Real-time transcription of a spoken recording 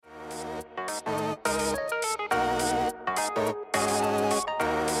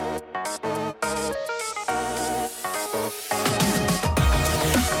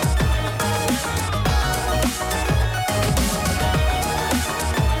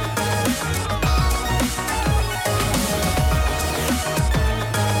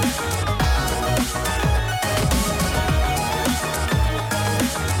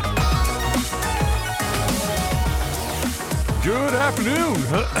afternoon.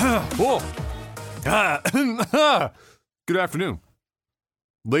 Whoa. Good afternoon.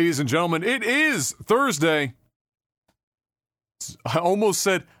 Ladies and gentlemen, it is Thursday. I almost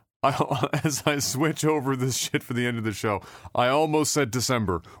said, as I switch over this shit for the end of the show, I almost said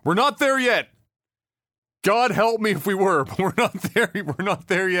December. We're not there yet. God help me if we were, but we're not there. We're not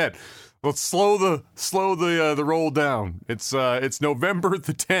there yet. Let's slow the roll down. It's November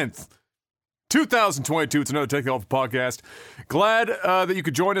the 10th. 2022, it's another Take Off podcast. Glad that you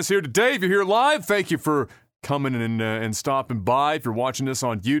could join us here today. If you're here live, thank you for coming and stopping by. If you're watching this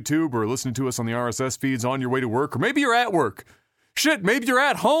on YouTube or listening to us on the RSS feeds on your way to work, or maybe you're at work. Shit, maybe you're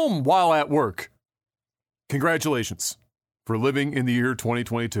at home while at work. Congratulations for living in the year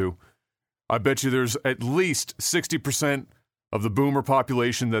 2022. I bet you there's at least 60% of the boomer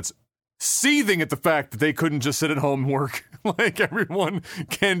population that's seething at the fact that they couldn't just sit at home and work like everyone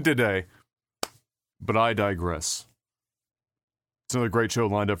can today. But I digress. It's another great show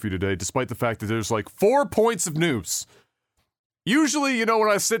lined up for you today, despite the fact that there's like 4 points of news. Usually, when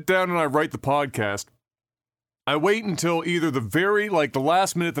I sit down and I write the podcast, I wait until either the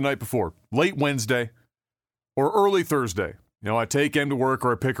last minute the night before, late Wednesday, or early Thursday. I take Em to work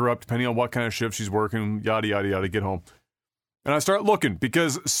or I pick her up, depending on what kind of shift she's working, yada, yada, yada, get home. And I start looking,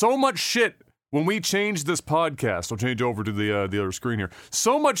 because so much shit, when we change this podcast, I'll change over to the other screen here,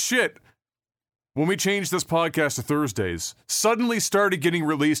 so much shit when we changed this podcast to Thursdays, suddenly started getting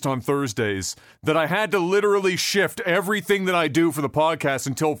released on Thursdays, that I had to literally shift everything that I do for the podcast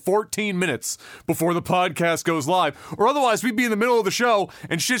until 14 minutes before the podcast goes live. Or otherwise, we'd be in the middle of the show,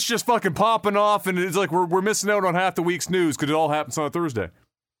 and shit's just fucking popping off, and it's like we're missing out on half the week's news, because it all happens on a Thursday.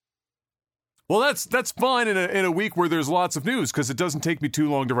 Well, that's fine in a week where there's lots of news, because it doesn't take me too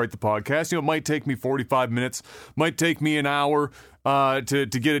long to write the podcast. It might take me 45 minutes, might take me an hour to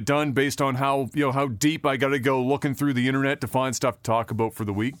get it done based on how deep I got to go looking through the internet to find stuff to talk about for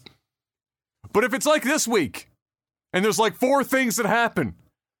the week. But if it's like this week, and there's like 4 things that happen,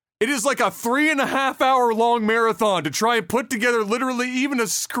 it is like a 3.5 hour long marathon to try and put together literally even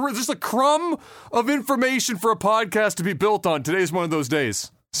just a crumb of information for a podcast to be built on. Today's one of those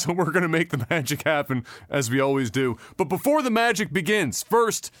days. So we're going to make the magic happen, as we always do. But before the magic begins,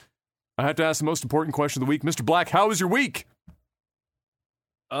 first, I have to ask the most important question of the week. Mr. Black, how was your week?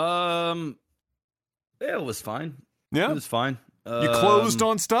 Yeah, it was fine. Yeah? It was fine. You closed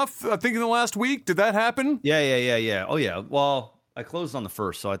on stuff, I think, in the last week? Did that happen? Yeah. Oh, yeah. Well, I closed on the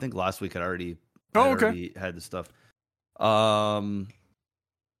 1st, so I think last week I'd already had the stuff.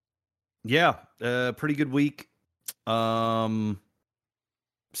 Yeah, pretty good week.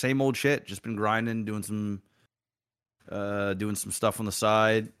 Same old shit. Just been grinding, doing some stuff on the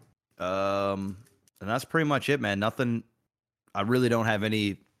side. And that's pretty much it, man. Nothing. I really don't have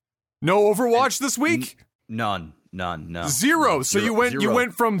any. No Overwatch this week? None. Zero. So you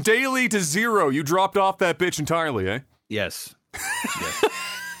went from daily to zero. You dropped off that bitch entirely, eh? Yes. Yes.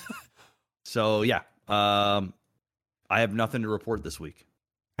 So yeah. I have nothing to report this week.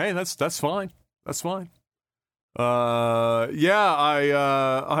 Hey, that's fine. That's fine. Yeah,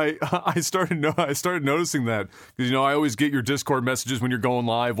 I started noticing that, because I always get your Discord messages when you're going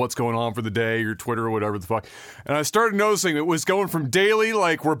live, what's going on for the day, your Twitter or whatever the fuck, and I started noticing it was going from daily,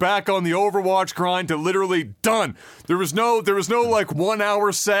 like we're back on the Overwatch grind, to literally done. There was no like 1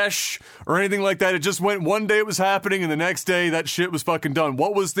 hour sesh or anything like that. It just went one day it was happening, and the next day that shit was fucking done.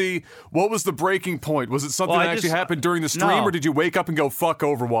 What was the breaking point? Was it something that actually happened during the stream, or did you wake up and go, fuck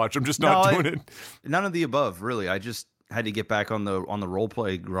Overwatch, I'm just not doing it? None of the above, really. I just had to get back on the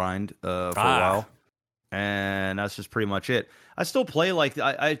roleplay grind for a while, and that's just pretty much it. I still play like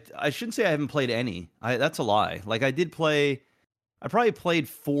I shouldn't say I haven't played any. That's a lie. Like I probably played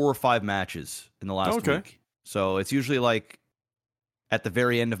 4 or 5 matches in the last week. So it's usually like at the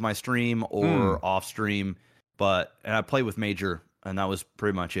very end of my stream or off stream. And I play with Major, and that was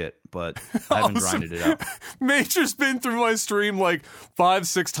pretty much it. But I haven't grinded it out. Major's been through my stream like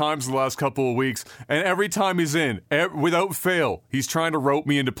 5-6 times in the last couple of weeks, and every time he's in, without fail, he's trying to rope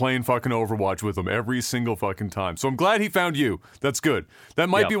me into playing fucking Overwatch with him every single fucking time. So I'm glad he found you. That's good. That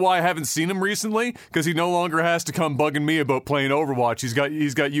might be why I haven't seen him recently, because he no longer has to come bugging me about playing Overwatch. He's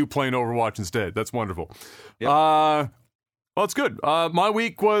got you playing Overwatch instead. That's wonderful. Yep. Well, it's good. My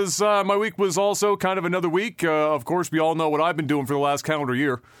week was also kind of another week. Of course, we all know what I've been doing for the last calendar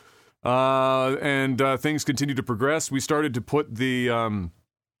year. And things continue to progress. We started to put the,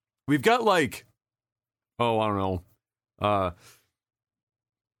 we've got like, I don't know,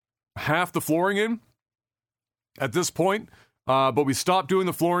 half the flooring in at this point. But we stopped doing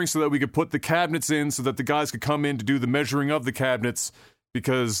the flooring so that we could put the cabinets in so that the guys could come in to do the measuring of the cabinets,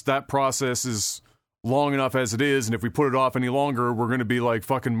 because that process is long enough as it is, and if we put it off any longer, we're going to be like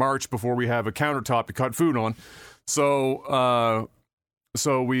fucking March before we have a countertop to cut food on. So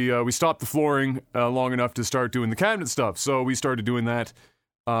we stopped the flooring long enough to start doing the cabinet stuff. So we started doing that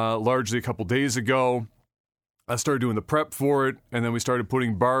largely a couple days ago. I started doing the prep for it, and then we started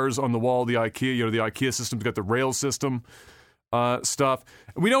putting bars on the wall. The IKEA, the IKEA system's got the rail system stuff.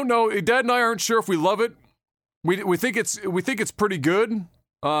 We don't know. Dad and I aren't sure if we love it. We think it's pretty good.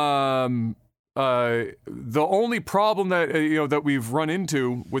 The only problem that that we've run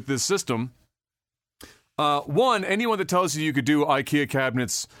into with this system, one, anyone that tells you could do IKEA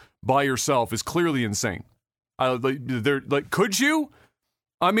cabinets by yourself is clearly insane. They're like, could you?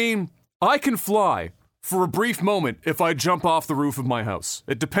 I mean, I can fly for a brief moment if I jump off the roof of my house.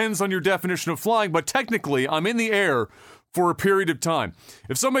 It depends on your definition of flying, but technically, I'm in the air for a period of time.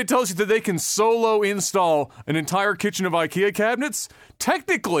 If somebody tells you that they can solo install an entire kitchen of IKEA cabinets,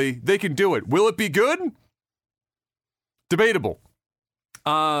 technically, they can do it. Will it be good? Debatable.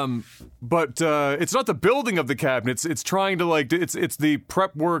 But it's not the building of the cabinets. It's trying to it's the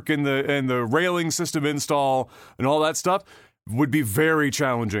prep work and the railing system install and all that stuff would be very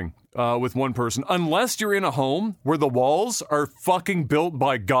challenging with one person, unless you're in a home where the walls are fucking built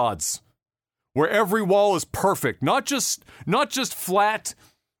by gods, where every wall is perfect, not just flat,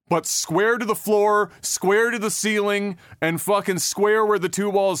 but square to the floor, square to the ceiling, and fucking square where the two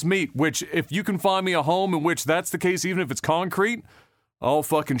walls meet. Which, if you can find me a home in which that's the case, even if it's concrete, I'll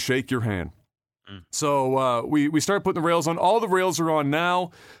fucking shake your hand. So we started putting the rails on. All the rails are on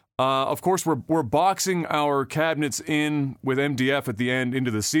now. Of course, we're boxing our cabinets in with MDF at the end into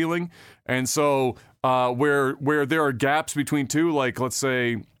the ceiling, and so where there are gaps between two, like let's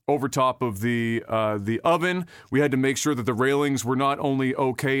say over top of the oven, we had to make sure that the railings were not only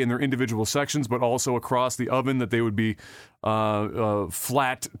okay in their individual sections, but also across the oven, that they would be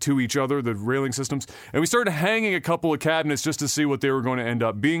flat to each other, the railing systems. And we started hanging a couple of cabinets just to see what they were going to end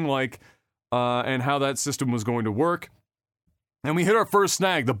up being like, and how that system was going to work. And we hit our first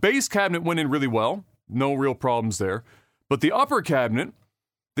snag. The base cabinet went in really well. No real problems there. But the upper cabinet,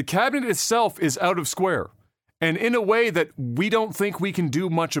 the cabinet itself is out of square, and in a way that we don't think we can do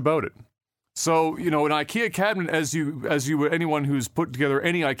much about it. So, an IKEA cabinet, as anyone who's put together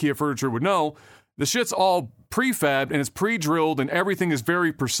any IKEA furniture would know, the shit's all prefabbed and it's pre-drilled and everything is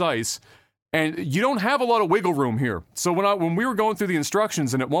very precise. And you don't have a lot of wiggle room here. So when we were going through the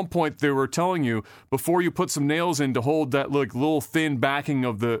instructions, and at one point they were telling you, before you put some nails in to hold that little thin backing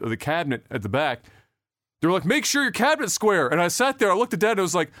of the cabinet at the back, they were like, make sure your cabinet's square. And I sat there, I looked at Dad, and I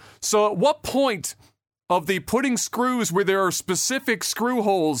was like, so at what point of the putting screws where there are specific screw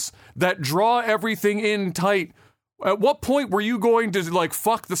holes that draw everything in tight, at what point were you going to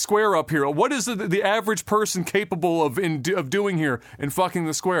fuck the square up here? What is the average person capable of doing here and fucking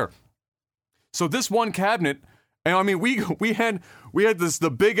the square? So this one cabinet, and I mean, we had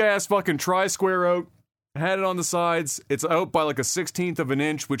the big ass fucking tri-square out, had it on the sides. It's out by like a 1/16 of an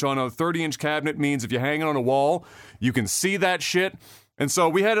inch, which on a 30-inch cabinet means if you hang it on a wall, you can see that shit. And so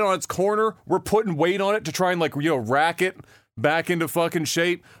we had it on its corner. We're putting weight on it to try and rack it back into fucking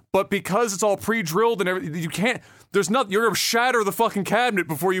shape. But because it's all pre-drilled and everything, you're gonna shatter the fucking cabinet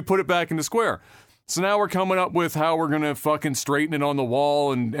before you put it back into square. So now we're coming up with how we're gonna fucking straighten it on the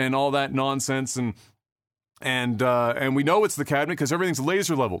wall and all that nonsense, and we know it's the cabinet because everything's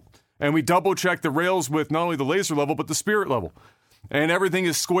laser level, and we double check the rails with not only the laser level but the spirit level, and everything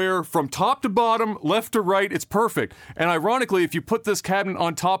is square from top to bottom, left to right. It's perfect. And ironically, if you put this cabinet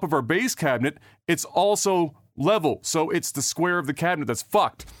on top of our base cabinet, it's also level, so it's the square of the cabinet that's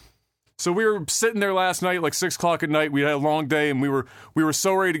fucked. So we were sitting there last night, like 6 o'clock at night. We had a long day, and we were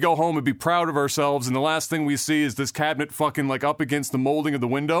so ready to go home and be proud of ourselves. And the last thing we see is this cabinet fucking up against the molding of the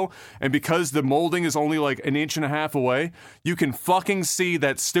window. And because the molding is only like 1.5 inches away, you can fucking see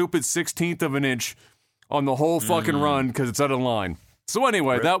that stupid 1/16 of an inch on the whole fucking run because it's out of line. So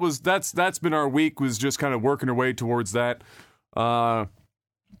anyway, that's been our week. Was just kind of working our way towards that.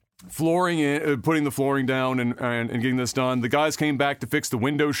 Flooring in, putting the flooring down and getting this done. The guys came back to fix the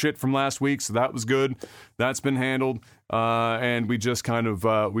window shit from last week, so that was good. That's been handled, and we just kind of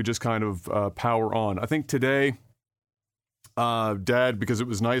power on. I think today, Dad, because it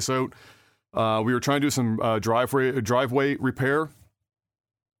was nice out, we were trying to do some driveway repair,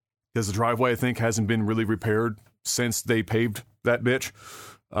 because the driveway, I think, hasn't been really repaired since they paved that bitch.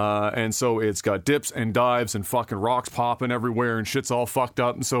 And so it's got dips and dives and fucking rocks popping everywhere and shit's all fucked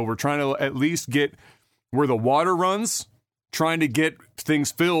up. And so we're trying to at least get where the water runs, trying to get things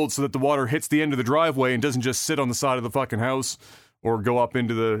filled so that the water hits the end of the driveway and doesn't just sit on the side of the fucking house or go up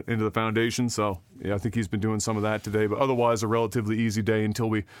into the foundation. So yeah, I think he's been doing some of that today. But otherwise, a relatively easy day until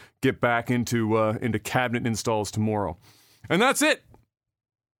we get back into cabinet installs tomorrow, and that's it.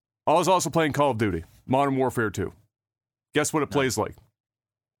 I was also playing Call of Duty, Modern Warfare 2. Guess what it plays like?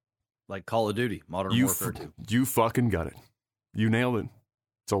 Like Call of Duty, Modern Warfare 2. You fucking got it. You nailed it.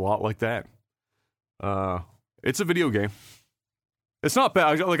 It's a lot like that. It's a video game. It's not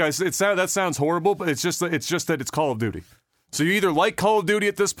bad. Like I said, that sounds horrible, but it's just that it's Call of Duty. So you either like Call of Duty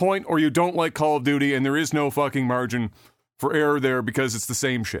at this point, or you don't like Call of Duty, and there is no fucking margin for error there because it's the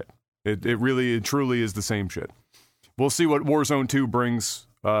same shit. It truly is the same shit. We'll see what Warzone 2 brings,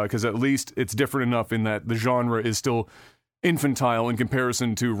 because at least it's different enough in that the genre is still infantile in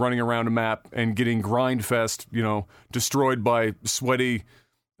comparison to running around a map and getting grind fest, destroyed by sweaty,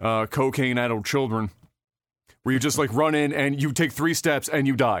 cocaine-addled children, where you just like run in and you take 3 steps and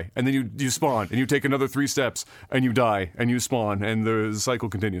you die, and then you spawn, and you take another 3 steps and you die, and you spawn, and the cycle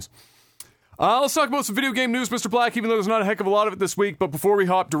continues. Let's talk about some video game news, Mr. Black, even though there's not a heck of a lot of it this week. But before we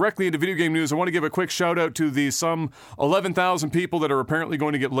hop directly into video game news, I want to give a quick shout out to the some 11,000 people that are apparently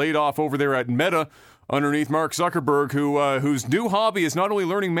going to get laid off over there at Meta underneath Mark Zuckerberg, whose new hobby is not only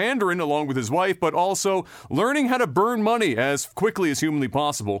learning Mandarin along with his wife, but also learning how to burn money as quickly as humanly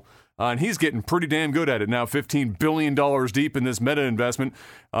possible. And he's getting pretty damn good at it now, $15 billion deep in this Meta investment,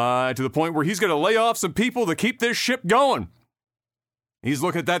 to the point where he's going to lay off some people to keep this ship going. He's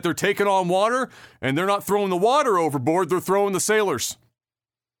looking at that. They're taking on water, and they're not throwing the water overboard. They're throwing the sailors.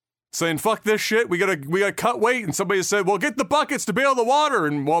 Saying, fuck this shit. We gotta cut weight. And somebody said, well, get the buckets to bail the water.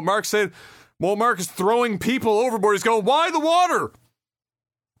 And Mark is throwing people overboard. He's going, why the water?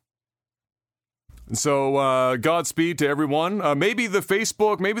 And so, Godspeed to everyone. Maybe the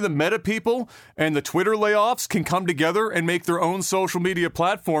Facebook, maybe the Meta people and the Twitter layoffs can come together and make their own social media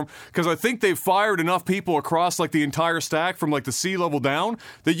platform, because I think they've fired enough people across like the entire stack from like the C-level down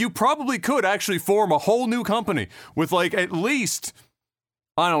that you probably could actually form a whole new company with like at least,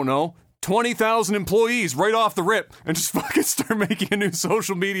 I don't know, 20,000 employees right off the rip and just fucking start making a new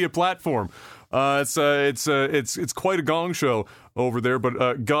social media platform. It's quite a gong show over there,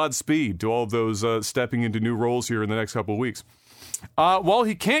 but Godspeed to all of those stepping into new roles here in the next couple of weeks. While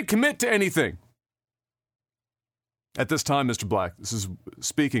he can't commit to anything at this time, Mr. Black, this is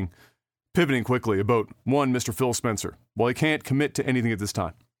pivoting quickly about one Mr. Phil Spencer. While he can't commit to anything at this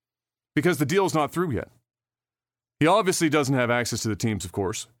time, because the deal's not through yet. He obviously doesn't have access to the teams, of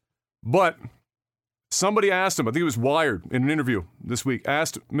course, but somebody asked him, I think it was Wired in an interview this week,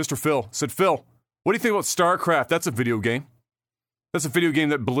 asked Mr. Phil, said, Phil, what do you think about Starcraft? That's a video game. That's a video game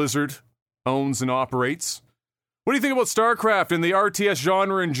that Blizzard owns and operates. What do you think about Starcraft and the RTS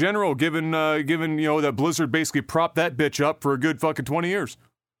genre in general, given that Blizzard basically propped that bitch up for a good fucking 20 years?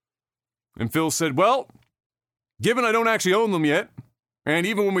 And Phil said, well, given I don't actually own them yet, and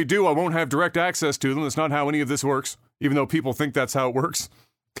even when we do, I won't have direct access to them. That's not how any of this works, even though people think that's how it works.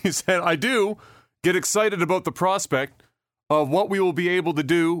 He said, I do get excited about the prospect of what we will be able to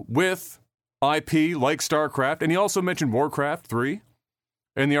do with IP like Starcraft. And he also mentioned Warcraft 3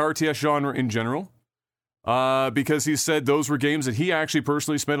 and the RTS genre in general, because he said those were games that he actually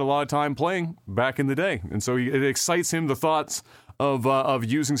personally spent a lot of time playing back in the day. And so it excites him, the thoughts of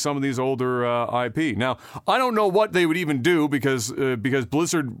using some of these older IP. Now, I don't know what they would even do because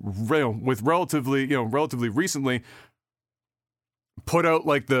Blizzard, with relatively recently, put out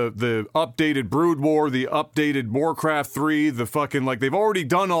like the updated Brood War, the updated Warcraft 3, the fucking, like, they've already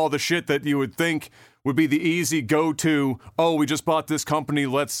done all the shit that you would think would be the easy go-to, oh, we just bought this company,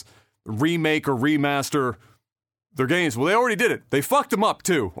 let's remake or remaster their games. Well, they already did it. They fucked them up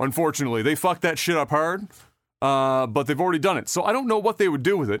too, unfortunately. They fucked that shit up hard, but they've already done it. So I don't know what they would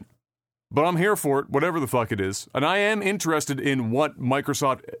do with it, but I'm here for it, whatever the fuck it is. And I am interested in what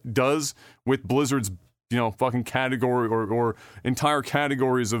Microsoft does with Blizzard's fucking category or entire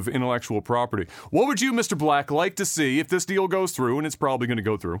categories of intellectual property. What would you, Mr. Black, like to see if this deal goes through, and it's probably going to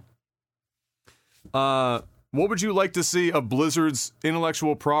go through? What would you like to see of Blizzard's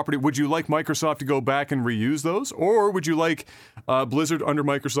intellectual property? Would you like Microsoft to go back and reuse those? Or would you like Blizzard under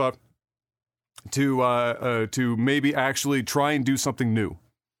Microsoft to maybe actually try and do something new?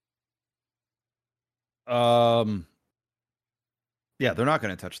 Yeah, they're not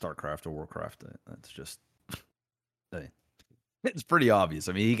going to touch StarCraft or Warcraft. That's just, it's pretty obvious.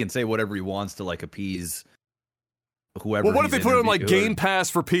 I mean, he can say whatever he wants to like appease whoever. Well, what if they put it on like Game Pass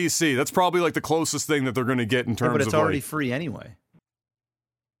for PC? That's probably like the closest thing that they're going to get in terms of. But it's like, already free anyway.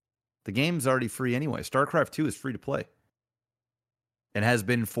 The game's already free anyway. StarCraft 2 is free to play, and has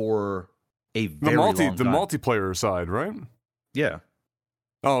been for a very long time. The multiplayer side, right? Yeah.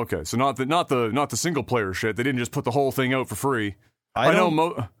 Oh, okay. So not the single player shit. They didn't just put the whole thing out for free. I know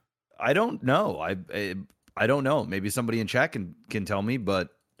don't. I don't know. I don't know. Maybe somebody in chat can tell me, but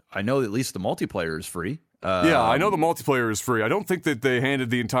I know at least the multiplayer is free. Yeah, I know the multiplayer is free. I don't think that they handed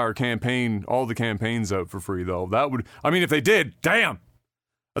the entire campaign, all the campaigns out for free though. That would, I mean, if they did, damn,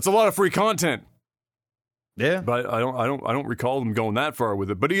 that's a lot of free content. Yeah, but I don't recall them going that far with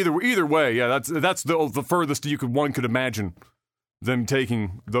it. But either way, yeah, that's the furthest one could imagine them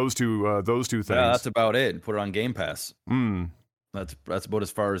taking those two things. Yeah, that's about it. Put it on Game Pass. That's about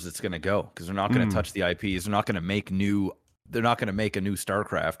as far as it's going to go, because they're not going to touch the IPs. They're not going to make new. They're not going to make a new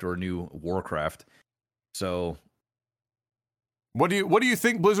Starcraft or a new Warcraft. So, what do you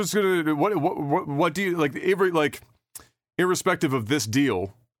think Blizzard's going to do? What do you like? Irrespective of this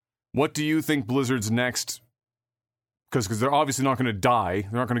deal, what do you think Blizzard's next? Because they're obviously not going to die.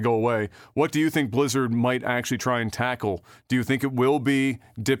 They're not going to go away. What do you think Blizzard might actually try and tackle? Do you think it will be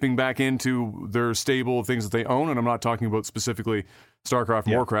dipping back into their stable of things that they own? And I'm not talking about specifically StarCraft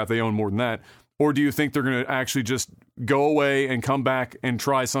and Warcraft. They own more than that. Or do you think they're going to actually just go away and come back and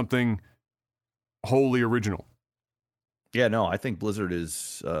try something wholly original? Yeah, no, I think Blizzard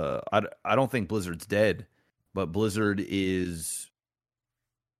is... I don't think Blizzard's dead, but Blizzard is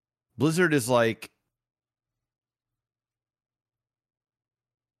like...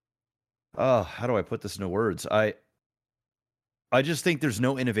 how do I put this into words? I just think there's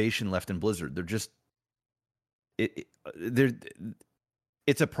no innovation left in Blizzard. They're just it's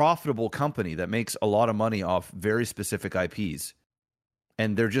a profitable company that makes a lot of money off very specific IPs,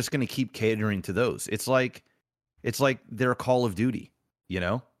 and they're just going to keep catering to those. It's like their Call of Duty, you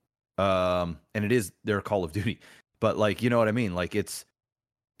know, and it is their Call of Duty, but like, you know what I mean? Like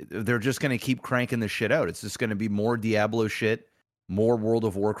they're just going to keep cranking this shit out. It's just going to be more Diablo shit, more World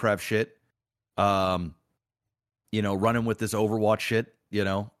of Warcraft shit. You know, running with this Overwatch shit, you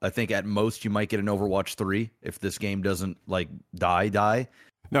know, I think at most you might get an Overwatch 3 if this game doesn't like die.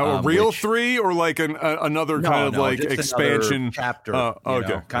 Now, a real 3 or like another kind of like expansion chapter,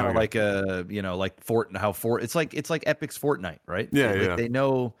 okay, kind of like a, you know, like it's like Epic's Fortnite, right? Yeah, They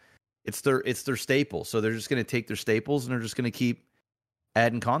know it's their staple, so they're just going to take their staples and they're just going to keep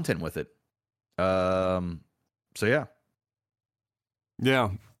adding content with it. So yeah,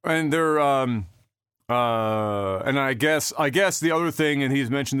 and they're and I guess the other thing, and he's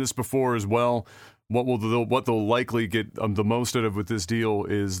mentioned this before as well, what they'll likely get the most out of with this deal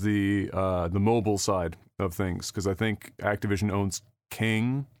is the mobile side of things, because I think Activision owns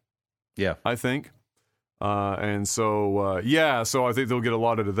King. Yeah, I think. And so I think they'll get a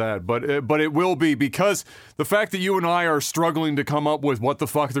lot out of that. But it will be, because the fact that you and I are struggling to come up with what the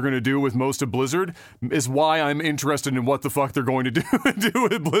fuck they're going to do with most of Blizzard is why I'm interested in what the fuck they're going to do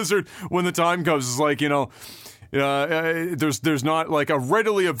with Blizzard when the time comes. It's like, you know, there's not like a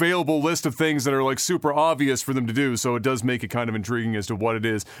readily available list of things that are like super obvious for them to do. So it does make it kind of intriguing as to what it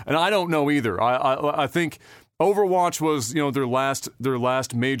is. And I don't know either. I think Overwatch was, you know, their last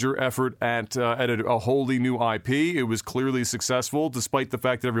major effort at a wholly new IP. It was clearly successful, despite the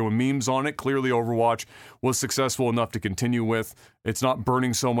fact that everyone memes on it. Clearly, Overwatch was successful enough to continue with. It's not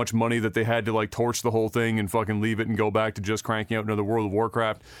burning so much money that they had to like torch the whole thing and fucking leave it and go back to just cranking out another World of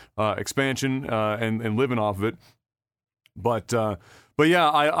Warcraft expansion and living off of it. But yeah,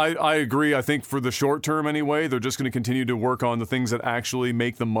 I agree. I think for the short term anyway, they're just going to continue to work on the things that actually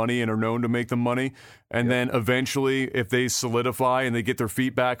make them money and are known to make them money. And then eventually, if they solidify and they get their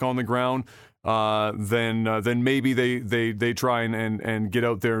feet back on the ground, then maybe they try and get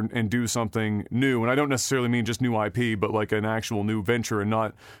out there and do something new. And I don't necessarily mean just new IP, but like an actual new venture and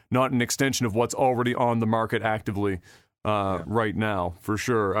not an extension of what's already on the market actively right now, for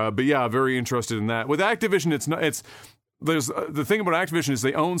sure. But yeah, very interested in that. With Activision, there's the thing about Activision is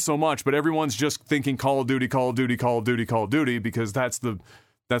they own so much, but everyone's just thinking Call of Duty, because that's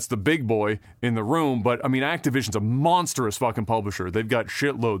the big boy in the room. But I mean, Activision's a monstrous fucking publisher. They've got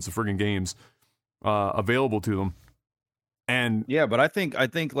shitloads of friggin' games available to them. And yeah, but I think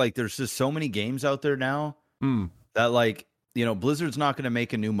like there's just so many games out there now that, like, you know, Blizzard's not going to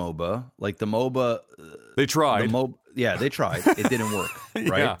make a new MOBA. Like the MOBA, they tried. They tried. It didn't work,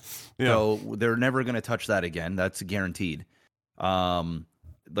 right? Yeah. So they're never going to touch that again. That's guaranteed. And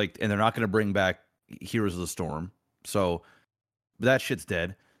they're not going to bring back Heroes of the Storm. So that shit's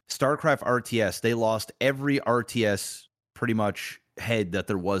dead. StarCraft RTS, they lost every RTS pretty much head that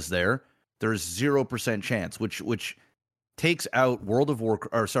there was there. There's 0% chance, which takes out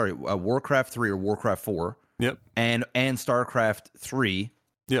Warcraft 3 or Warcraft 4. Yep. And StarCraft 3.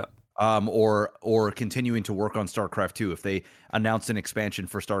 Yeah. Or continuing to work on StarCraft 2 if they announce an expansion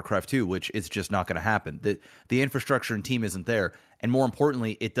for StarCraft 2, which is just not going to happen. The infrastructure and team isn't there, and more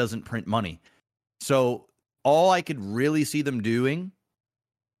importantly, it doesn't print money. So all I could really see them doing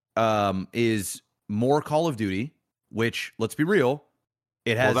is more Call of Duty, which, let's be real,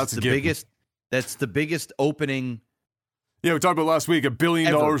 it has that's the biggest opening. Yeah, we talked about last week, $1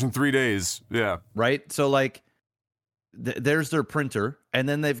 billion in 3 days. Yeah. Right? So, like, there's their printer, and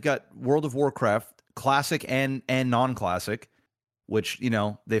then they've got World of Warcraft, classic and non-classic, which, you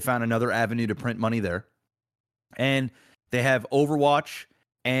know, they found another avenue to print money there. And they have Overwatch,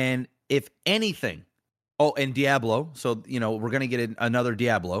 and if anything, and Diablo. So, you know, we're going to get another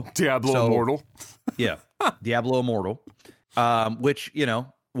Diablo. Immortal. Yeah, Diablo Immortal, which, you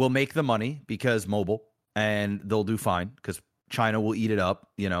know, will make the money because mobile, and they'll do fine because China will eat it up.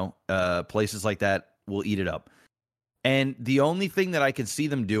 You know, places like that will eat it up. And the only thing that I can see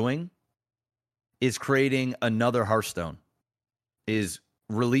them doing is creating another Hearthstone, is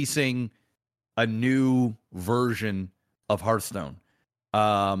releasing a new version of Hearthstone.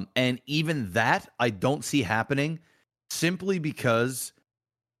 And even that I don't see happening simply because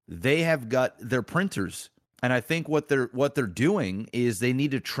they have got their printers. And I think what they're doing is they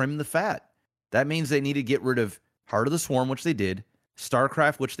need to trim the fat. That means they need to get rid of Heart of the Swarm, which they did,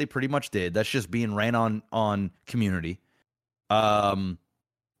 Starcraft, which they pretty much did. That's just being ran on community.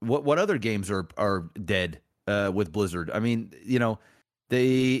 What other games are dead with Blizzard? I mean, you know,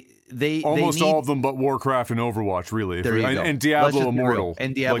 they almost all of them, but Warcraft and Overwatch, really. There you go. And Diablo Immortal,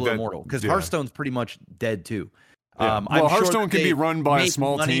 and Diablo Immortal, because Hearthstone's pretty much dead too. Yeah. Well, Hearthstone can be run by a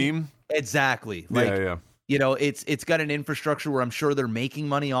small team. Exactly. Like, you know, it's got an infrastructure where I'm sure they're making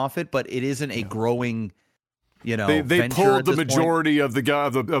money off it, but it isn't a growing. You know, they pulled the majority of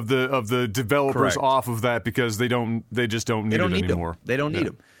the developers off of that because they just don't need it anymore. They don't need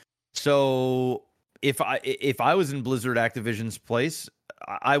them. So if I was in Blizzard Activision's place,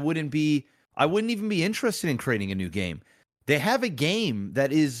 I wouldn't even be interested in creating a new game. They have a game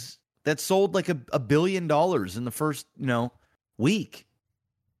that sold like $1 billion in the first, you know, week.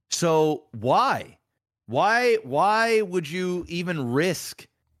 So why would you even risk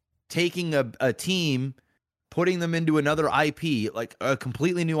taking a team, putting them into another IP, like a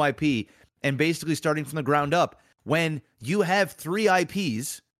completely new IP, and basically starting from the ground up when you have 3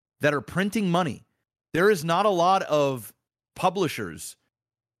 IPs that are printing money? There is not a lot of publishers,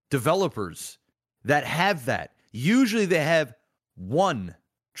 developers that have that. Usually they have one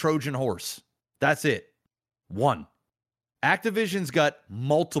Trojan horse. That's it. One. Activision's got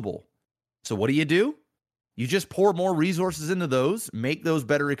multiple. So what do? You just pour more resources into those, make those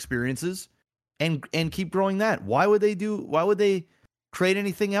better experiences, and keep growing that. Why would they create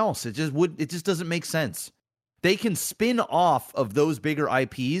anything else? It just doesn't make sense. They can spin off of those bigger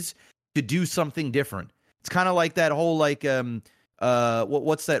IPs to do something different. It's kind of like that whole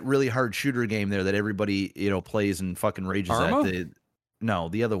what's that really hard shooter game there that everybody, you know, plays and fucking rages Arma?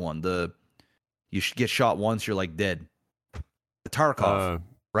 at? The other one. You should get shot once, you're like dead. The Tarkov,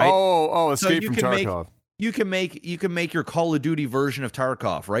 right? Oh, Escape from Tarkov. You can make your Call of Duty version of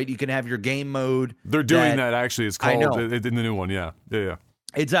Tarkov, right? You can have your game mode. They're doing that actually. It's called in the new one. Yeah.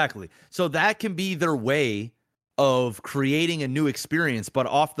 Exactly. So that can be their way of creating a new experience, but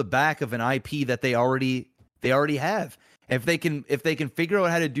off the back of an IP that they already have. If they can figure out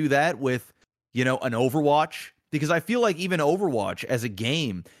how to do that with, you know, an Overwatch, because I feel like even Overwatch as a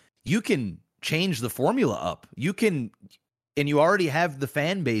game, you can change the formula up. You can, and you already have the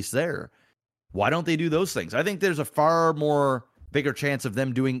fan base there. Why don't they do those things? I think there's a far more bigger chance of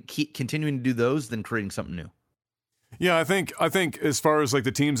them continuing to do those than creating something new. Yeah, I think as far as like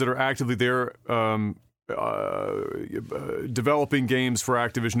the teams that are actively there developing games for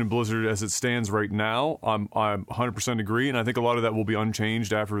Activision and Blizzard as it stands right now, I'm 100% agree, and I think a lot of that will be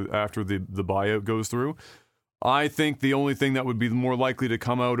unchanged after the buyout goes through. I think the only thing that would be more likely to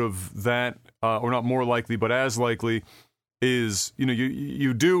come out of that, or not more likely, but as likely, is, you know,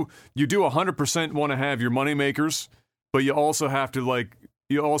 you do 100% want to have your money makers, but you also have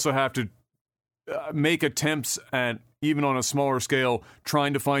to make attempts at, even on a smaller scale,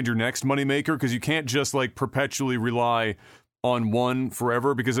 trying to find your next moneymaker, because you can't just like perpetually rely on one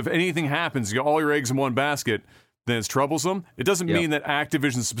forever, because if anything happens, you got all your eggs in one basket, then it's troublesome. It doesn't mean that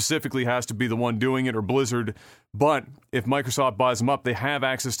Activision specifically has to be the one doing it, or Blizzard, but if Microsoft buys them up, they have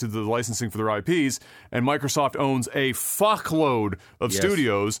access to the licensing for their IPs, and Microsoft owns a fuckload of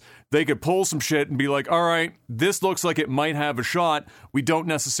studios. They could pull some shit and be like, all right, this looks like it might have a shot. We don't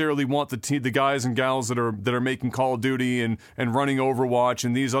necessarily want the guys and gals that are making Call of Duty and running Overwatch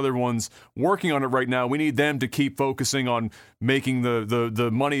and these other ones working on it right now. We need them to keep focusing on making the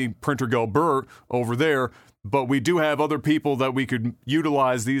money printer go burr over there. But we do have other people that we could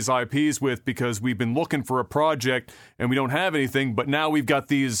utilize these IPs with, because we've been looking for a project and we don't have anything, but now we've got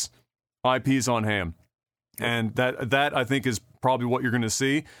these IPs on hand. And that I think is probably what you're going to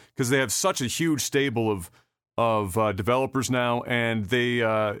see, because they have such a huge stable of developers now, and they,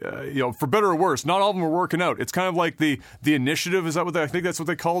 for better or worse, not all of them are working out. It's kind of like the Initiative. Is that what I think that's what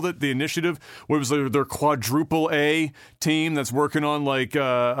they called it? The Initiative, what was their quadruple A team that's working on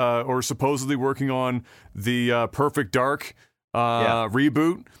or supposedly working on the Perfect Dark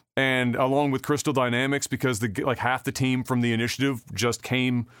reboot, and along with Crystal Dynamics, because half the team from the Initiative just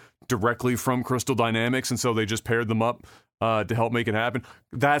came directly from Crystal Dynamics, and so they just paired them up to help make it happen.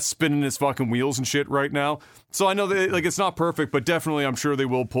 That's spinning its fucking wheels and shit right now. So I know that it's not perfect, but definitely I'm sure they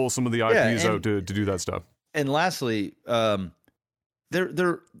will pull some of the IPs out to do that stuff. And lastly,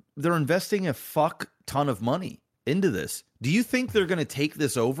 they're investing a fuck ton of money into this. Do you think they're going to take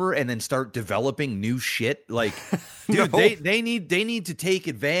this over and then start developing new shit? Like, dude, no. they need to take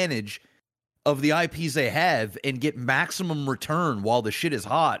advantage of the IPs they have and get maximum return while the shit is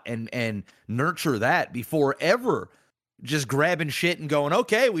hot, and nurture that before ever just grabbing shit and going,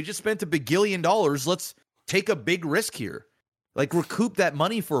 okay, we just spent $1 bagillion. Let's take a big risk here. Like, recoup that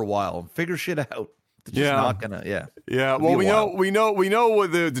money for a while and figure shit out. It's just not gonna, yeah. Well, we know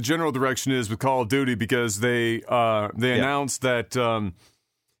what the general direction is with Call of Duty, because they announced that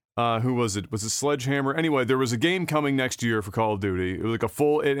who was it? Was it Sledgehammer? Anyway, there was a game coming next year for Call of Duty. It was like a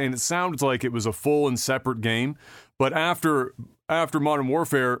full, and it sounded like it was a full and separate game. But after Modern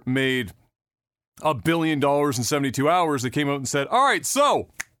Warfare made $1 billion in 72 hours, they came out and said, all right, so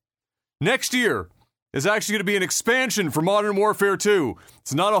next year is actually going to be an expansion for Modern Warfare 2.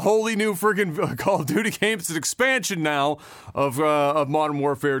 It's not a wholly new friggin' Call of Duty game. It's an expansion now of Modern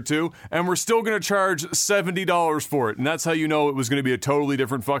Warfare 2, and we're still going to charge $70 for it. And that's how you know it was going to be a totally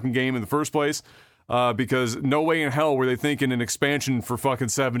different fucking game in the first place, because no way in hell were they thinking an expansion for fucking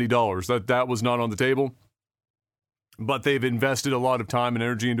 $70. That was not on the table. But they've invested a lot of time and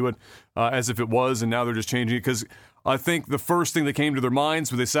energy into it, as if it was, and now they're just changing it. Because I think the first thing that came to their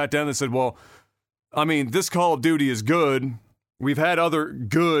minds when they sat down and said, well, I mean, this Call of Duty is good. We've had other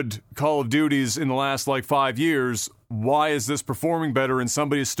good Call of Duties in the last 5 years. Why is this performing better? And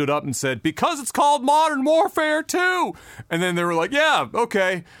somebody stood up and said, because it's called Modern Warfare 2. And then they were like, yeah,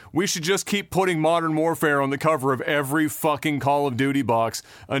 okay, we should just keep putting Modern Warfare on the cover of every fucking Call of Duty box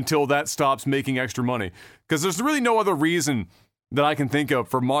until that stops making extra money. Because there's really no other reason that I can think of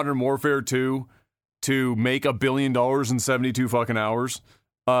for Modern Warfare 2 to make $1 billion in 72 fucking hours.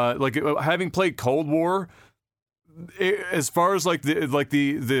 Having played Cold War, as far as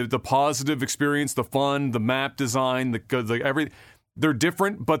the positive experience, the fun, the map design, everything, they're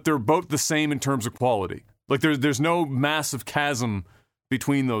different, but they're both the same in terms of quality. There's no massive chasm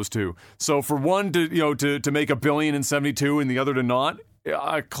between those two. So for one to make $1 billion in 72 and the other to not,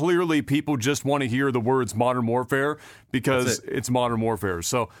 clearly people just want to hear the words Modern Warfare because it's Modern Warfare.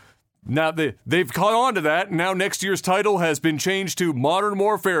 So now they've caught on to that. Now next year's title has been changed to Modern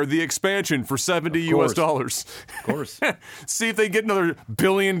Warfare: The Expansion for $70 US. Of course. See if they get another $1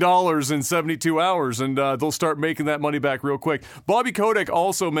 billion in 72 hours, and they'll start making that money back real quick. Bobby Kotick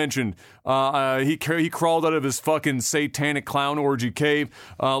also mentioned he crawled out of his fucking satanic clown orgy cave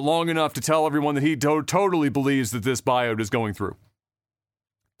long enough to tell everyone that he totally believes that this buyout is going through.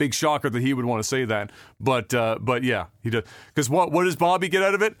 Big shocker that he would want to say that, but yeah, he does. Because what does Bobby get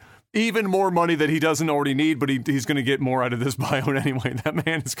out of it? Even more money that he doesn't already need, but he's going to get more out of this buyout anyway. That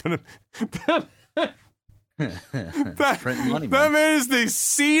man is going to... that man is the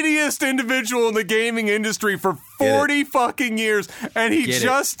seediest individual in the gaming industry for 40 fucking years, and he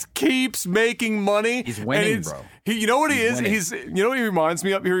just keeps making money. He's winning, bro. You know what he is? You know what he reminds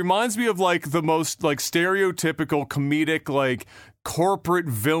me of? He reminds me of the most stereotypical comedic corporate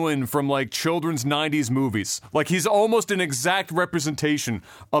villain from children's 90s movies. He's almost an exact representation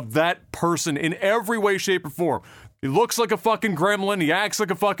of that person in every way, shape, or form. He looks like a fucking gremlin, he acts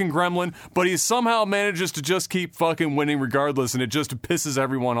like a fucking gremlin, but he somehow manages to just keep fucking winning regardless, and it just pisses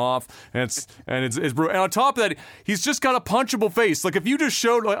everyone off, and it's brutal. And on top of that, he's just got a punchable face. If you just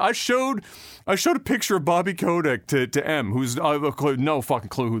showed, I showed a picture of Bobby Kotick to M, who's no fucking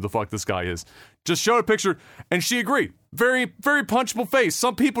clue who the fuck this guy is. Just showed a picture, and she agreed. Very, very punchable face.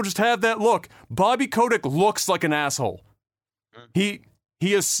 Some people just have that look. Bobby Kotick looks like an asshole. He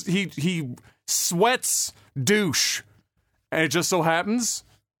sweats douche, and it just so happens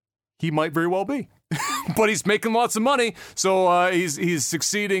he might very well be. But he's making lots of money, so he's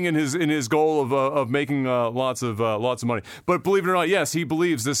succeeding in his goal of making lots of money. But believe it or not, yes, he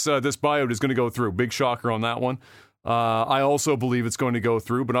believes this buyout is going to go through. Big shocker on that one. I also believe it's going to go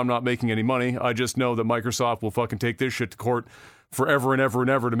through, but I'm not making any money. I just know that Microsoft will fucking take this shit to court forever and ever and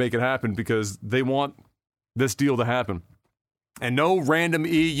ever to make it happen because they want this deal to happen. And no random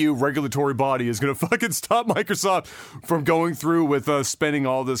EU regulatory body is going to fucking stop Microsoft from going through with spending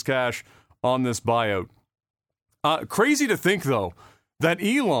all this cash on this buyout. Crazy to think, though, that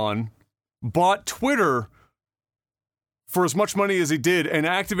Elon bought Twitter for as much money as he did, and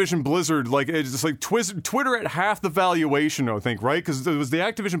Activision Blizzard, like, it's just like Twitter at half the valuation, I think, right? Because it was the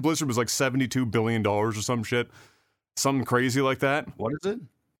Activision Blizzard was like $72 billion or some shit. Something crazy like that. What is it?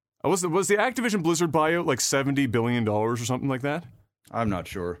 Was the Activision Blizzard buyout like $70 billion or something like that? I'm not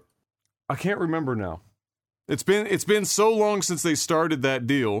sure. I can't remember now. It's been so long since they started that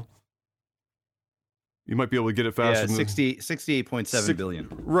deal. You might be able to get it faster. Yeah, 68.7 billion.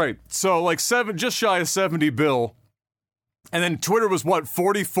 Right. So like just shy of 70 bill. And then Twitter was what,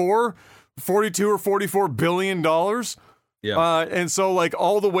 42 or 44 billion dollars? Yeah. And so like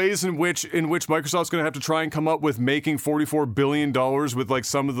all the ways in which Microsoft's going to have to try and come up with making $44 billion with like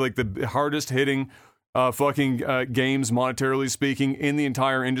some of the hardest hitting games, monetarily speaking, in the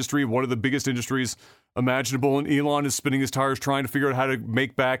entire industry, one of the biggest industries imaginable, and Elon is spinning his tires trying to figure out how to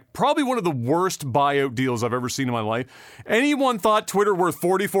make back probably one of the worst buyout deals I've ever seen in my life. Anyone thought Twitter worth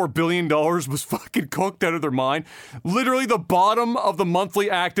 $44 billion was fucking cooked out of their mind. Literally the bottom of the monthly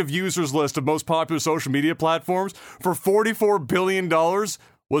active users list of most popular social media platforms for $44 billion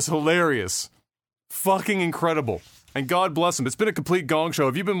was hilarious. Fucking incredible. And God bless him. It's been a complete gong show.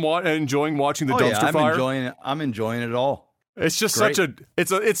 Have you been enjoying watching the dumpster fire? I'm enjoying it all. It's just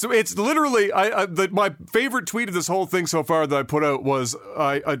it's literally my favorite tweet of this whole thing so far that I put out was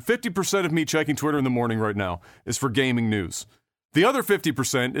 50% of me checking Twitter in the morning right now is for gaming news. The other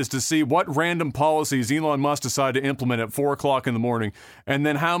 50% is to see what random policies Elon Musk decided to implement at 4 o'clock in the morning, and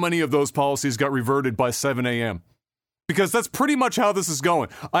then how many of those policies got reverted by 7 a.m. Because that's pretty much how this is going.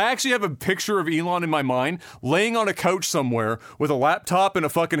 I actually have a picture of Elon in my mind, laying on a couch somewhere with a laptop and a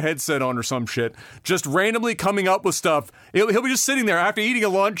fucking headset on or some shit, just randomly coming up with stuff. He'll be just sitting there after eating a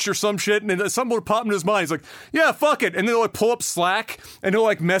lunch or some shit, and then something will pop in his mind. He's like, yeah, fuck it. And then he'll like pull up Slack, and he'll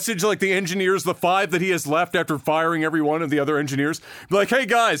like message like the engineers, the 5 that he has left after firing every one of the other engineers. Be like, hey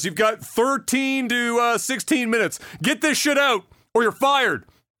guys, you've got 13 to 16 minutes. Get this shit out, or you're fired.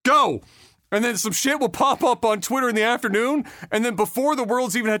 Go. And then some shit will pop up on Twitter in the afternoon, and then before the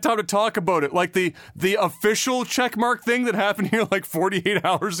world's even had time to talk about it, like the official checkmark thing that happened here like 48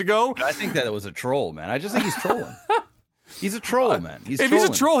 hours ago. I think that it was a troll, man. I just think he's trolling. He's a troll, man. He's a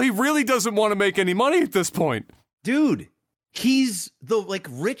troll, he really doesn't want to make any money at this point. Dude, he's the like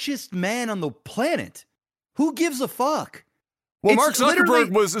richest man on the planet. Who gives a fuck? Well, Mark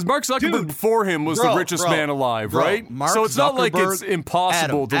Zuckerberg before him was the richest man alive, right? So it's not like it's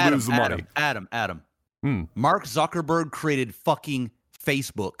impossible to lose the money. Adam. Mark Zuckerberg created fucking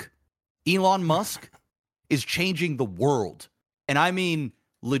Facebook. Elon Musk is changing the world. And I mean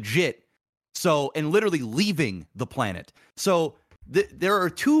legit. So, and literally leaving the planet. So there are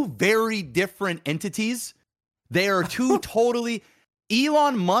two very different entities. They are two totally...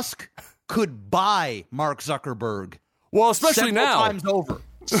 Elon Musk could buy Mark Zuckerberg. Well, especially now.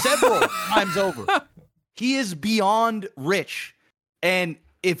 Several times over. He is beyond rich. And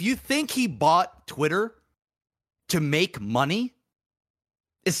if you think he bought Twitter to make money,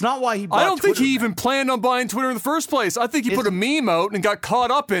 it's not why he bought Twitter. I don't think he even planned on buying Twitter in the first place. I think he put a meme out and got caught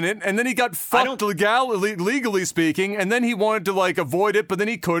up in it, and then he got fucked legally speaking, and then he wanted to like avoid it, but then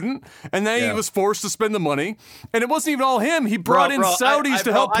he couldn't, and then he was forced to spend the money. And it wasn't even all him. He brought in Saudis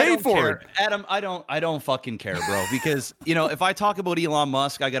to help pay for it. Adam, I don't fucking care, bro, because if I talk about Elon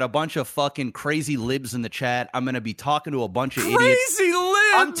Musk, I got a bunch of fucking crazy libs in the chat. I'm going to be talking to a bunch of idiots. Crazy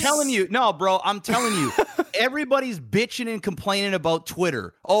libs. I'm telling you. No, bro, I'm telling you. Everybody's bitching and complaining about Twitter.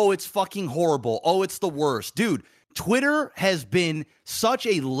 Oh, it's fucking horrible. Oh, it's the worst. Dude, Twitter has been such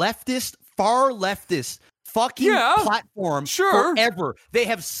a far leftist fucking platform forever. They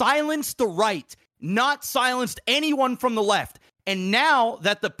have silenced the right, not silenced anyone from the left. And now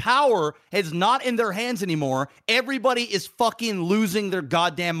that the power is not in their hands anymore, everybody is fucking losing their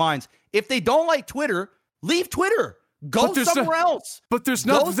goddamn minds. If they don't like Twitter, leave Twitter. Go somewhere else. But there's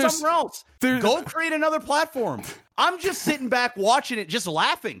somewhere else. Go create another platform. I'm just sitting back watching it, just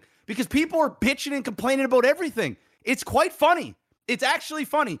laughing because people are bitching and complaining about everything. It's quite funny. It's actually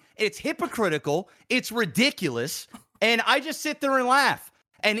funny. It's hypocritical. It's ridiculous. And I just sit there and laugh.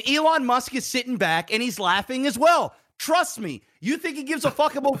 And Elon Musk is sitting back and he's laughing as well. Trust me. You think he gives a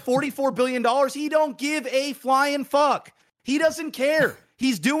fuck about $44 billion? He don't give a flying fuck. He doesn't care.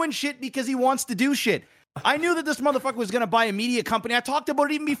 He's doing shit because he wants to do shit. I knew that this motherfucker was going to buy a media company. I talked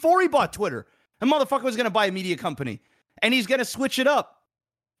about it even before he bought Twitter. A motherfucker was going to buy a media company. And he's going to switch it up.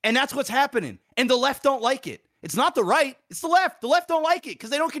 And that's what's happening. And the left don't like it. It's not the right. It's the left. The left don't like it because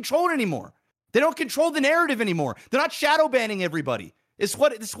they don't control it anymore. They don't control the narrative anymore. They're not shadow banning everybody. It's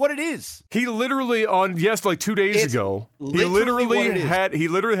what it is. He literally like 2 days ago, he literally had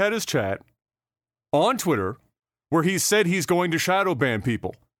his chat on Twitter where he said he's going to shadow ban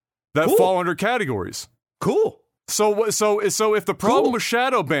people that fall under categories. Cool. So if the problem was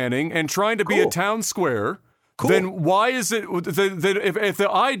shadow banning and trying to be a town square, then why is it if the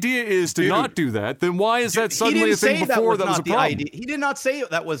idea is to not do that, then why is that suddenly a thing before that was a problem? He did not say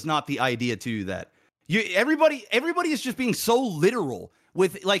that was not the idea to do that. Everybody is just being so literal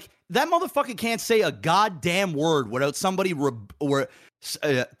with, like, that motherfucker can't say a goddamn word without somebody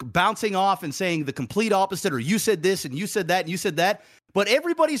bouncing off and saying the complete opposite, or you said this and you said that and you said that. But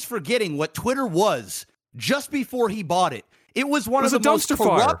everybody's forgetting what Twitter was just before he bought it. It was one of the most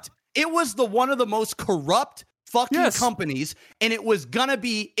corrupt. It was one of the most corrupt fucking companies, and it was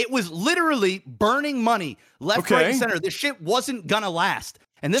literally burning money left, right, and center. This shit wasn't gonna last.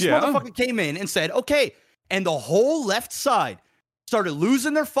 And this motherfucker came in and said, okay, and the whole left side started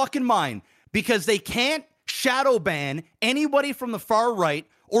losing their fucking mind because they can't shadow ban anybody from the far right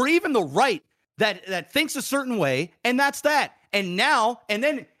or even the right that thinks a certain way, and that's that. And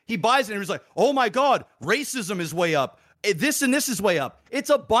then he buys it and he's like, oh my God, racism is way up. This and this is way up.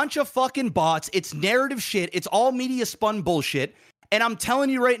 It's a bunch of fucking bots. It's narrative shit. It's all media spun bullshit. And I'm telling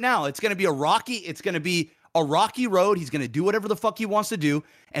you right now, it's going to be a rocky road. He's going to do whatever the fuck he wants to do.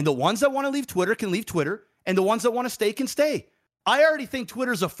 And the ones that want to leave Twitter can leave Twitter. And the ones that want to stay can stay. I already think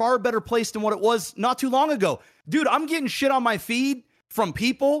Twitter's a far better place than what it was not too long ago. Dude, I'm getting shit on my feed from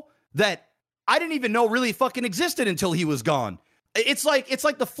people that I didn't even know really fucking existed until he was gone. It's like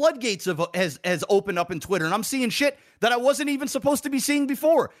the floodgates has opened up in Twitter, and I'm seeing shit that I wasn't even supposed to be seeing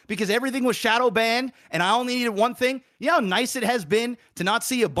before because everything was shadow banned, and I only needed one thing. You know how nice it has been to not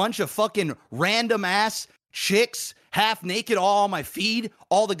see a bunch of fucking random ass chicks half naked all on my feed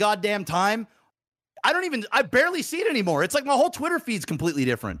all the goddamn time? I barely see it anymore. It's like my whole Twitter feed's completely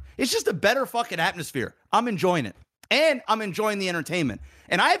different. It's just a better fucking atmosphere. I'm enjoying it, and I'm enjoying the entertainment.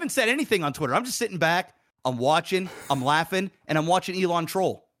 And I haven't said anything on Twitter. I'm just sitting back. I'm watching, I'm laughing, and I'm watching Elon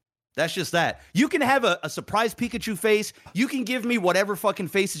troll. That's just that. You can have a surprise Pikachu face. You can give me whatever fucking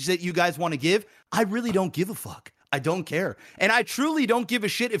faces that you guys want to give. I really don't give a fuck. I don't care. And I truly don't give a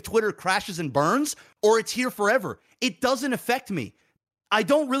shit if Twitter crashes and burns or it's here forever. It doesn't affect me. I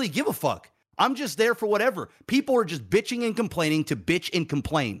don't really give a fuck. I'm just there for whatever. People are just bitching and complaining to bitch and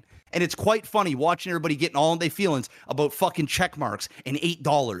complain. And it's quite funny watching everybody getting all in their feelings about fucking check marks and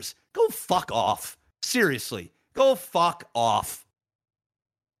 $8. Go fuck off. Seriously, go fuck off.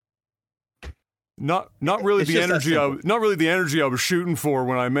 Not really the energy I was shooting for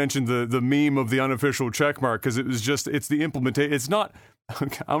when I mentioned the meme of the unofficial checkmark, because it's the implementation. It's not. I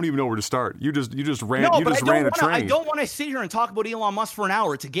don't even know where to start. You just ran a train. I don't want to sit here and talk about Elon Musk for an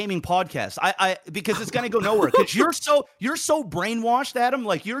hour. It's a gaming podcast. Because it's gonna go nowhere. Because you're so brainwashed, Adam.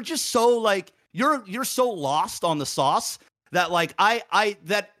 Like you're just so like you're so lost on the sauce that like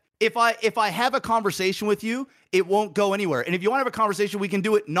If I have a conversation with you, it won't go anywhere. And if you want to have a conversation, we can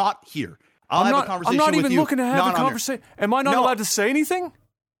do it not here. I'm not even looking to have a conversation. Am I not allowed to say anything?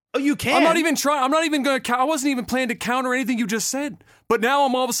 Oh, you can. I'm not even trying. I'm not even going to. I wasn't even planning to counter anything you just said. But now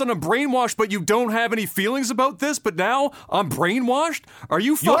I'm all of a sudden brainwashed. But you don't have any feelings about this. But now I'm brainwashed. Are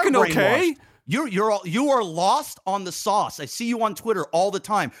you fucking okay? You are lost on the sauce. I see you on Twitter all the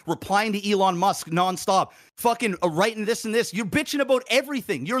time, replying to Elon Musk nonstop, fucking writing this and this. You're bitching about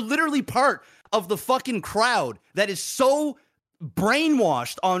everything. You're literally part of the fucking crowd that is so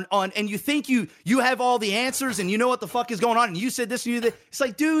brainwashed on and you think you have all the answers and you know what the fuck is going on and you said this and you that. It's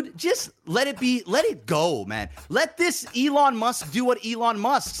like, dude, just let it go, man. Let this Elon Musk do what Elon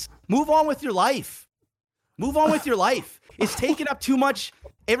Musk's. Move on with your life. It's taking up too much.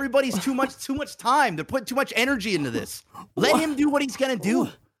 Everybody's too much time. They're putting too much energy into this. Let him do what he's gonna do.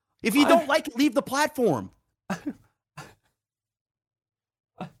 If you don't like it, leave the platform.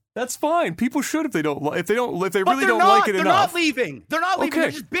 That's fine. People should if they really don't like it enough. They're not leaving. They're not leaving. Okay.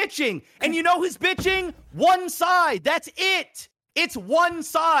 They're just bitching. And you know who's bitching? One side. That's it. It's one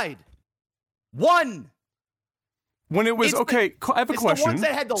side. One. When it was, I have a question. The ones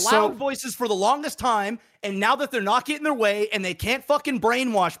that had the loud voices for the longest time, and now that they're not getting their way, and they can't fucking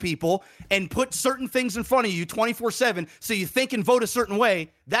brainwash people and put certain things in front of you 24/7, so you think and vote a certain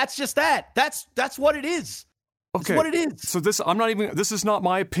way. That's just that. That's what it is. Okay. That's what it is. So this is not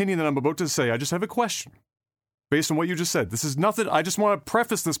my opinion that I'm about to say. I just have a question based on what you just said. This is nothing. I just want to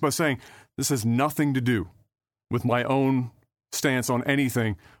preface this by saying this has nothing to do with my own stance on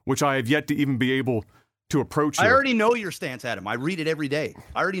anything, which I have yet to even be able to approach you. I already know your stance, Adam. I read it every day.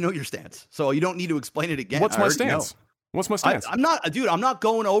 I already know your stance. So you don't need to explain it again. What's my stance? What's my stance? I'm not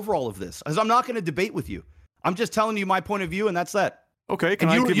going over all of this, because I'm not going to debate with you. I'm just telling you my point of view, and that's that. Okay,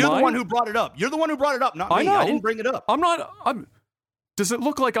 You're the one who brought it up. You're the one who brought it up, not me. I didn't bring it up. Does it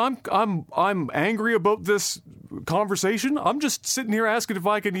look like I'm angry about this conversation? I'm just sitting here asking if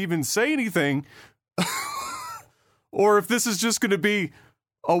I can even say anything, or if this is just going to be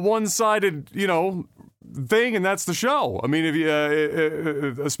a one-sided, thing, and that's the show. I mean, if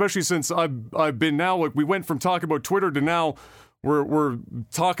you, especially since I've been now, like, we went from talking about Twitter to now we're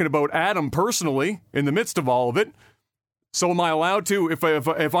talking about Adam personally in the midst of all of it. So am I allowed to, if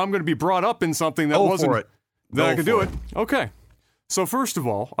I'm going to be brought up in something that wasn't, then I can do it? Okay. So first of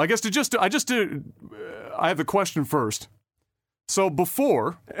all, I guess I have the question first. So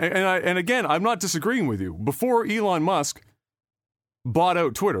before, and again, I'm not disagreeing with you. Before Elon Musk bought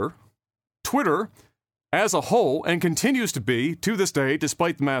out Twitter as a whole, and continues to be to this day,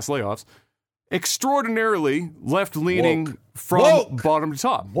 despite the mass layoffs, extraordinarily left-leaning from bottom to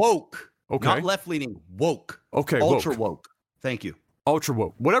top. Woke. Okay. Not left-leaning, woke. Okay, Ultra woke. Thank you. Ultra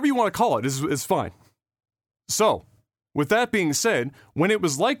woke. Whatever you want to call it is fine. So, with that being said, when it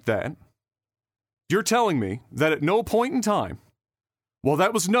was like that, you're telling me that at no point in time, well,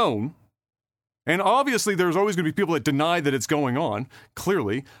 that was known, and obviously there's always going to be people that deny that it's going on,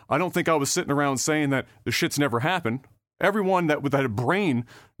 clearly. I don't think I was sitting around saying that the shit's never happened. Everyone that with a brain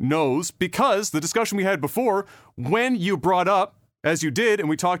knows, because the discussion we had before, when you brought up, as you did, and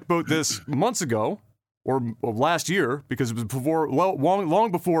we talked about this months ago, or last year, because it was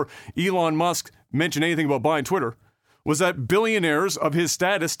long before Elon Musk mentioned anything about buying Twitter, was that billionaires of his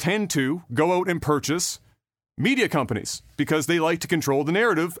status tend to go out and purchase media companies because they like to control the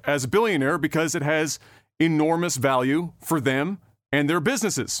narrative as a billionaire, because it has enormous value for them and their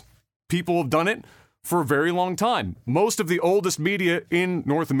businesses. People have done it for a very long time. Most of the oldest media in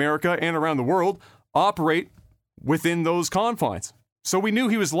North America and around the world operate within those confines. So we knew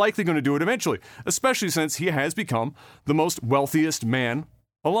he was likely going to do it eventually, especially since he has become the most wealthiest man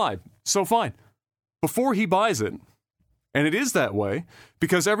alive. So fine. Before he buys it, and it is that way,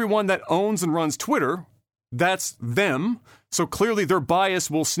 because everyone that owns and runs Twitter, that's them. So clearly their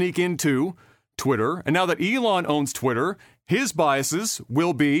bias will sneak into Twitter. And now that Elon owns Twitter, his biases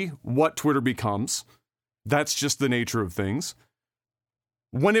will be what Twitter becomes. That's just the nature of things.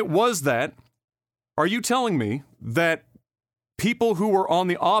 When it was that, are you telling me that people who were on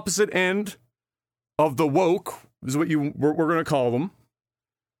the opposite end of the woke, is what we're going to call them,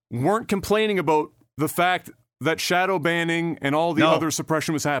 weren't complaining about the fact that shadow banning and all the other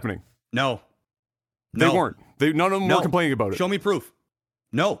suppression was happening? No. They weren't. None of them were complaining about it. Show me proof.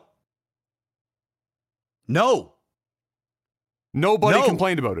 No. Nobody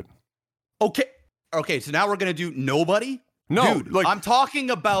complained about it. Okay, so now we're going to do nobody? No. Dude, I'm talking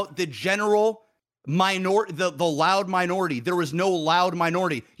about the general minority, the loud minority. There was no loud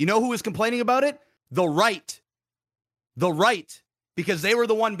minority. You know who was complaining about it? The right. Because they were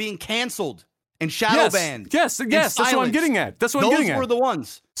the one being canceled and shadow banned. Yes, that's what I'm getting at. Those were the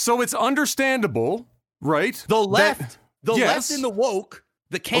ones. So it's understandable, right? The left and the woke,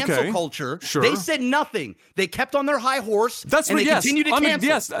 the cancel culture, they said nothing. They kept on their high horse, continue to cancel.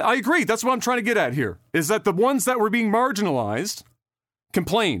 Yes, I agree. That's what I'm trying to get at here, is that the ones that were being marginalized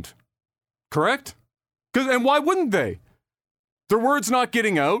complained. Correct? And why wouldn't they? Their word's not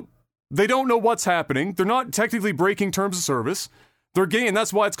getting out. They don't know what's happening. They're not technically breaking terms of service. They're gay, and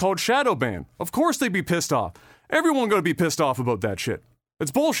that's why it's called shadow ban. Of course they'd be pissed off. Everyone going to be pissed off about that shit.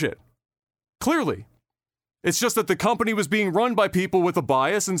 It's bullshit. Clearly. It's just that the company was being run by people with a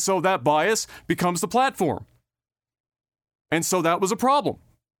bias, and so that bias becomes the platform. And so that was a problem.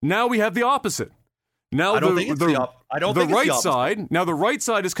 Now we have the opposite. Now the right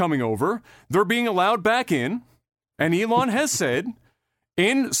side is coming over. They're being allowed back in, and Elon has said,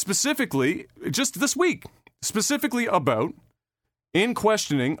 specifically just this week, in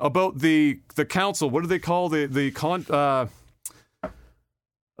questioning about the council. What do they call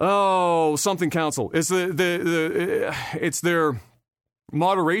something council? It's it's their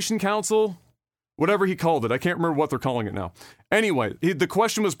moderation council, whatever he called it. I can't remember what they're calling it now. Anyway, the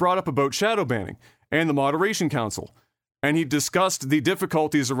question was brought up about shadow banning and the moderation council, and he discussed the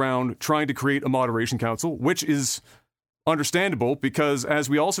difficulties around trying to create a moderation council, which is understandable, because as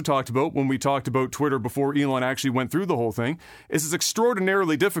we also talked about when we talked about Twitter before Elon actually went through the whole thing, it's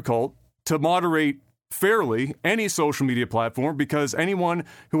extraordinarily difficult to moderate fairly any social media platform, because anyone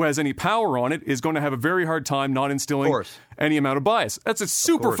who has any power on it is going to have a very hard time not instilling any amount of bias. That's a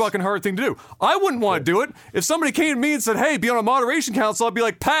super fucking hard thing to do. I wouldn't want to do it. If somebody came to me and said, hey, be on a moderation council, I'd be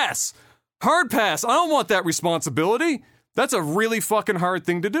like, pass. Hard pass. I don't want that responsibility. That's a really fucking hard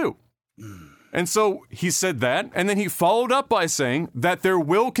thing to do. And so he said that, and then he followed up by saying that there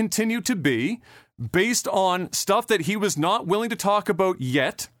will continue to be, based on stuff that he was not willing to talk about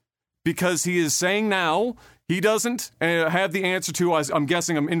yet, because he is saying now he doesn't have the answer to, I'm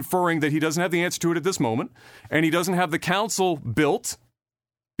guessing, I'm inferring that he doesn't have the answer to it at this moment, and he doesn't have the council built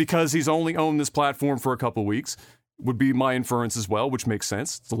because he's only owned this platform for a couple of weeks, would be my inference as well, which makes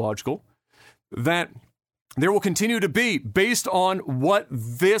sense. It's logical. That there will continue to be, based on what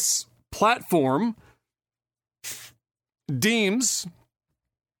this platform deems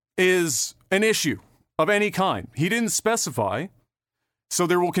is an issue of any kind. He didn't specify, so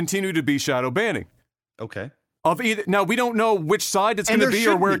there will continue to be shadow banning. Okay. Of either, now, we don't know which side it's going to be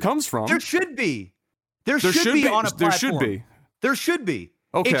or where it comes from. There should be. There should be on a platform. There should be. There should be.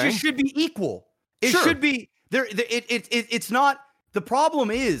 Okay. It just should be equal. It should be. It's not. The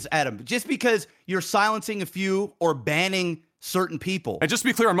problem is, Adam, just because you're silencing a few or banning certain people. And just to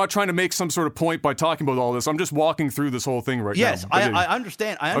be clear, I'm not trying to make some sort of point by talking about all this. I'm just walking through this whole thing right now. Yes, I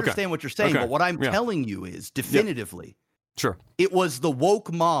understand. I understand what you're saying, but what I'm telling you is definitively, sure, it was the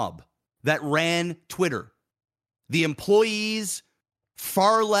woke mob that ran Twitter. The employees,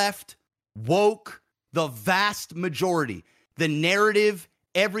 far left, woke, the vast majority. The narrative,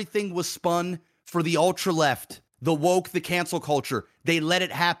 everything was spun for the ultra left, the woke, the cancel culture. They let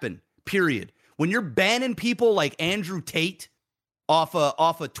it happen, period. When you're banning people like Andrew Tate off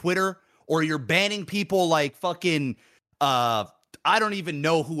of Twitter, or you're banning people like fucking, I don't even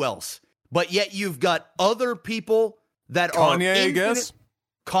know who else, but yet you've got other people that are Kanye, I guess.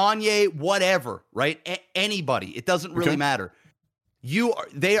 Kanye, whatever, right? Anybody. It doesn't really matter.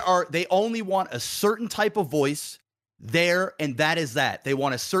 They only want a certain type of voice there, and that is that. They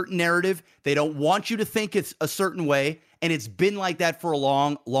want a certain narrative. They don't want you to think it's a certain way, and it's been like that for a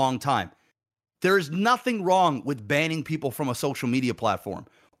long, long time. There is nothing wrong with banning people from a social media platform,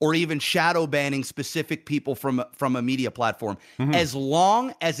 or even shadow banning specific people from a media platform, as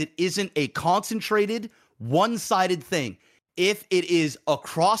long as it isn't a concentrated, one-sided thing. If it is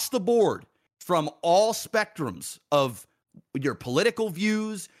across the board from all spectrums of your political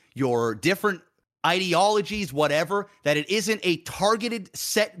views, your different ideologies, whatever, that it isn't a targeted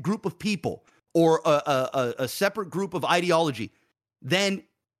set group of people or a separate group of ideology, then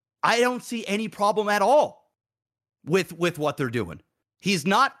I don't see any problem at all with what they're doing. He's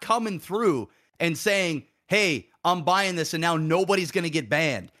not coming through and saying, hey, I'm buying this and now nobody's going to get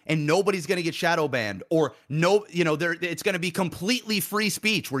banned and nobody's going to get shadow banned, or it's going to be completely free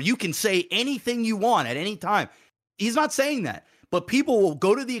speech where you can say anything you want at any time. He's not saying that, but people will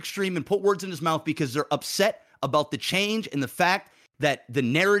go to the extreme and put words in his mouth because they're upset about the change and the fact that the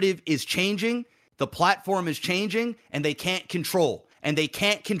narrative is changing, the platform is changing, and they can't control. And they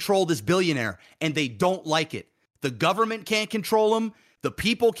can't control this billionaire, and they don't like it. The government can't control him. The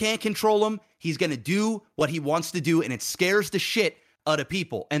people can't control him. He's going to do what he wants to do, and it scares the shit out of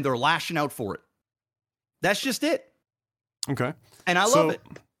people, and they're lashing out for it. That's just it. Okay. And I love it.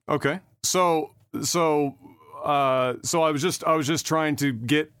 Okay. So I was just trying to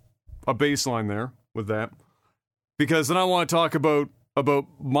get a baseline there with that, because then I want to talk about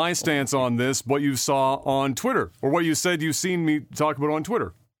my stance on this, what you saw on Twitter, or what you said you've seen me talk about on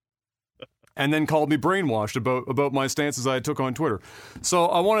Twitter, and then called me brainwashed about my stances I took on Twitter. So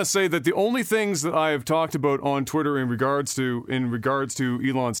I want to say that the only things that I have talked about on Twitter in regards to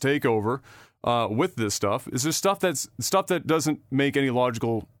Elon's takeover with this stuff is just stuff that doesn't make any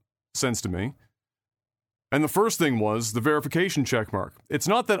logical sense to me. And the first thing was the verification checkmark. It's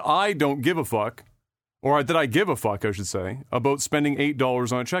not that I don't give a fuck, or that I give a fuck, I should say, about spending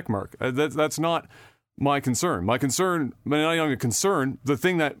 $8 on a checkmark. That's not my concern. My concern, not even a concern, the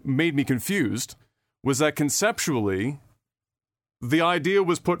thing that made me confused was that conceptually, the idea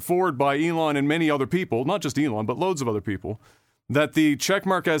was put forward by Elon and many other people, not just Elon, but loads of other people, that the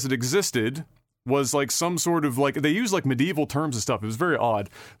checkmark as it existed was like some sort of like, they used like medieval terms and stuff. It was very odd.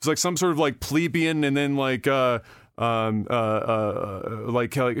 It was like some sort of like plebeian, and then like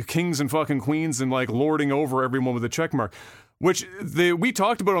kings and fucking queens, and like lording over everyone with a checkmark, which we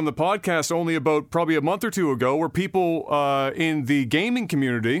talked about on the podcast only about probably a month or two ago, where people in the gaming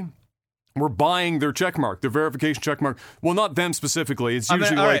community were buying their checkmark, their verification checkmark. Well, not them specifically. It's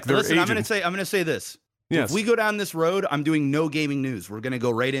usually their agent. I'm going to say this. Yes. If we go down this road, I'm doing no gaming news. We're going to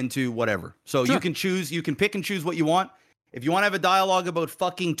go right into whatever. So sure. You can pick and choose what you want. If you want to have a dialogue about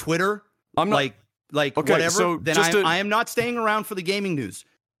fucking Twitter, I'm not okay, whatever, so then I am not staying around for the gaming news.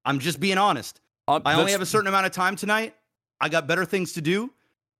 I'm just being honest. I only have a certain amount of time tonight. I got better things to do.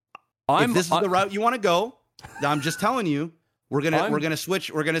 If this is the route you want to go, I'm just telling you, we're gonna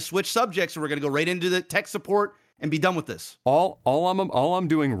switch subjects, and we're gonna go right into the tech support and be done with this. All I'm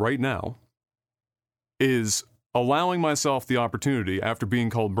doing right now is allowing myself the opportunity, after being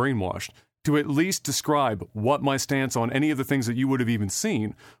called brainwashed, to at least describe what my stance on any of the things that you would have even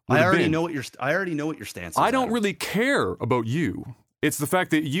seen would I have already been. know what your stance is. I don't really care about you. It's the fact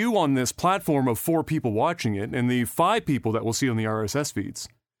that you, on this platform of 4 people watching it and the 5 people that we'll see on the RSS feeds,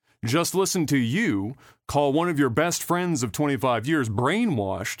 just listen to you call one of your best friends of 25 years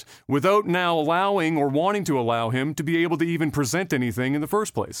brainwashed without now allowing or wanting to allow him to be able to even present anything in the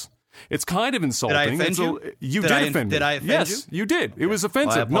first place. It's kind of insulting. Did I offend you? You did offend me. Did I offend yes, you? Yes, you did. It was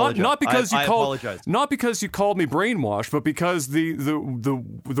offensive. Well, not because I apologize. Not because you called me brainwashed, but because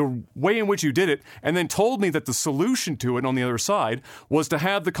the way in which you did it, and then told me that the solution to it on the other side was to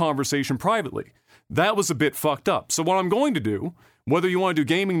have the conversation privately. That was a bit fucked up. So what I'm going to do, whether you want to do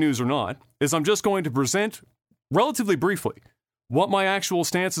gaming news or not, is I'm just going to present relatively briefly what my actual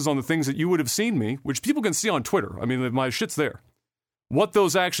stance is on the things that you would have seen me, which people can see on Twitter. I mean, my shit's there. What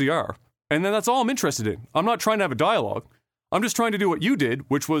those actually are. And then that's all I'm interested in. I'm not trying to have a dialogue. I'm just trying to do what you did,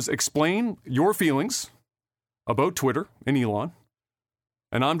 which was explain your feelings about Twitter and Elon.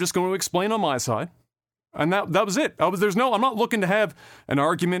 And I'm just going to explain on my side. And that was it. I'm not looking to have an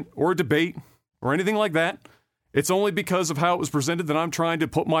argument or a debate or anything like that. It's only because of how it was presented that I'm trying to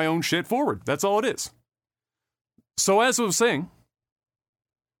put my own shit forward. That's all it is. So as I was saying,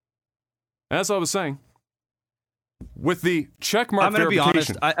 with the checkmark verification, I'm going to be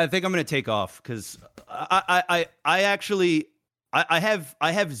honest. I think I'm going to take off because I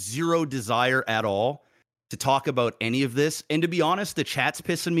have zero desire at all to talk about any of this. And to be honest, the chat's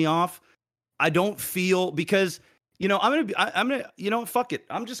pissing me off. I don't feel because I'm gonna fuck it.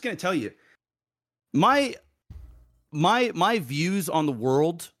 I'm just going to tell you my views on the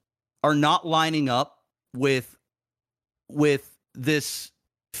world are not lining up with this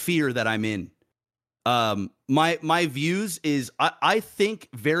fear that I'm in. My views is I think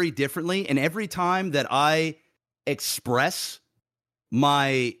very differently, and every time that I express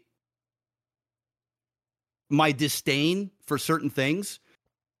my disdain for certain things,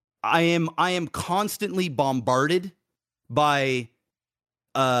 I am constantly bombarded by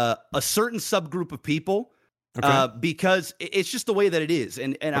a certain subgroup of people. Okay. Because it's just the way that it is,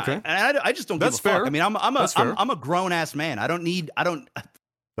 and okay. I just don't give a fuck. I mean, I'm a grown ass man.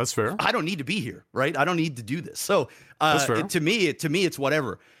 That's fair. I don't need to be here, right? I don't need to do this. So to me, it's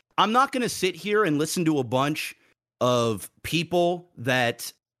whatever. I'm not going to sit here and listen to a bunch of people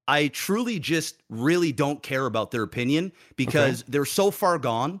that I truly just really don't care about their opinion because they're so far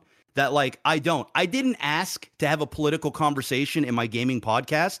gone that I didn't ask to have a political conversation in my gaming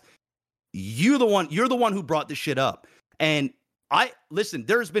podcast. You're the one who brought this shit up. And there's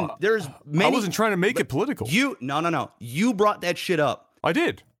many. I wasn't trying to make it political. No. You brought that shit up. I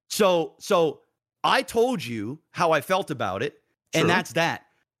did. So I told you how I felt about it, and that's that.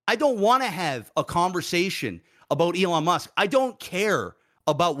 I don't want to have a conversation about Elon Musk. I don't care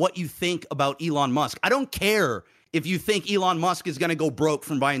about what you think about Elon Musk. I don't care if you think Elon Musk is going to go broke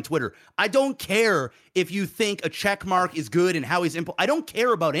from buying Twitter. I don't care if you think a check mark is good and how he's I don't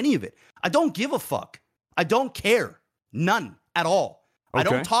care about any of it. I don't give a fuck. I don't care. None at all. Okay. I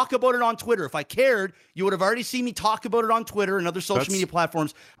don't talk about it on Twitter. If I cared, you would have already seen me talk about it on Twitter and other social media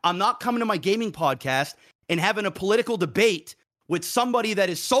platforms. I'm not coming to my gaming podcast and having a political debate with somebody that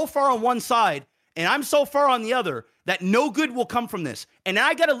is so far on one side and I'm so far on the other that no good will come from this. And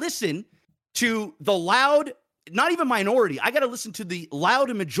I got to listen to the loud, not even minority, I got to listen to the loud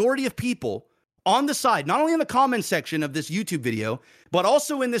and majority of people on the side, not only in the comment section of this YouTube video, but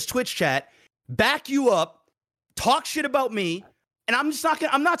also in this Twitch chat, back you up, talk shit about me, and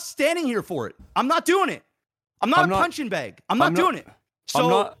I'm not standing here for it. I'm not doing it. I'm not a punching bag. I'm not doing it.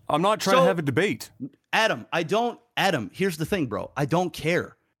 So I'm not trying to have a debate. Adam, here's the thing, bro. I don't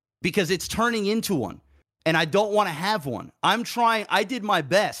care because it's turning into one, and I don't want to have one. I did my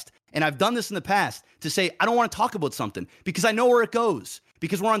best, and I've done this in the past, to say I don't want to talk about something because I know where it goes,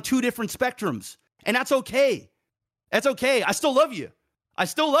 because we're on two different spectrums, and that's okay. That's okay. I still love you.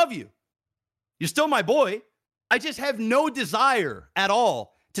 You're still my boy. I just have no desire at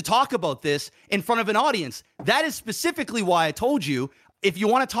all to talk about this in front of an audience. That is specifically why I told you, if you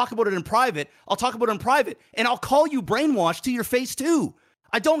want to talk about it in private, I'll talk about it in private, and I'll call you brainwashed to your face too.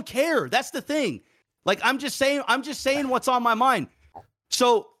 I don't care. That's the thing. I'm just saying what's on my mind.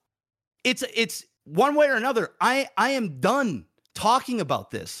 So it's one way or another. I am done talking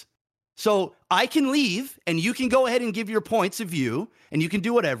about this. So I can leave and you can go ahead and give your points of view and you can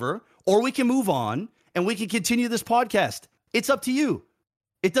do whatever, or we can move on and we can continue this podcast. It's up to you.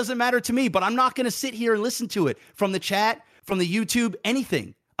 It doesn't matter to me, but I'm not going to sit here and listen to it from the chat, from the YouTube,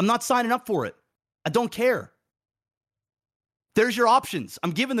 anything. I'm not signing up for it. I don't care. There's your options.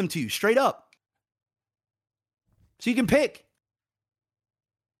 I'm giving them to you straight up. So you can pick.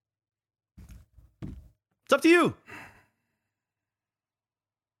 It's up to you.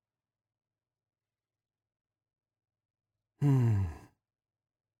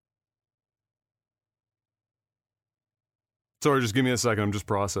 Sorry, just give me a second. I'm just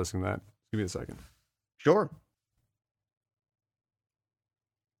processing that. Give me a second. Sure.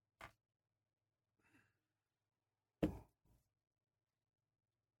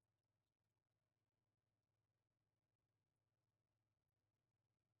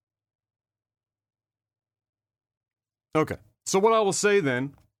 Okay. So what I will say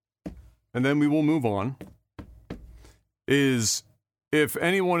then, and then we will move on, is if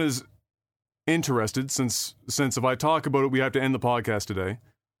anyone is interested, since if I talk about it, we have to end the podcast today.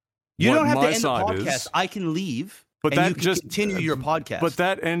 You don't have to end the podcast. I can leave, but and that you can just continue your podcast. But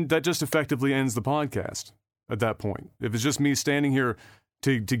that just effectively ends the podcast at that point. If it's just me standing here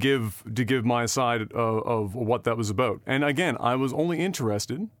to give my side of what that was about, and again, I was only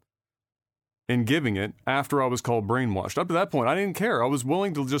interested in giving it after I was called brainwashed. Up to that point, I didn't care. I was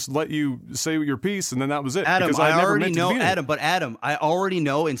willing to just let you say your piece, and then that was it. Adam, I already know, I already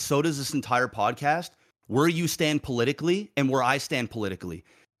know, and so does this entire podcast, where you stand politically and where I stand politically.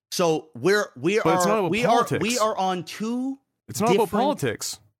 So we are on two. It's not about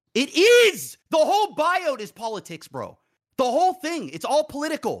politics. It is. The whole buyout is politics, bro. The whole thing. It's all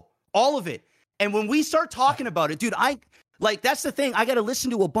political. All of it. And when we start talking about it, dude, that's the thing. I got to listen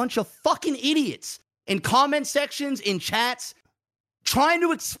to a bunch of fucking idiots in comment sections, in chats, trying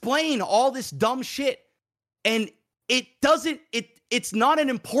to explain all this dumb shit. And it's not an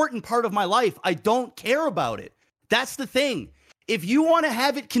important part of my life. I don't care about it. That's the thing. If you want to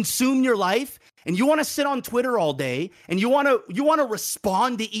have it consume your life and you want to sit on Twitter all day and you want to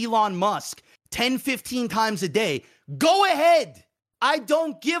respond to Elon Musk 10, 15 times a day, go ahead. I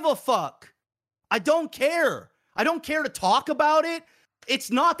don't give a fuck. I don't care. I don't care to talk about it. It's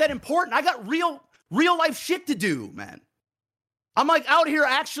not that important. I got real life shit to do, man. I'm like out here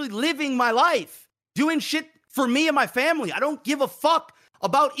actually living my life, doing shit for me and my family. I don't give a fuck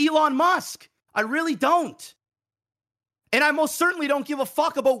about Elon Musk. I really don't. And I most certainly don't give a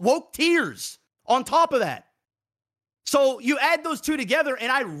fuck about woke tears on top of that. So you add those two together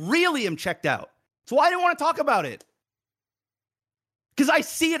and I really am checked out. So I didn't want to talk about it. Because I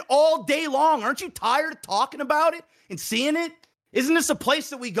see it all day long. Aren't you tired of talking about it and seeing it? Isn't this a place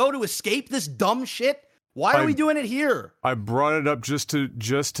that we go to escape this dumb shit? Why are we doing it here? I brought it up just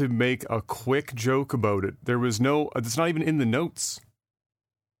to make a quick joke about it. It's not even in the notes.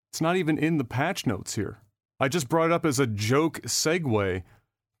 It's not even in the patch notes here. I just brought it up as a joke segue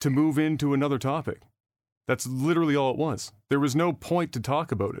to move into another topic. That's literally all it was. There was no point to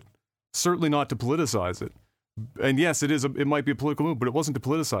talk about it. Certainly not to politicize it. And yes, it might be a political move, but it wasn't to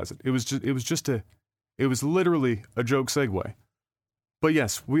politicize it. It was literally a joke segue. But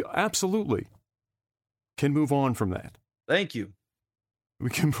yes, we absolutely can move on from that. Thank you. We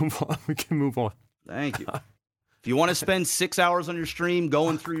can move on. Thank you. If you want to spend 6 hours on your stream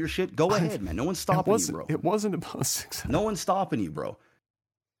going through your shit, go ahead, man. No one's stopping you, bro. It wasn't about 6 hours. No one's stopping you, bro.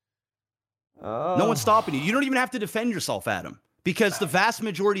 No one's stopping you. You don't even have to defend yourself, Adam. Because the vast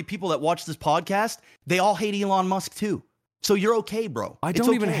majority of people that watch this podcast, they all hate Elon Musk too. So you're okay, bro. I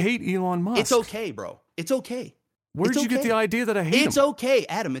don't even hate Elon Musk. It's okay, bro. It's okay. Where did you get the idea that I hate him? It's okay,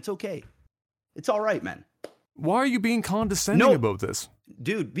 Adam. It's okay. It's all right, man. Why are you being condescending about this?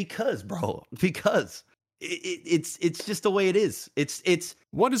 Dude, because it's just the way it is. It's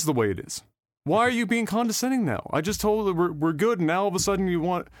What is the way it is? Why are you being condescending now? I just told you we're good, and now all of a sudden you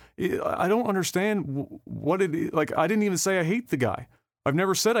want... I don't understand what it is. Like, I didn't even say I hate the guy. I've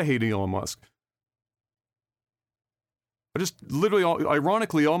never said I hate Elon Musk. I just literally,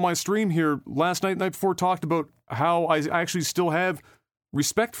 ironically, on my stream here last night, night before, talked about how I actually still have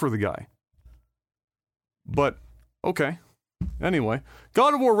respect for the guy. But, okay. Anyway,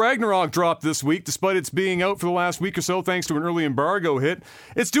 God of War Ragnarok dropped this week, despite its being out for the last week or so thanks to an early embargo hit.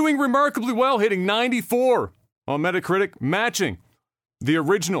 It's doing remarkably well, hitting 94 on Metacritic, matching the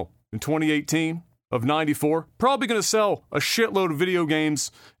original in 2018 of 94. Probably going to sell a shitload of video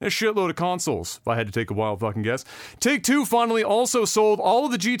games and a shitload of consoles, if I had to take a wild fucking guess. Take-Two finally also sold all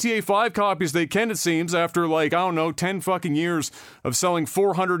of the GTA 5 copies they can, it seems, after 10 fucking years of selling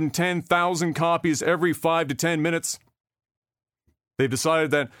 410,000 copies every 5 to 10 minutes. They decided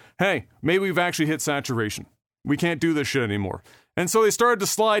that, hey, maybe we've actually hit saturation. We can't do this shit anymore. And so they started to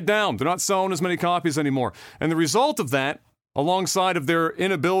slide down. They're not selling as many copies anymore. And the result of that, alongside of their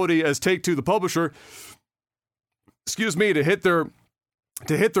inability as Take-Two, the publisher, to hit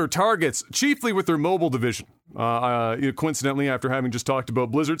their targets, chiefly with their mobile division. Coincidentally, after having just talked about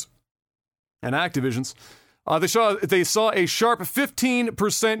Blizzard's and Activision's, They saw a sharp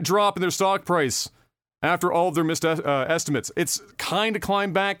 15% drop in their stock price after all of their missed estimates. It's kind of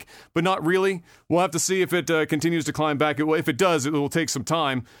climbed back, but not really. We'll have to see if it continues to climb back. If it does, it will take some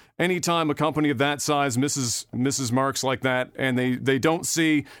time. Anytime a company of that size misses marks like that, and they don't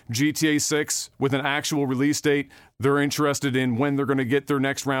see GTA 6 with an actual release date, they're interested in when they're going to get their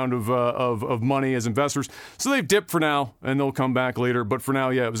next round of money as investors. So they've dipped for now, and they'll come back later. But for now,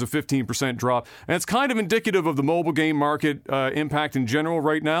 yeah, it was a 15% drop. And it's kind of indicative of the mobile game market impact in general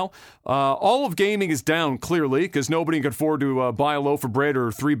right now. All of gaming is down, clearly, because nobody can afford to buy a loaf of bread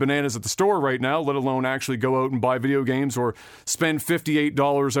or 3 bananas at the store right now, let alone actually go out and buy video games or spend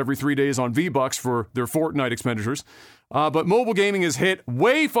 $58 every 3 days on V-Bucks for their Fortnite expenditures. But mobile gaming is hit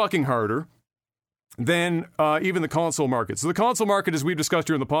way fucking harder than even the console market. So the console market, as we've discussed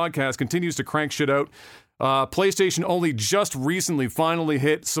here in the podcast, continues to crank shit out. PlayStation only just recently finally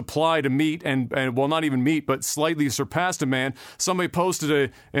hit supply to meet, and well, not even meet, but slightly surpassed demand. Somebody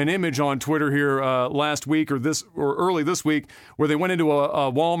posted an image on Twitter here last week or early this week where they went into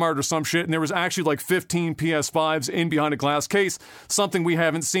a Walmart or some shit, and there was actually like 15 PS5s in behind a glass case, something we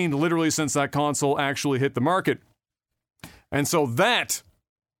haven't seen literally since that console actually hit the market. And so that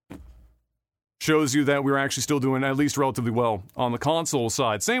shows you that we're actually still doing at least relatively well on the console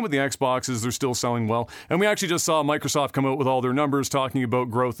side. Same with the Xboxes, they're still selling well. And we actually just saw Microsoft come out with all their numbers talking about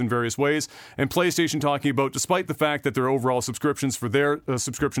growth in various ways, and PlayStation talking about, despite the fact that their overall subscriptions for their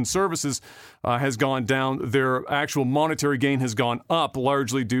subscription services has gone down, their actual monetary gain has gone up,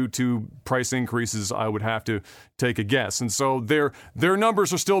 largely due to price increases, I would have to take a guess. And so their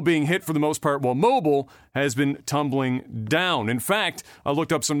numbers are still being hit for the most part, while mobile has been tumbling down. In fact, I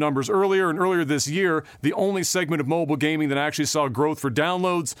looked up some numbers earlier this year, the only segment of mobile gaming that actually saw growth for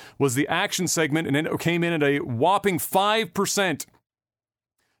downloads was the action segment, and it came in at a whopping 5%.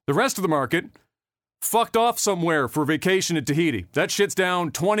 The rest of the market fucked off somewhere for vacation at Tahiti. That shit's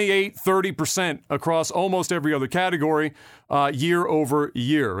down 28-30% across almost every other category year over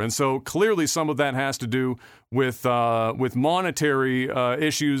year. And so clearly some of that has to do with monetary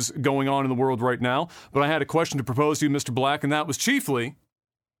issues going on in the world right now. But I had a question to propose to you, Mr. Black, and that was chiefly,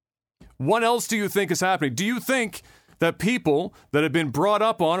 what else do you think is happening? Do you think that people that have been brought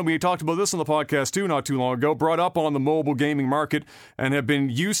up on, and we talked about this on the podcast too not too long ago, brought up on the mobile gaming market and have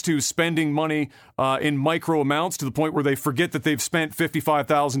been used to spending money in micro amounts to the point where they forget that they've spent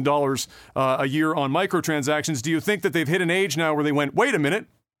 $55,000 a year on microtransactions, do you think that they've hit an age now where they went, wait a minute,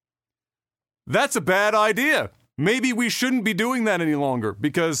 that's a bad idea? Maybe we shouldn't be doing that any longer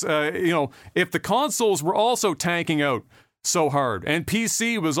because, if the consoles were also tanking out so hard, and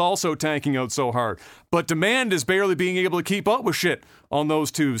PC was also tanking out so hard, but demand is barely being able to keep up with shit on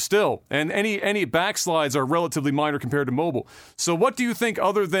those two still, and any backslides are relatively minor compared to mobile. So what do you think,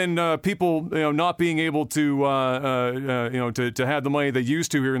 other than people not being able to have the money they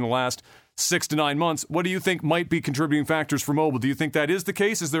used to here in the last 6 to 9 months, what do you think might be contributing factors for mobile? Do you think that is the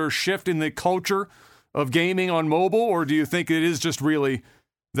case? Is there a shift in the culture of gaming on mobile, or do you think it is just really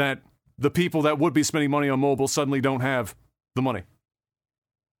that the people that would be spending money on mobile suddenly don't have the money?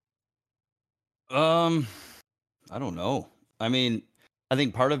 I don't know. I mean, I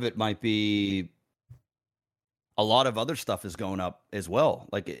think part of it might be a lot of other stuff is going up as well.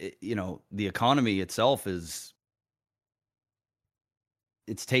 Like, the economy itself it's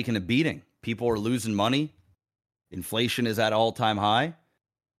taking a beating. People are losing money. Inflation is at all-time high.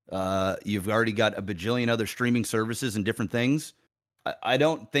 You've already got a bajillion other streaming services and different things. I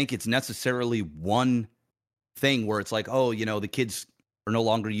don't think it's necessarily one thing where it's like, the kids are no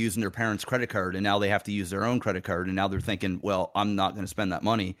longer using their parents' credit card and now they have to use their own credit card, and now they're thinking, well, I'm not going to spend that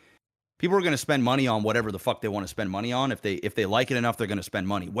money. People are going to spend money on whatever the fuck they want to spend money on. If they like it enough, they're going to spend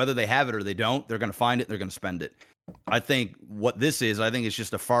money. Whether they have it or they don't, they're going to find it, they're going to spend it. I think what this is, it's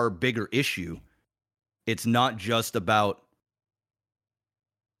just a far bigger issue. It's not just about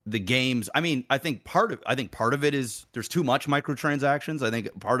the games. I mean, I think part of it is there's too much microtransactions. I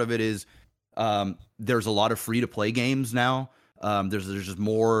think part of it is there's a lot of free to play games now. There's just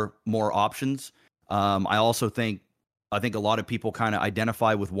more options. I also think a lot of people kind of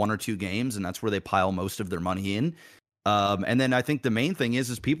identify with one or two games, and that's where they pile most of their money in. And then I think the main thing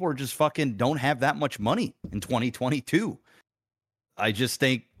is people are just fucking don't have that much money in 2022. I just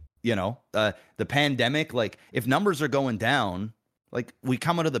think, the pandemic, like if numbers are going down, like we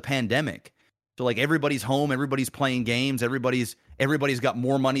come out of the pandemic. So like everybody's home, everybody's playing games, everybody's got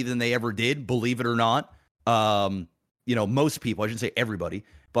more money than they ever did, believe it or not. Most people, I shouldn't say everybody,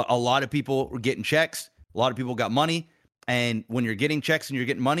 but a lot of people were getting checks. A lot of people got money. And when you're getting checks and you're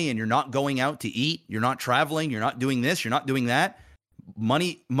getting money and you're not going out to eat, you're not traveling, you're not doing this, you're not doing that,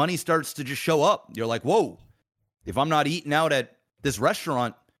 money starts to just show up. You're like, whoa, If I'm not eating out at this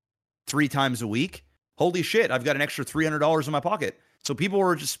restaurant 3 times a week, holy shit, I've got an extra $300 in my pocket. So people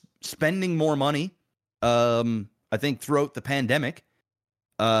were just spending more money, I think, throughout the pandemic.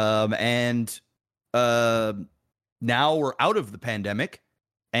 And now we're out of the pandemic,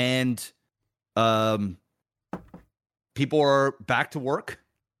 and people are back to work,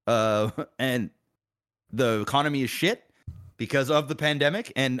 and the economy is shit because of the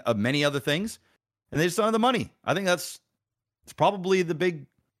pandemic and of many other things, and they just don't have the money. I think it's probably the big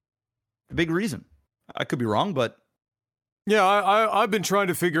reason. I could be wrong, but yeah, I've been trying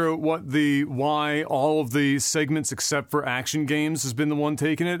to figure out why all of the segments except for action games has been the one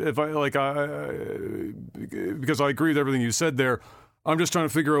taking it. Because I agree with everything you said there. I'm just trying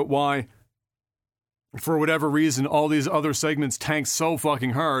to figure out why, for whatever reason, all these other segments tanked so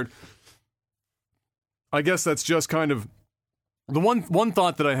fucking hard. I guess that's just kind of the one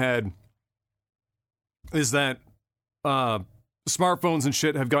thought that I had is that smartphones and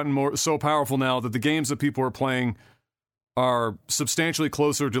shit have gotten so powerful now that the games that people are playing are substantially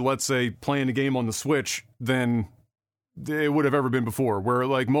closer to, let's say, playing a game on the Switch than they would have ever been before. Where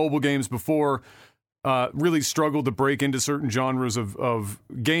like mobile games before really struggled to break into certain genres of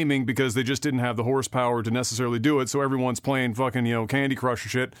gaming because they just didn't have the horsepower to necessarily do it. So everyone's playing fucking, Candy Crush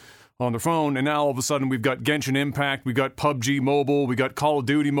and shit on their phone, and now all of a sudden we've got Genshin Impact, we got PUBG Mobile, we got Call of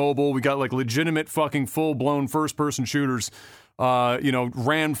Duty Mobile, we got like legitimate fucking full-blown first-person shooters,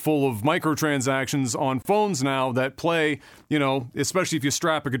 ran full of microtransactions on phones now that play, especially if you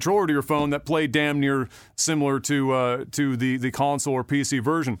strap a controller to your phone, that play damn near similar to the console or PC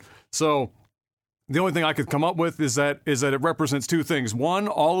version. So the only thing I could come up with is that it represents two things. One,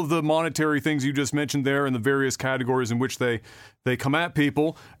 all of the monetary things you just mentioned there and the various categories in which they come at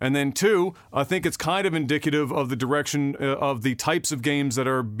people. And then two, I think it's kind of indicative of the direction of the types of games that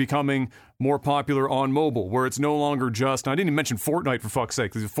are becoming more popular on mobile, where it's no longer just, and I didn't even mention Fortnite for fuck's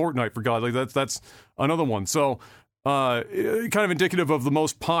sake. Fortnite, for God, like that's another one. So kind of indicative of the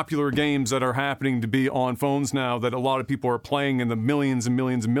most popular games that are happening to be on phones now that a lot of people are playing in the millions and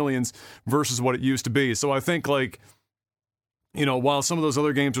millions and millions versus what it used to be. So I think while some of those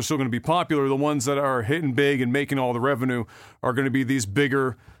other games are still going to be popular, the ones that are hitting big and making all the revenue are going to be these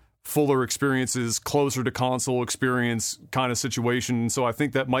bigger, fuller experiences, closer to console experience kind of situation. So I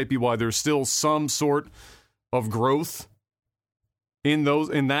think that might be why there's still some sort of growth in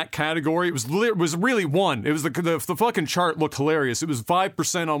that category. It was really one. It was the fucking chart looked hilarious. It was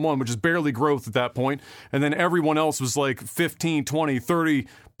 5% on one, which is barely growth at that point, and then everyone else was like 15, 20, 30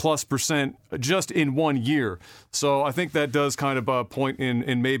 plus percent just in 1 year. So I think that does kind of point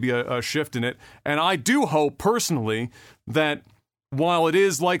in maybe a shift in it. And I do hope personally that while it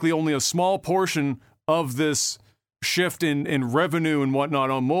is likely only a small portion of this shift in revenue and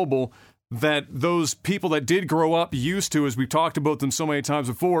whatnot on mobile, that those people that did grow up used to, as we've talked about them so many times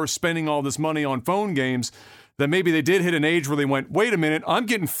before, spending all this money on phone games, that maybe they did hit an age where they went, wait a minute, I'm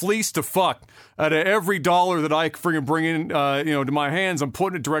getting fleeced to fuck out of every dollar that I friggin' bring in, to my hands. I'm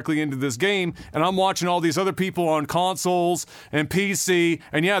putting it directly into this game, and I'm watching all these other people on consoles and PC,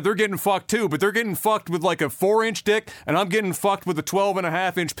 and yeah, they're getting fucked too, but they're getting fucked with like a 4-inch dick, and I'm getting fucked with a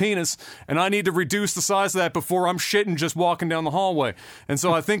 12.5-inch penis, and I need to reduce the size of that before I'm shitting just walking down the hallway. And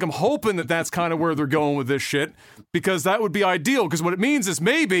so I think I'm hoping that that's kind of where they're going with this shit, because that would be ideal, because what it means is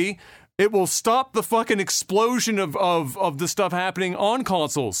maybe it will stop the fucking explosion of the stuff happening on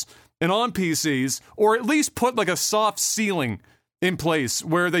consoles and on PCs, or at least put like a soft ceiling in place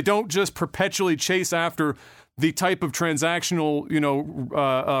where they don't just perpetually chase after the type of transactional,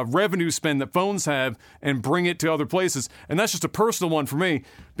 revenue spend that phones have and bring it to other places. And that's just a personal one for me,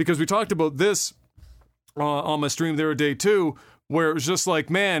 because we talked about this on my stream the other day too, where it was just like,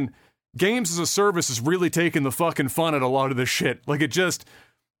 man, games as a service is really taking the fucking fun at a lot of this shit. Like, it just...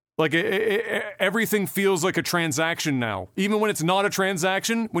 everything feels like a transaction now. Even when it's not a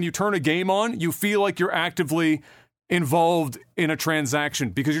transaction, when you turn a game on, you feel like you're actively involved in a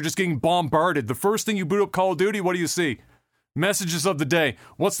transaction because you're just getting bombarded. The first thing you boot up Call of Duty, what do you see? Messages of the day.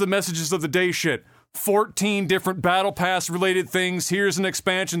 What's the messages of the day shit? 14 different battle pass related things. Here's an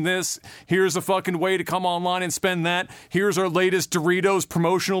expansion this. Here's a fucking way to come online and spend that. Here's our latest Doritos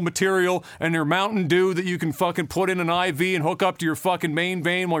promotional material and your Mountain Dew that you can fucking put in an IV and hook up to your fucking main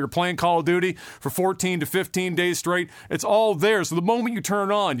vein while you're playing Call of Duty for 14 to 15 days straight. It's all there. So the moment you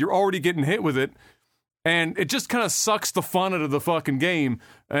turn it on, you're already getting hit with it. And it just kind of sucks the fun out of the fucking game.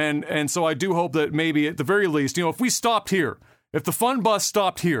 And so I do hope that maybe at the very least, if we stopped here, if the fun bus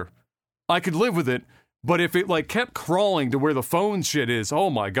stopped here, I could live with it, But if it like kept crawling to where the phone shit is, oh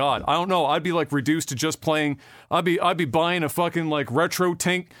my god, I don't know. I'd be like reduced to just playing. I'd be buying a fucking like retro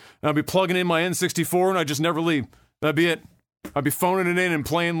tink, and I'd be plugging in my N64, and I'd just never leave. That'd be it. I'd be phoning it in and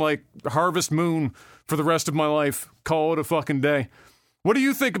playing like Harvest Moon for the rest of my life. Call it a fucking day. What do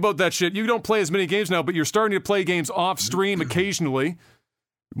you think about that shit? You don't play as many games now, but you're starting to play games off stream occasionally.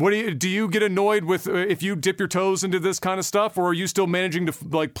 What do you get annoyed with if you dip your toes into this kind of stuff, or are you still managing to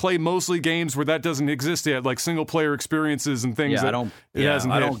like play mostly games where that doesn't exist yet, like single player experiences and things? Yeah, that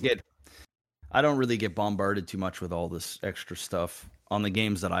I don't really get bombarded too much with all this extra stuff on the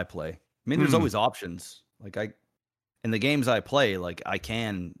games that I play. I mean, there's always options. Like in the games I play, like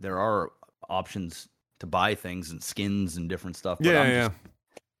there are options to buy things and skins and different stuff. But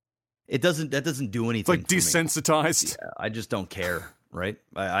that doesn't do anything. It's like desensitized. Yeah, I just don't care. Right.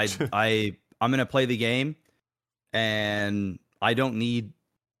 I'm going to play the game, and I don't need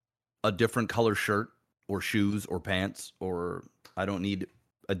a different color shirt or shoes or pants, or I don't need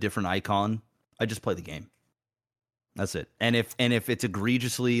a different icon. I just play the game. That's it. And if it's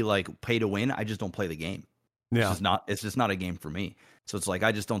egregiously like pay to win, I just don't play the game. Yeah. It's just not a game for me. So it's like,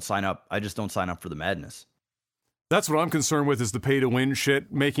 I just don't sign up for the madness. That's what I'm concerned with, is the pay-to-win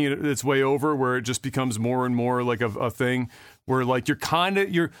shit making it its way over, where it just becomes more and more like a thing where like they're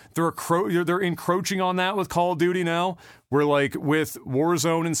encroaching on that with Call of Duty now, where like with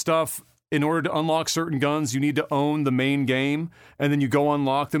Warzone and stuff, in order to unlock certain guns, you need to own the main game, and then you go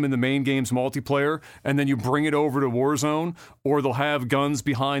unlock them in the main game's multiplayer, and then you bring it over to Warzone, or they'll have guns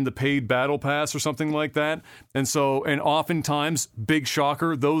behind the paid battle pass or something like that. And oftentimes, big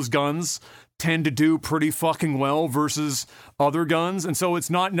shocker, those guns tend to do pretty fucking well versus other guns. And so it's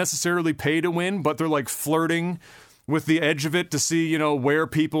not necessarily pay to win, but they're like flirting with the edge of it to see, where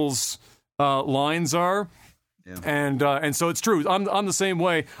people's lines are. Yeah. And so it's true. I'm the same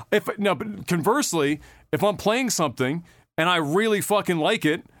way. But conversely, if I'm playing something and I really fucking like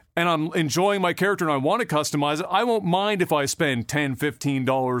it, and I'm enjoying my character and I want to customize it, I won't mind if I spend $10, $15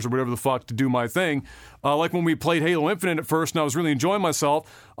 or whatever the fuck to do my thing. Like when we played Halo Infinite at first and I was really enjoying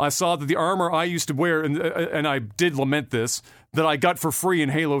myself, I saw that the armor I used to wear, and I did lament this, that I got for free in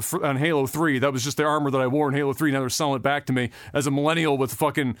Halo 3, that was just the armor that I wore in Halo 3, now they're selling it back to me as a millennial with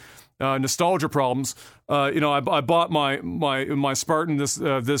fucking nostalgia problems. I bought my Spartan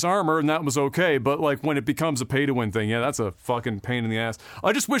this armor, and that was okay, but like when it becomes a pay-to-win thing, yeah, that's a fucking pain in the ass.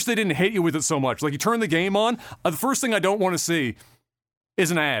 I just wish they didn't hit you with it so much. Like, you turn the game on, the first thing I don't want to see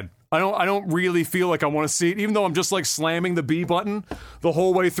is an ad. I don't really feel like I want to see it, even though I'm just like slamming the B button the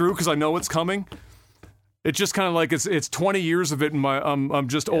whole way through because I know it's coming. It's just kind of like it's 20 years of it, and I'm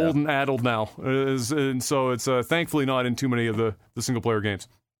just old and addled now, and so it's thankfully not in too many of the single player games.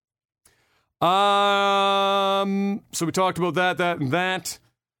 So we talked about that.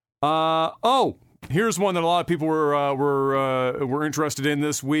 Here's one that a lot of people were interested in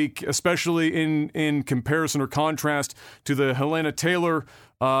this week, especially in comparison or contrast to the Helena Taylor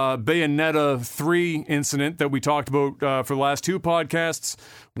Bayonetta 3 incident that we talked about for the last two podcasts,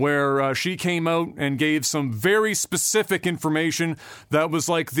 where she came out and gave some very specific information that was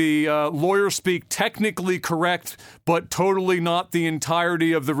like the lawyer speak, technically correct, but totally not the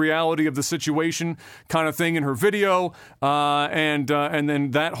entirety of the reality of the situation kind of thing in her video, and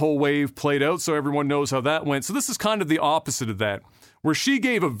then that whole wave played out, so everyone knows how that went. So this is kind of the opposite of that, where she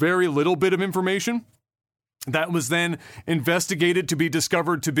gave a very little bit of information that was then investigated to be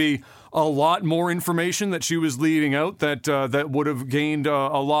discovered to be a lot more information that she was leaving out that would have gained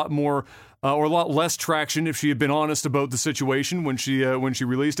a lot more or a lot less traction if she had been honest about the situation when she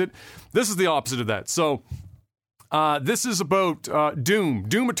released it. This is the opposite of that. So this is about Doom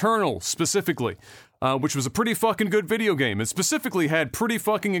Eternal specifically. Which was a pretty fucking good video game. It specifically had pretty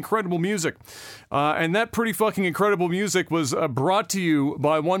fucking incredible music. And that pretty fucking incredible music was brought to you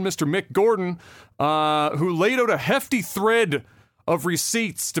by one Mr. Mick Gordon, who laid out a hefty thread of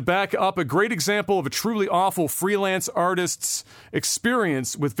receipts to back up a great example of a truly awful freelance artist's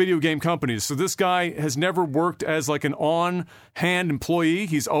experience with video game companies. So this guy has never worked as like an on-hand employee.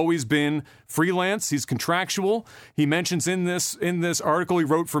 He's always been freelance. He's contractual. He mentions in this article he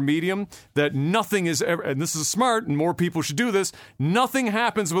wrote for Medium that nothing is ever, and this is smart and more people should do this, nothing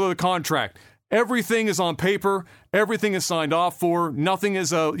happens without a contract. Everything is on paper. Everything is signed off for. Nothing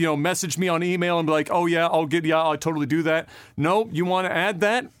is message me on email and be like, oh yeah, I'll totally do that. No, you want to add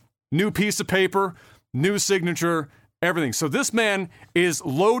that? New piece of paper, new signature, everything. So this man is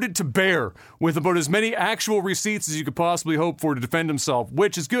loaded to bear with about as many actual receipts as you could possibly hope for to defend himself,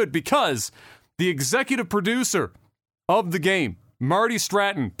 which is good because the executive producer of the game, Marty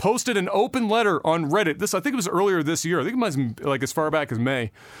Stratton, posted an open letter on Reddit. I think it was earlier this year. I think it was like as far back as May.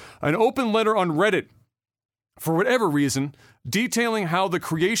 An open letter on Reddit for whatever reason, detailing how the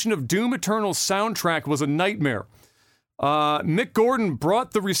creation of Doom Eternal's soundtrack was a nightmare. Mick Gordon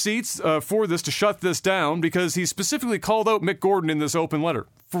brought the receipts for this to shut this down because he specifically called out Mick Gordon in this open letter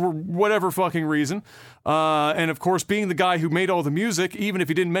for whatever fucking reason. And of course, being the guy who made all the music, even if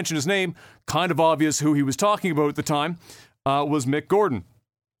he didn't mention his name, kind of obvious who he was talking about at the time, was Mick Gordon.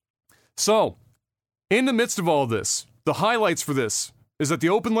 So, in the midst of all this, the highlights for this is that the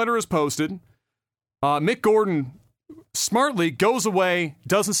open letter is posted. Mick Gordon smartly goes away,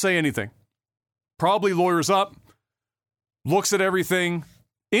 doesn't say anything. Probably lawyers up. Looks at everything.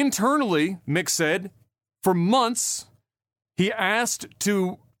 Internally, Mick said, for months, he asked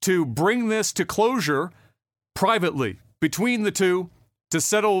to bring this to closure privately between the two to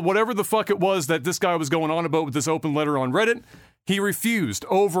settle whatever the fuck it was that this guy was going on about with this open letter on Reddit. He refused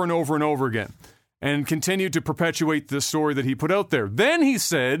over and over and over again and continued to perpetuate this story that he put out there. Then he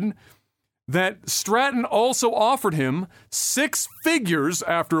said that Stratton also offered him 6 figures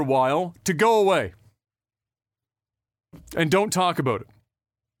after a while to go away. And don't talk about it.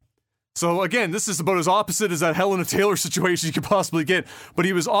 So again, this is about as opposite as that Helena Taylor situation you could possibly get. But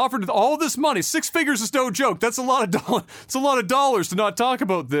he was offered all this money. 6 figures is no joke. That's a lot of dollars. It's a lot of dollars to not talk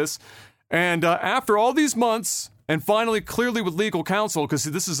about this. And after all these months, and finally, clearly with legal counsel, because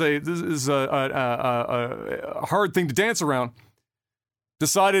this is a hard thing to dance around,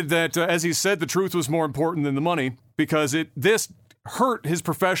 decided that, as he said, the truth was more important than the money because this hurt his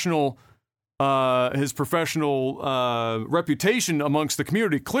professional reputation amongst the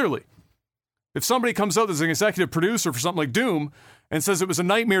community, clearly. If somebody comes out as an executive producer for something like Doom and says it was a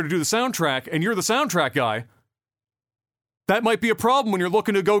nightmare to do the soundtrack, and you're the soundtrack guy, that might be a problem when you're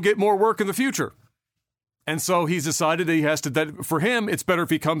looking to go get more work in the future. And so he's decided that for him, it's better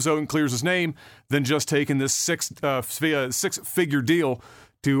if he comes out and clears his name than just taking this six-figure deal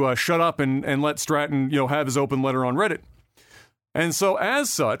to shut up and let Stratton, have his open letter on Reddit. And so as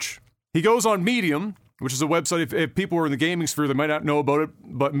such, he goes on Medium, which is a website, if people are in the gaming sphere, they might not know about it,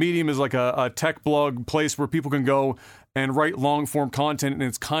 but Medium is like a tech blog place where people can go and write long-form content, and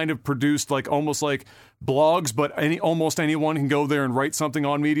it's kind of produced almost like blogs, but almost anyone can go there and write something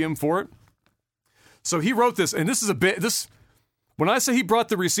on Medium for it. So he wrote this, and this is when I say he brought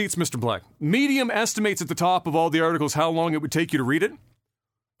the receipts, Mr. Black, Medium estimates at the top of all the articles how long it would take you to read it.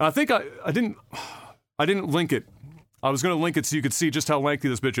 I think I didn't link it. I was going to link it so you could see just how lengthy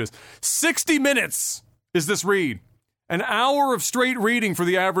this bitch is. 60 minutes is this read. An hour of straight reading for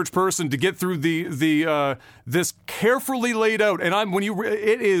the average person to get through this carefully laid out. And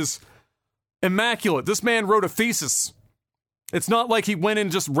it is immaculate. This man wrote a thesis. It's not like he went and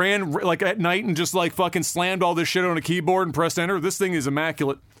just ran at night and just fucking slammed all this shit on a keyboard and pressed enter. This thing is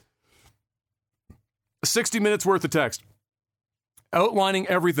immaculate. 60 minutes worth of text. Outlining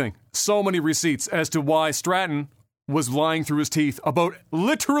everything. So many receipts as to why Stratton was lying through his teeth about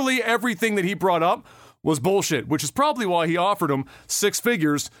literally everything that he brought up was bullshit, which is probably why he offered him 6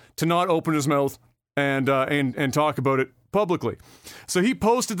 figures to not open his mouth and talk about it publicly. So he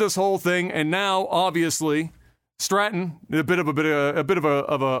posted this whole thing, and now obviously Stratton, a bit of a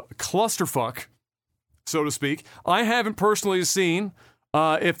clusterfuck, so to speak. I haven't personally seen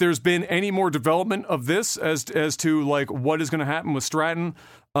if there's been any more development of this as to what is going to happen with Stratton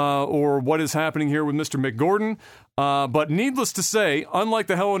or what is happening here with Mr. Mick Gordon. But needless to say, unlike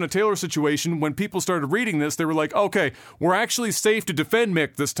the Helena Taylor situation, when people started reading this, they were like, okay, we're actually safe to defend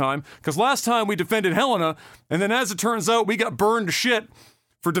Mick this time, because last time we defended Helena, and then as it turns out, we got burned to shit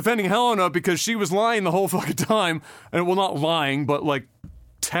for defending Helena because she was lying the whole fucking time. And well, not lying, but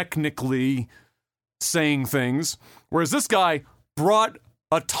technically saying things. Whereas this guy brought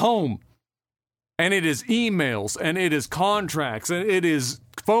a tome, and it is emails, and it is contracts, and it is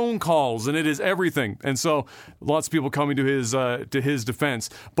phone calls, and it is everything. And so lots of people coming to his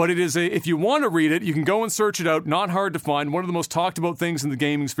defense. But it is if you want to read it, you can go and search it out. Not hard to find. One of the most talked about things in the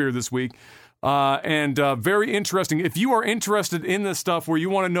gaming sphere this week. And very interesting. If you are interested in this stuff where you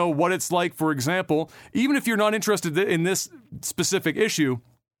want to know what it's like, for example, even if you're not interested in this specific issue,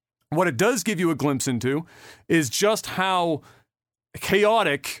 what it does give you a glimpse into is just how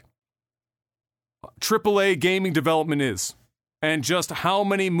chaotic AAA gaming development is, and just how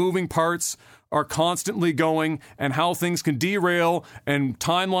many moving parts are constantly going, and how things can derail, and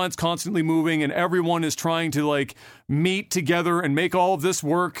timelines constantly moving, and everyone is trying to meet together and make all of this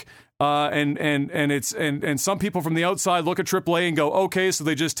work. And some people from the outside look at AAA and go, okay, so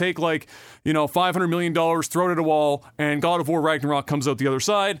they just take $500 million, throw it at a wall, and God of War Ragnarok comes out the other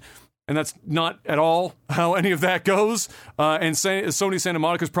side. And that's not at all how any of that goes. And Sony Santa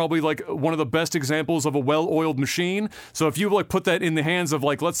Monica is probably one of the best examples of a well-oiled machine. So if you put that in the hands of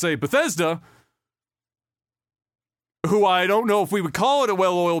let's say Bethesda, who I don't know if we would call it a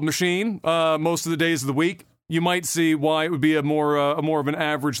well-oiled machine most of the days of the week. You might see why it would be a more of an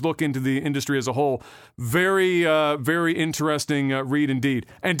average look into the industry as a whole. Very, very interesting read indeed.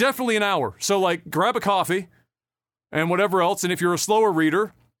 And definitely an hour. So, like, grab a coffee and whatever else. And if you're a slower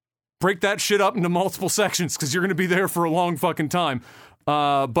reader, break that shit up into multiple sections because you're going to be there for a long fucking time.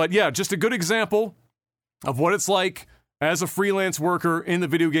 But yeah, just a good example of what it's like as a freelance worker in the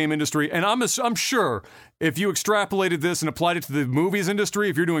video game industry. And I'm sure if you extrapolated this and applied it to the movies industry,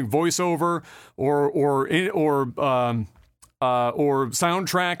 if you're doing voiceover or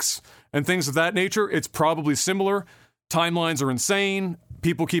soundtracks and things of that nature, it's probably similar. Timelines are insane.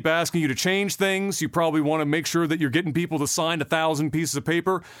 People keep asking you to change things. You probably want to make sure that you're getting people to sign 1,000 pieces of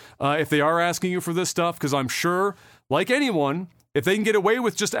paper if they are asking you for this stuff, because I'm sure, like anyone, if they can get away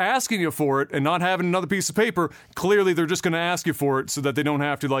with just asking you for it and not having another piece of paper, clearly they're just going to ask you for it so that they don't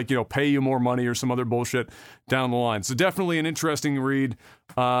have to, pay you more money or some other bullshit down the line. So definitely an interesting read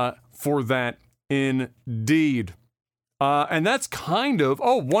for that indeed. And that's kind of...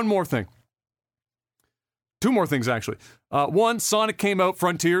 Oh, one more thing. Two more things, actually. One, Sonic came out,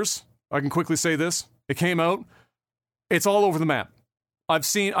 Frontiers. I can quickly say this. It came out. It's all over the map. I've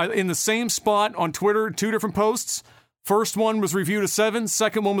seen, in the same spot on Twitter, 2 different posts. First one was reviewed a 7,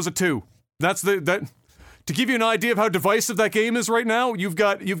 second one was a 2. To give you an idea of how divisive that game is right now, you've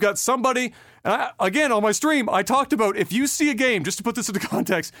got somebody, again, on my stream, I talked about, if you see a game, just to put this into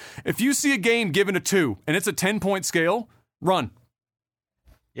context, if you see a game given a 2, and it's a 10-point scale, run.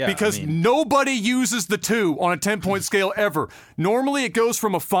 Yeah, because nobody uses the 2 on a 10-point scale ever. Normally it goes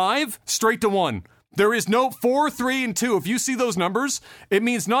from a 5 straight to 1. There is no 4, 3, and 2. If you see those numbers, it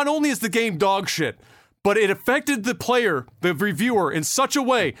means not only is the game dog shit, but it affected the player, the reviewer, in such a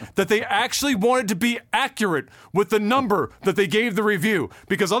way that they actually wanted to be accurate with the number that they gave the review.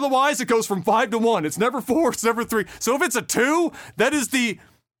 Because otherwise, it goes from 5 to 1. It's never 4, it's never 3. So if it's a 2,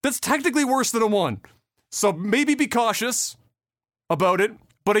 that's technically worse than a 1. So maybe be cautious about it.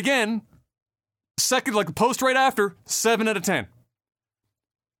 But again, second, like a post right after, 7 out of 10.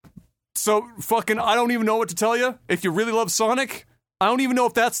 So fucking, I don't even know what to tell you. If you really love Sonic, I don't even know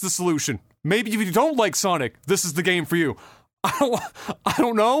if that's the solution. Maybe if you don't like Sonic, this is the game for you. I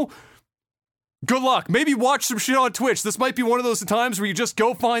don't know. Good luck. Maybe watch some shit on Twitch. This might be one of those times where you just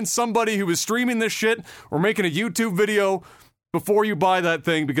go find somebody who is streaming this shit or making a YouTube video before you buy that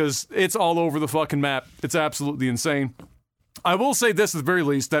thing, because it's all over the fucking map. It's absolutely insane. I will say this at the very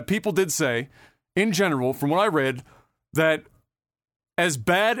least, that people did say, in general, from what I read, that as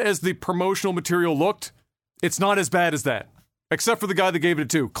bad as the promotional material looked, it's not as bad as that. Except for the guy that gave it a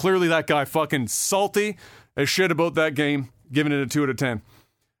 2. Clearly that guy fucking salty as shit about that game, giving it a 2 out of 10.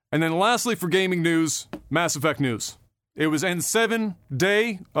 And then lastly, for gaming news, Mass Effect news. It was N7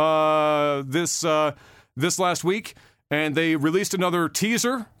 day this last week, and they released another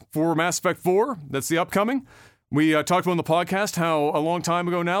teaser for Mass Effect 4. That's the upcoming. We talked about on the podcast how a long time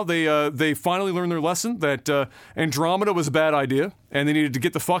ago now they finally learned their lesson that Andromeda was a bad idea, and they needed to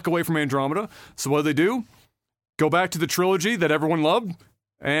get the fuck away from Andromeda. So what do? Go back to the trilogy that everyone loved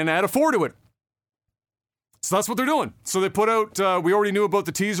and add a 4 to it. So that's what they're doing. So they put out, we already knew about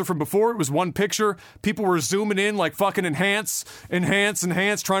the teaser from before. It was one picture. People were zooming in like fucking enhance,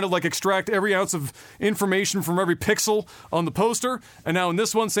 trying to like extract every ounce of information from every pixel on the poster. And now in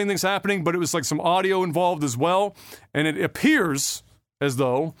this one, same thing's happening, but it was like some audio involved as well. And it appears as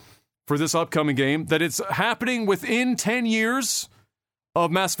though, for this upcoming game, that it's happening within 10 years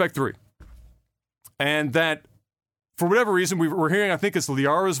of Mass Effect 3. And that, for whatever reason, we're hearing, I think it's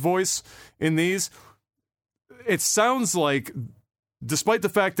Liara's voice in these. It sounds like, despite the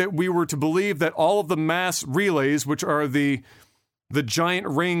fact that we were to believe that all of the mass relays, which are the giant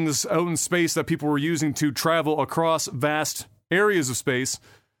rings out in space that people were using to travel across vast areas of space,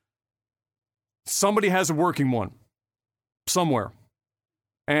 somebody has a working one somewhere.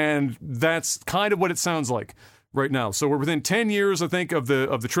 And that's kind of what it sounds like right now. So we're within 10 years, I think, of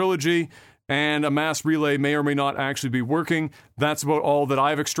the trilogy, and a mass relay may or may not actually be working. That's about all that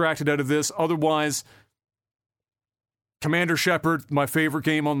I've extracted out of this. Otherwise, Commander Shepard, my favorite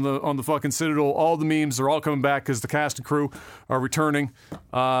game on the fucking Citadel, all the memes are all coming back because the cast and crew are returning.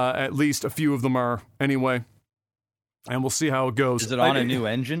 At least a few of them are anyway. And we'll see how it goes. Is it on a new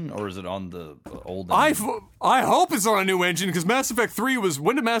engine, or is it on the old engine? I hope it's on a new engine, because Mass Effect 3 was...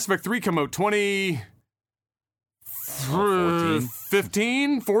 When did Mass Effect 3 come out?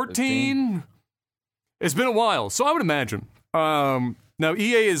 2015? 14? It's been a while, so I would imagine. Now,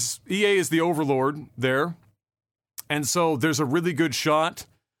 EA is the overlord there. And so there's a really good shot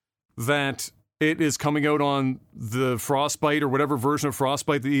that it is coming out on the Frostbite or whatever version of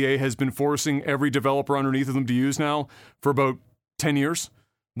Frostbite the EA has been forcing every developer underneath of them to use now for about 10 years.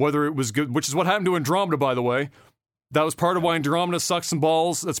 Whether it was good, which is what happened to Andromeda, by the way. That was part of why Andromeda sucked some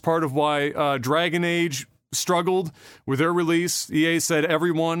balls. That's part of why Dragon Age struggled with their release. EA said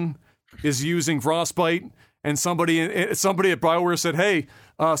everyone is using Frostbite, and somebody at BioWare said, hey,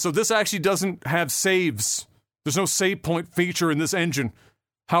 so this actually doesn't have saves. There's no save point feature in this engine.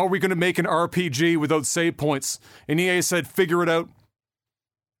 How are we going to make an RPG without save points? And EA said, figure it out.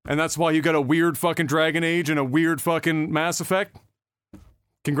 And that's why you got a weird fucking Dragon Age and a weird fucking Mass Effect.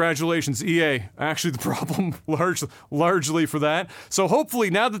 Congratulations, EA. Actually, the problem largely for that. So hopefully,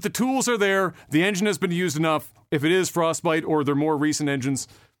 now that the tools are there, the engine has been used enough. If it is Frostbite or their more recent engines,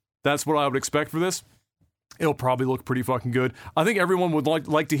 that's what I would expect for this. It'll probably look pretty fucking good. I think everyone would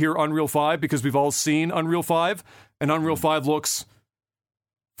like to hear Unreal 5 because we've all seen Unreal 5, and Unreal 5 looks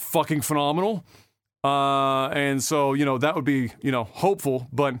fucking phenomenal. And so, that would be, hopeful,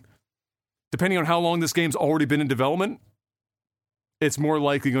 but depending on how long this game's already been in development, it's more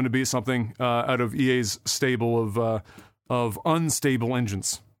likely going to be something out of EA's stable of unstable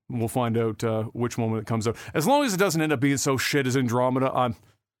engines. We'll find out which one when it comes out. As long as it doesn't end up being so shit as Andromeda.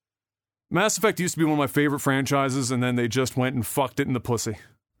 Mass Effect used to be one of my favorite franchises, and then they just went and fucked it in the pussy.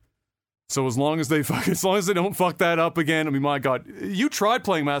 So as long as they don't fuck that up again, I mean, my God, you tried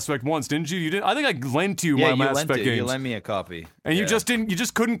playing Mass Effect once, didn't you? You didn't. I think I lent you my Mass Effect games. You lent me a copy, and you just didn't. You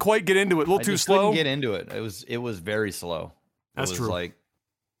just couldn't quite get into it. A little too slow. Couldn't get into it. It was very slow. That's true. It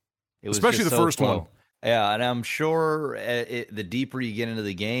was especially the first one. Yeah, and I'm sure the deeper you get into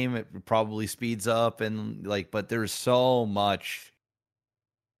the game, it probably speeds up but there's so much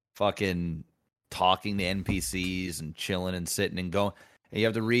fucking talking to NPCs and chilling and sitting and going. And you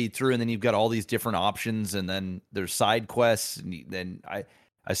have to read through, and then you've got all these different options, and then there's side quests, and then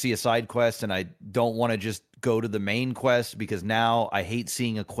I see a side quest, and I don't want to just go to the main quest because now I hate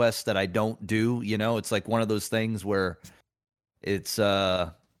seeing a quest that I don't do. It's like one of those things where it's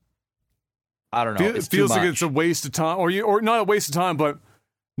I don't know. It feels like it's a waste of time, or not a waste of time, but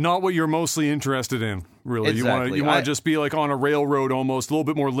not what you're mostly interested in. Really, exactly. you want to just be like on a railroad, almost a little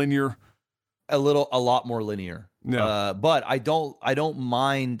bit more linear. A lot more linear. Yeah. But I don't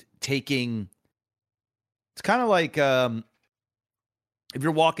mind taking. It's kind of like if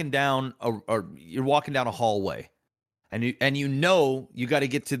you're walking down a hallway, and you got to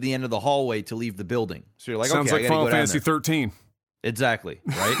get to the end of the hallway to leave the building. So you're like, sounds okay, like Final Fantasy 13. Exactly,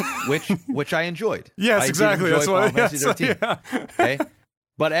 right? which I enjoyed. Yes, exactly. That's why. Fantasy 13. Yeah. Okay,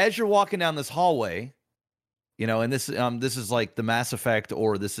 but as you're walking down this hallway, and this is like the Mass Effect,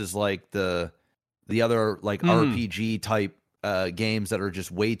 or this is like the other like RPG type games that are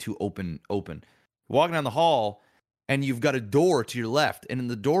just way too open. Walking down the hall, and you've got a door to your left, and in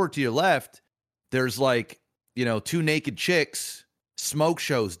the door to your left, there's like two naked chicks, smoke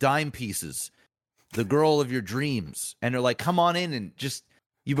shows, dime pieces, the girl of your dreams, and they're like, come on in and just,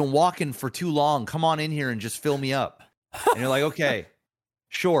 you've been walking for too long, come on in here and just fill me up. And you're like, okay,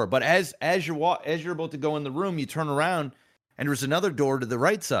 sure. But as you're about to go in the room, you turn around and there's another door to the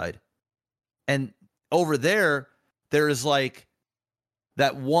right side, and over there is like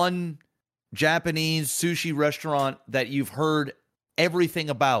that one Japanese sushi restaurant that you've heard everything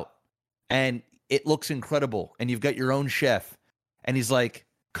about, and it looks incredible, and you've got your own chef, and he's like,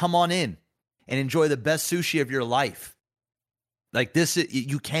 come on in and enjoy the best sushi of your life. Like this,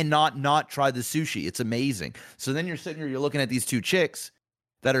 you cannot not try the sushi. It's amazing. So then you're sitting here, you're looking at these two chicks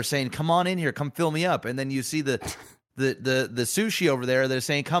that are saying, come on in here, come fill me up. And then you see the sushi over there. They're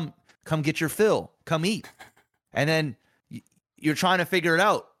saying, come get your fill, come eat. And then you're trying to figure it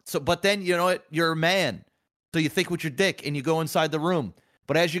out. So, but then you know what? You're a man. So you think with your dick and you go inside the room.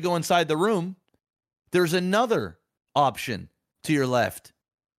 But as you go inside the room, there's another option to your left.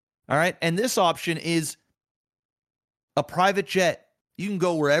 All right. And this option is a private jet. You can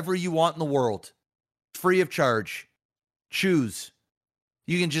go wherever you want in the world, free of charge. Choose.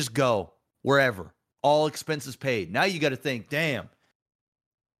 You can just go wherever, all expenses paid. Now you got to think, damn,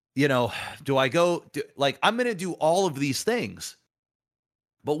 do I go? I'm going to do all of these things,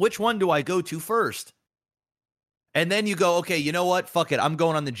 but which one do I go to first? And then you go, okay, you know what? Fuck it. I'm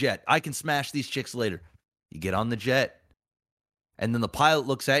going on the jet. I can smash these chicks later. You get on the jet. And then the pilot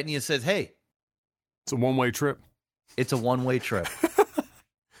looks at you and says, hey. It's a one-way trip. It's a one-way trip.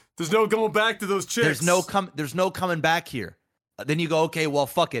 There's no going back to those chicks. There's no coming back here. Then you go, okay, well,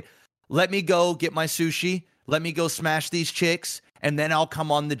 fuck it. Let me go get my sushi. Let me go smash these chicks. And then I'll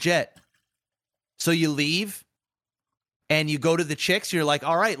come on the jet. So you leave. And you go to the chicks. You're like,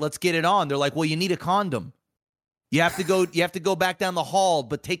 all right, let's get it on. They're like, well, you need a condom. You have to go back down the hall,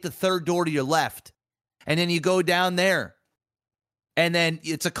 but take the third door to your left. And then you go down there. And then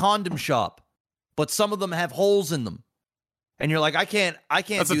it's a condom shop. But some of them have holes in them. And you're like, I can't That's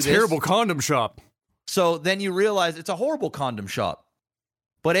do this. That's a terrible condom shop. So then you realize it's a horrible condom shop.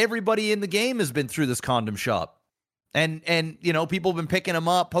 But everybody in the game has been through this condom shop. And you know, people have been picking them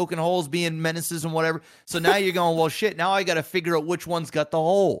up, poking holes, being menaces and whatever. So now you're going, well, shit, now I got to figure out which one's got the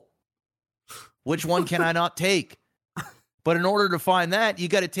hole. Which one can I not take? But in order to find that, you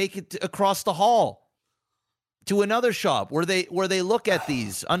got to take it across the hall to another shop where they look at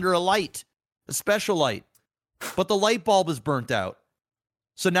these under a light, a special light. But the light bulb is burnt out.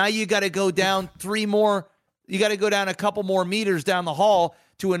 So now you got to go down you got to go down a couple more meters down the hall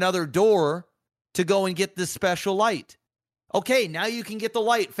to another door to go and get this special light. Okay, now you can get the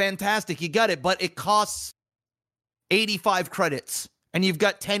light. Fantastic. You got it. But it costs 85 credits. And you've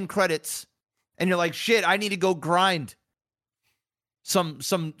got 10 credits. And you're like, shit, I need to go grind some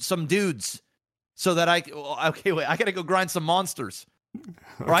dudes so that I got to go grind some monsters.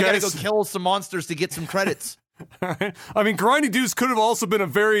 Or I got to go kill some monsters to get some credits. All right. I mean, grinding dudes could have also been a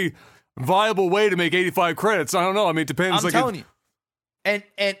very viable way to make 85 credits. I don't know. I mean, it depends. I'm telling you.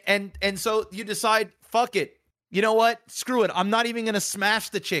 And so you decide, fuck it. You know what? Screw it. I'm not even going to smash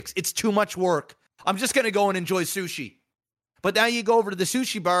the chicks. It's too much work. I'm just going to go and enjoy sushi. But now you go over to the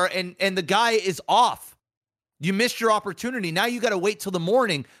sushi bar and the guy is off. You missed your opportunity. Now you got to wait till the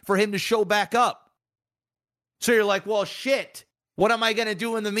morning for him to show back up. So you're like, well, shit. What am I going to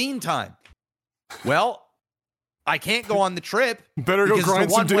do in the meantime? Well, I can't go on the trip. Better go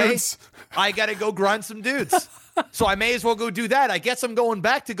grind some dudes. I got to go grind some dudes. So I may as well go do that. I guess I'm going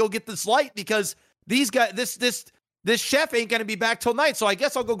back to go get this light because these guys, this chef ain't going to be back till night. So I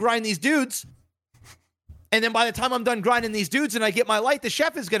guess I'll go grind these dudes. And then by the time I'm done grinding these dudes and I get my light, the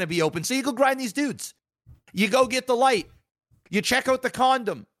chef is going to be open. So you go grind these dudes. You go get the light. You check out the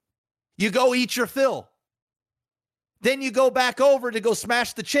condom. You go eat your fill. Then you go back over to go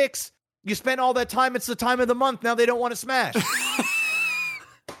smash the chicks. You spend all that time. It's the time of the month. Now they don't want to smash.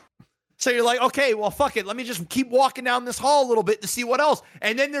 So you're like, okay, well, fuck it. Let me just keep walking down this hall a little bit to see what else.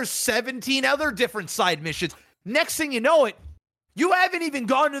 And then there's 17 other different side missions. Next thing you know it, you haven't even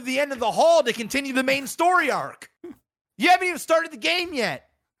gone to the end of the hall to continue the main story arc. You haven't even started the game yet.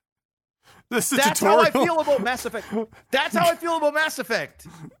 That's how I feel about Mass Effect. That's how I feel about Mass Effect.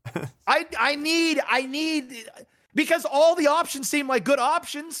 I need, because all the options seem like good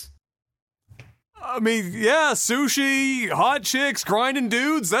options. I mean, yeah, sushi, hot chicks, grinding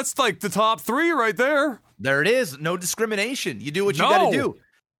dudes. That's like the top 3 right there. There it is. No discrimination. You do what you got to do.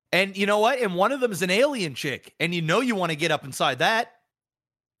 And you know what? And one of them is an alien chick. And you know you want to get up inside that.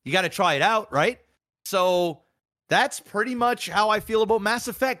 You got to try it out, right? So that's pretty much how I feel about Mass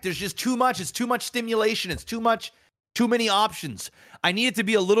Effect. There's just too much. It's too much stimulation. It's too many options. I need it to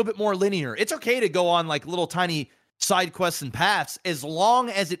be a little bit more linear. It's okay to go on like little tiny side quests and paths as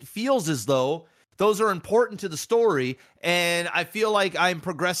long as it feels as though those are important to the story, and I feel like I'm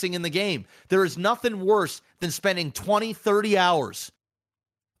progressing in the game. There is nothing worse than spending 20, 30 hours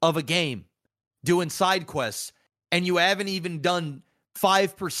of a game doing side quests, and you haven't even done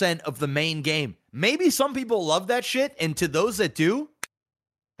 5% of the main game. Maybe some people love that shit, and to those that do,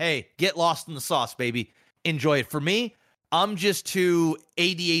 hey, get lost in the sauce, baby. Enjoy it. For me, I'm just too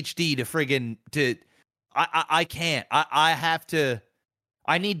ADHD to friggin' I can't. I have to.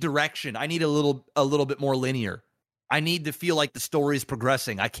 I need direction. I need a little bit more linear. I need to feel like the story is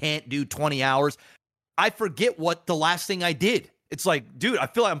progressing. I can't do 20 hours. I forget what the last thing I did. It's like, dude, I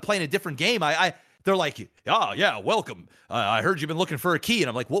feel like I'm playing a different game. They're like, oh, yeah, welcome. I heard you've been looking for a key. And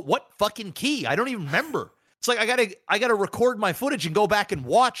I'm like, what fucking key? I don't even remember. It's like, I gotta record my footage and go back and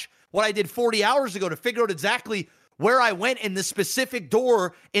watch what I did 40 hours ago to figure out exactly where I went in the specific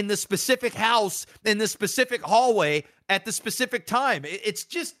door, in the specific house, in the specific hallway at the specific time. It's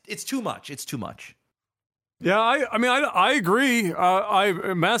too much. It's too much. Yeah, I agree.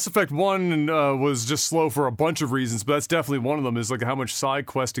 Mass Effect 1 was just slow for a bunch of reasons, but that's definitely one of them, is like how much side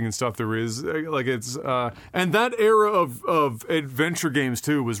questing and stuff there is. Like it's and that era of adventure games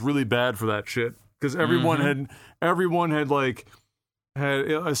too was really bad for that shit, because everyone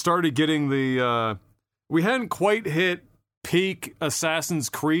had started getting the we hadn't quite hit peak Assassin's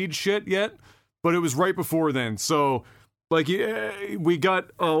Creed shit yet, but it was right before then. So like we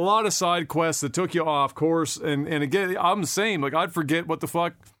got a lot of side quests that took you off course, and again, I'm the same. Like I'd forget what the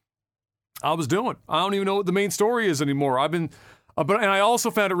fuck I was doing. I don't even know what the main story is anymore. And I also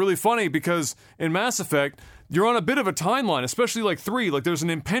found it really funny because in Mass Effect, you're on a bit of a timeline, especially like 3. Like there's an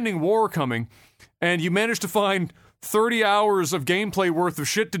impending war coming, and you manage to find 30 hours of gameplay worth of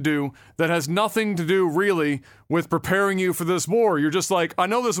shit to do that has nothing to do really with preparing you for this war. You're just like, I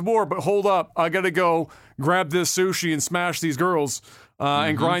know this is war, but hold up, I gotta go grab this sushi and smash these girls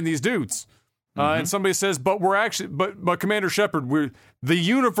and grind these dudes. And somebody says, but Commander Shepard, the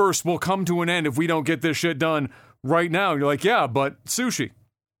universe will come to an end if we don't get this shit done right now. And you're like, yeah, but sushi.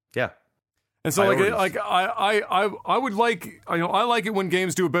 Yeah. And so, I would like, I like it when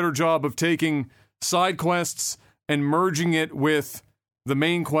games do a better job of taking side quests and merging it with the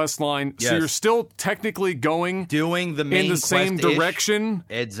main quest line. Yes. So you're still technically doing the main in the same direction.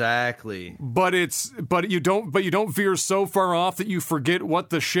 Exactly. But you don't veer so far off that you forget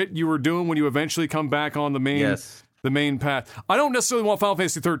what the shit you were doing when you eventually come back on the main path. I don't necessarily want Final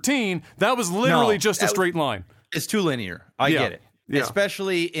Fantasy 13. That was literally just a straight line. It's too linear. I get it. Yeah.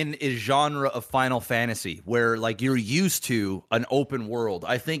 Especially in a genre of Final Fantasy where like you're used to an open world.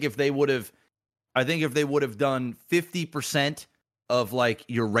 I think if they would have done 50% of like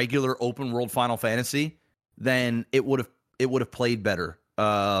your regular open world Final Fantasy, then it would have played better.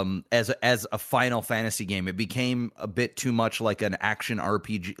 As a Final Fantasy game, it became a bit too much like an action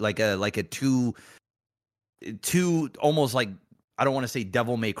RPG, like a too almost like, I don't want to say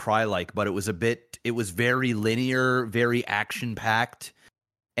Devil May Cry like, but it was very linear, very action packed,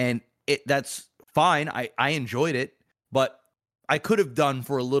 and that's fine. I enjoyed it, but I could have done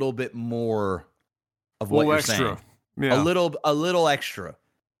for a little bit more of what you're saying. Yeah. A little extra.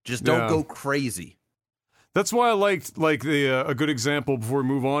 Just don't go crazy. That's why I liked a good example before we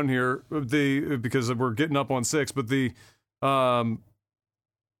move on here, because we're getting up on 6, but the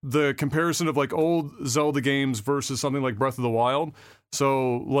comparison of like old Zelda games versus something like Breath of the Wild.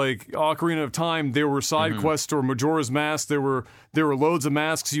 So like Ocarina of Time, there were side quests or Majora's Mask. There were loads of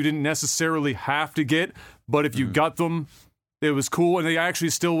masks you didn't necessarily have to get, but if you got them, it was cool, and they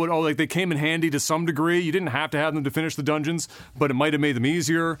actually still would. They came in handy to some degree. You didn't have to have them to finish the dungeons, but it might have made them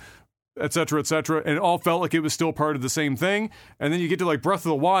easier, etc., etc. And it all felt like it was still part of the same thing. And then you get to like Breath of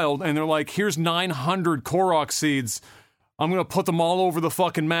the Wild, and they're like, "Here's 900 Korok seeds. I'm gonna put them all over the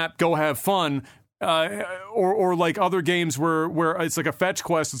fucking map. Go have fun." Or like other games where it's like a fetch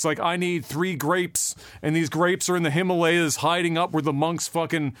quest. It's like, I need 3 grapes, and these grapes are in the Himalayas hiding up where the monks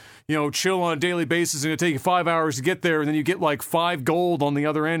fucking, chill on a daily basis, and it'll take you 5 hours to get there, and then you get like 5 gold on the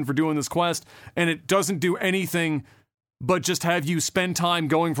other end for doing this quest, and it doesn't do anything but just have you spend time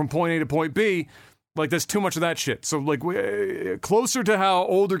going from point A to point B. Like, there's too much of that shit. So like, closer to how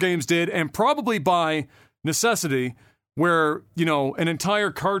older games did, and probably by necessity, where, an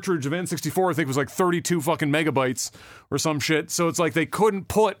entire cartridge of N64, I think, was like 32 fucking megabytes or some shit. So it's like they couldn't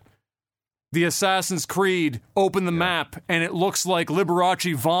put the Assassin's Creed, open the map, and it looks like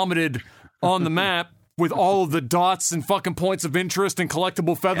Liberace vomited on the map with all of the dots and fucking points of interest and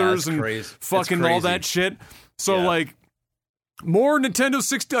collectible feathers and fucking all that shit. So like, more Nintendo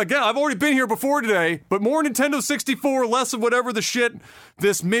 60, again, I've already been here before today, but more Nintendo 64, less of whatever the shit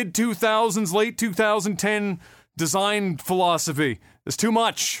this mid-2000s, late 2010 design philosophy. There's too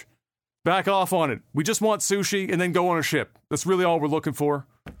much. Back off on it. We just want sushi and then go on a ship. That's really all we're looking for.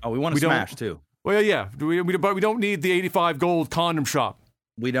 Oh, we want to smash too. Well, yeah. But we don't need the 85 gold condom shop.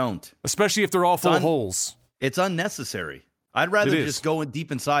 We don't. Especially if they're all full of holes. It's unnecessary. I'd rather just go in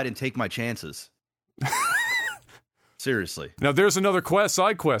deep inside and take my chances. Seriously. Now there's another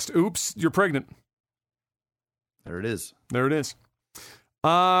side quest. Oops, you're pregnant. There it is. There it is.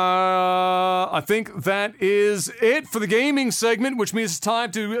 I think that is it for the gaming segment, which means it's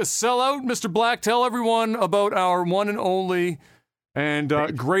time to sell out. Mr. Black, tell everyone about our one and only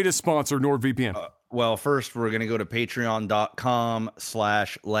and greatest sponsor, NordVPN. Well, first, we're going to go to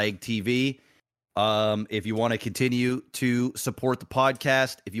patreon.com/lagtv. If you want to continue to support the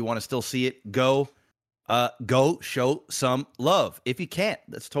podcast, if you want to still see it, go show some love. If you can't,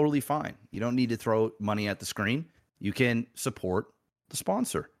 that's totally fine. You don't need to throw money at the screen. You can support the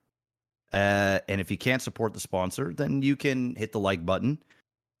sponsor. And if you can't support the sponsor, then you can hit the like button.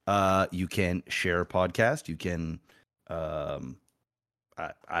 You can share a podcast. You can, I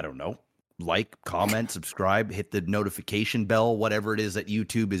don't know, like, comment, subscribe, hit the notification bell, whatever it is that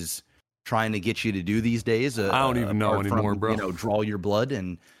YouTube is trying to get you to do these days. I don't even know anymore, bro. Draw your blood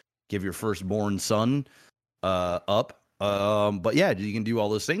and give your firstborn son up. But yeah, you can do all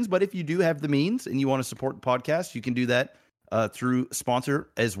those things. But if you do have the means and you want to support the podcast, you can do that through sponsor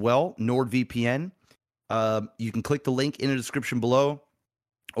as well, NordVPN. You can click the link in the description below,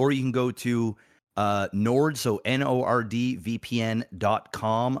 or you can go to Nord, so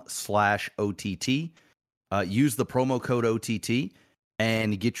NordVPN.com/OTT. Use the promo code OTT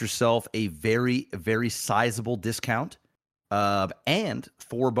and get yourself a very, very sizable discount and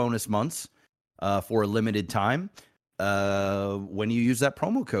 4 bonus months for a limited time. when you use that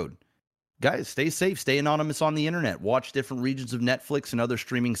promo code. Guys, stay safe, stay anonymous on the internet. Watch different regions of Netflix and other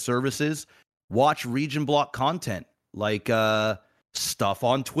streaming services. Watch region block content like stuff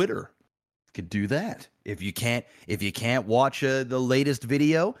on Twitter. You could do that. If you can't watch the latest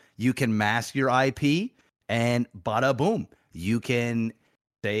video, you can mask your IP and bada boom. You can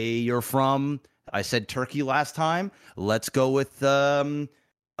say you're from, I said Turkey last time. Let's go with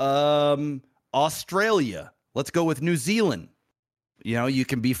Australia. Let's go with New Zealand. You know, you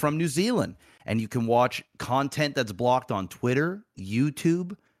can be from New Zealand and you can watch content that's blocked on Twitter,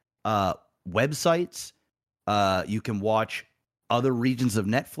 YouTube, websites. You can watch other regions of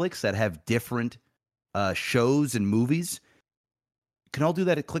Netflix that have different shows and movies. You can all do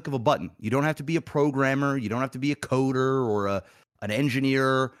that at a click of a button. You don't have to be a programmer. You don't have to be a coder or an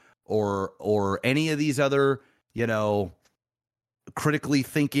engineer or any of these other, you know, critically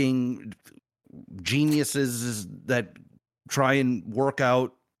thinking geniuses that try and work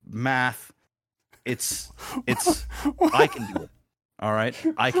out math. It's I can do it. All right.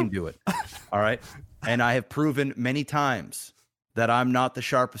 I can do it. All right. And I have proven many times that I'm not the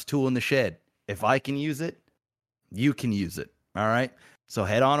sharpest tool in the shed. If I can use it, you can use it. All right. So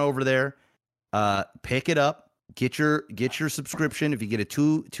head on over there, pick it up, get your subscription. If you get a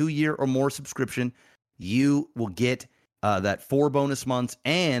 2-year or more subscription, you will get that 4 bonus months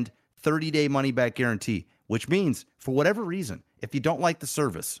and 30-day money back guarantee, which means for whatever reason, if you don't like the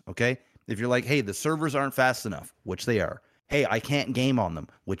service, okay, if you're like, hey, the servers aren't fast enough, which they are. Hey, I can't game on them,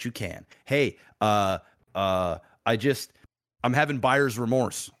 which you can. Hey, I'm having buyer's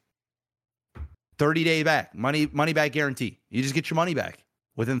remorse. 30-day back, money back guarantee. You just get your money back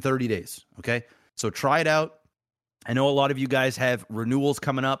within 30 days, okay? So try it out. I know a lot of you guys have renewals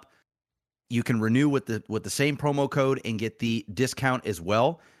coming up. You can renew with the same promo code and get the discount as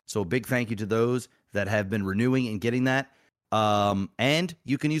well. So a big thank you to those that have been renewing and getting that. And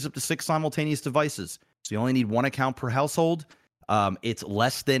you can use up to 6 simultaneous devices. So you only need 1 account per household. It's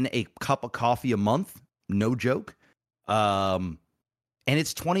less than a cup of coffee a month. No joke. And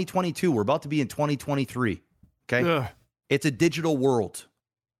it's 2022. We're about to be in 2023. Okay. Ugh. It's a digital world.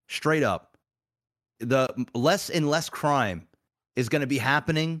 Straight up. The less and less crime is going to be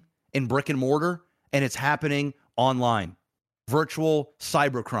happening in brick and mortar, and it's happening online. Virtual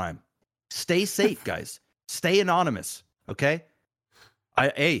cybercrime. Stay safe, guys. Stay anonymous. Okay.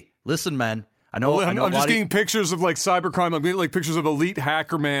 Hey, listen, man. I'm just getting pictures of like cybercrime. I'm getting like pictures of elite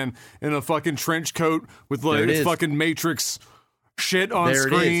hacker man in a fucking trench coat with like fucking Matrix shit on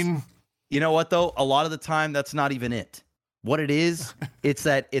screen. You know what though? A lot of the time, that's not even it. What it is, it's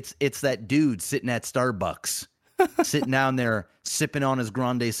that dude sitting at Starbucks, sitting down there sipping on his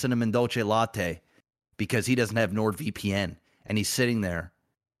grande cinnamon dolce latte because he doesn't have NordVPN, and he's sitting there,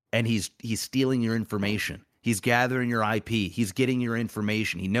 and he's stealing your information. He's gathering your IP. He's getting your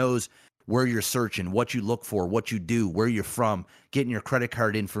information. He knows where you're searching, what you look for, what you do, where you're from, getting your credit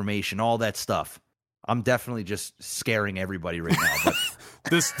card information, all that stuff. I'm definitely just scaring everybody right now. But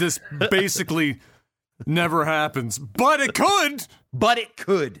this basically never happens, but it could. But it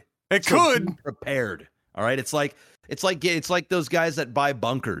could. It could. Be prepared. All right. It's like those guys that buy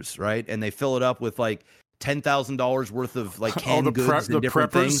bunkers, right? And they fill it up with like $10,000 worth of like canned goods and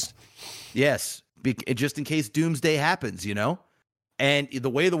different things. Yes, just in case doomsday happens, you know. And the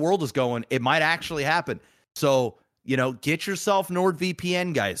way the world is going, it might actually happen. So, you know, get yourself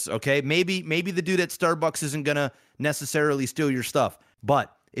NordVPN, guys, okay? Maybe the dude at Starbucks isn't going to necessarily steal your stuff.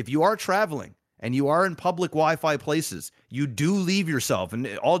 But if you are traveling and you are in public Wi-Fi places, you do leave yourself,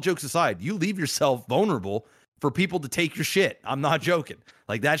 and all jokes aside, you leave yourself vulnerable for people to take your shit. I'm not joking.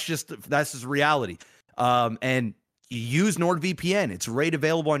 Like, that's just reality. And use NordVPN. It's right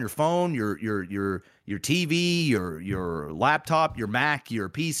available on your phone, your TV, your laptop, your Mac, your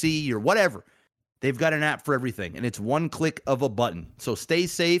PC, your whatever. They've got an app for everything, and it's one click of a button. So stay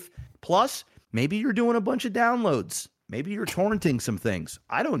safe. Plus, maybe you're doing a bunch of downloads. Maybe you're torrenting some things.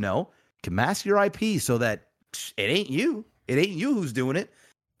 I don't know. You can mask your IP so that it ain't you. It ain't you who's doing it.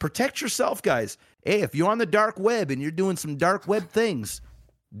 Protect yourself, guys. Hey, if you're on the dark web and you're doing some dark web things,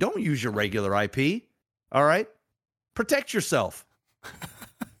 don't use your regular IP. All right? Protect yourself.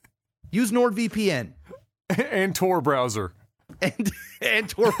 Use NordVPN. And Tor browser. And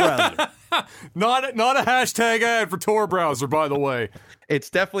Tor browser. Not a hashtag ad for Tor browser, by the way. It's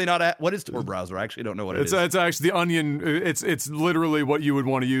definitely not. What is Tor browser? I actually don't know what it is. It's actually the Onion. It's literally what you would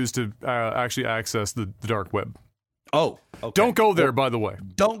want to use to actually access the dark web. Oh, okay. Don't go there, by the way.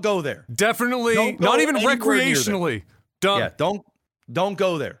 Don't go there. Definitely, not even recreationally. Yeah, don't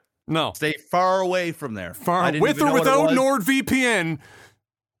go there. No. Stay far away from there. With or without NordVPN,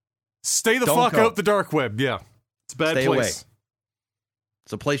 stay the fuck out the dark web. Yeah. It's a bad Stay place. away.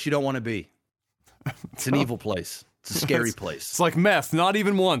 It's a place you don't want to be. It's an evil place. It's a scary place. It's like meth, not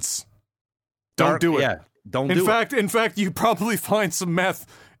even once. Don't do it. Yeah, don't do it. In fact, you probably find some meth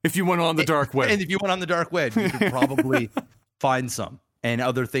if you went on the dark web. And if you went on the dark web, you could probably find some and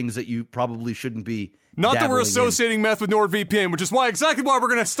other things that you probably shouldn't be. Not that we're dabbling associating meth with NordVPN, which is exactly why we're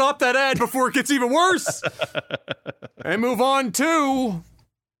going to stop that ad before it gets even worse. And move on to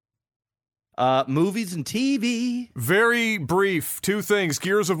movies and TV. very brief. 2 things.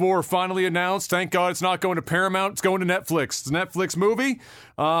 Gears of War finally announced. Thank God it's not going to Paramount. It's going to Netflix. It's a Netflix movie.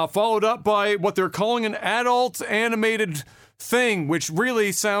 Followed up by what they're calling an adult animated thing, which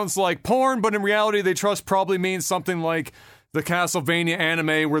really sounds like porn, but in reality they trust probably means something like the Castlevania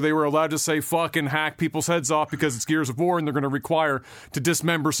anime where they were allowed to say fuck and hack people's heads off because it's Gears of War and they're going to require to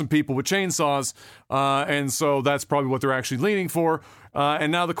dismember some people with chainsaws. And so that's probably what they're actually leaning for.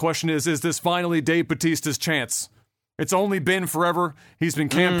 And now the question is this finally Dave Bautista's chance? It's only been forever. He's been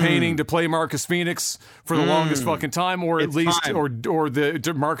campaigning to play Marcus Phoenix for the longest fucking time, or at least, time. or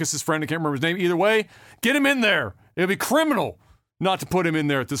the Marcus's friend, I can't remember his name. Either way, get him in there. It'd be criminal not to put him in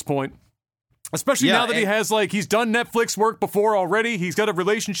there at this point. Especially now that he has, he's done Netflix work before already. He's got a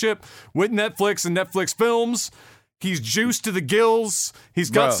relationship with Netflix and Netflix films. He's juiced to the gills. He's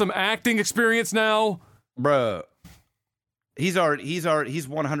got some acting experience now. Bruh. He's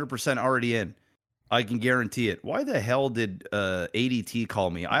 100% already in. I can guarantee it. Why the hell did ADT call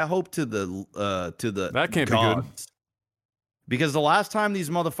me? I hope to the That can't gods. be good. Because the last time these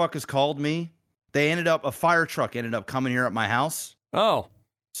motherfuckers called me, a fire truck ended up coming here at my house. Oh.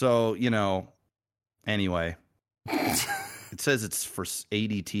 So, anyway, it says it's for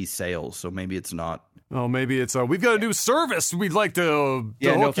ADT sales, so maybe it's not. Oh, maybe it's we've got a new service we'd like to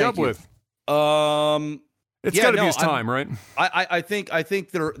hook you up with. It's got to be his time, right? I think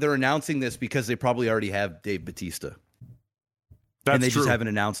they're announcing this because they probably already have Dave Bautista. That's and they true. just haven't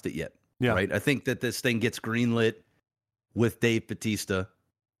announced it yet. Yeah. Right? I think that this thing gets greenlit with Dave Bautista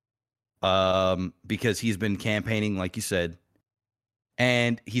because he's been campaigning, like you said.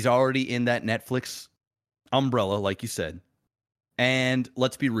 And he's already in that Netflix umbrella, like you said. And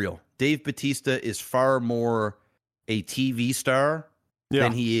let's be real. Dave Bautista is far more a TV star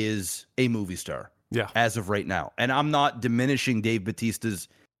than he is a movie star. Yeah. As of right now. And I'm not diminishing Dave Bautista's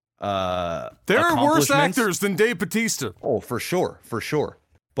there are worse actors than Dave Bautista. Oh, for sure. For sure.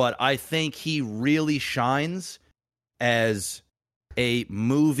 But I think he really shines as a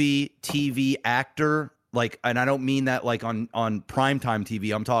movie TV actor. And I don't mean that on primetime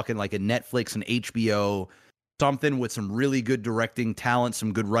TV. I'm talking like a Netflix and HBO, something with some really good directing talent,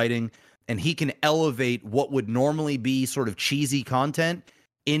 some good writing. And he can elevate what would normally be sort of cheesy content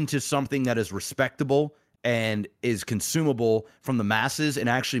into something that is respectable and is consumable from the masses and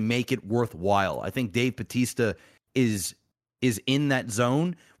actually make it worthwhile. I think Dave Bautista is in that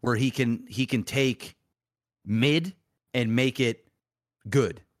zone where he can take mid and make it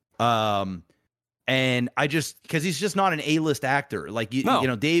good. And because he's just not an A-list actor.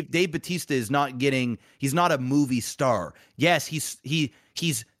 Dave Bautista is he's not a movie star. Yes,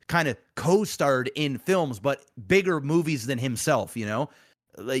 he's kind of co-starred in films, but bigger movies than himself,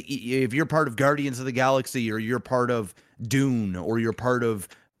 Like if you're part of Guardians of the Galaxy or you're part of Dune or you're part of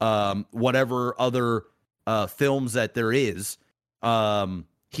whatever other films that there is,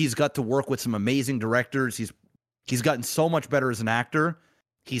 he's got to work with some amazing directors. He's gotten so much better as an actor.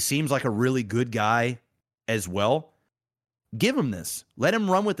 He seems like a really good guy as well. Give him this. Let him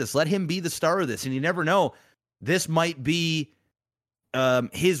run with this. Let him be the star of this. And you never know. This might be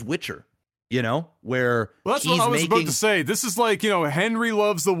his Witcher, where that's he's what I was about to say. This is like, Henry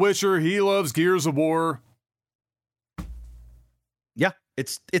loves The Witcher. He loves Gears of War. Yeah,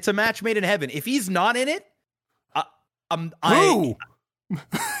 it's a match made in heaven. If he's not in it, Who?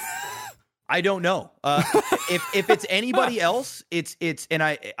 I don't know. If it's anybody else, it's and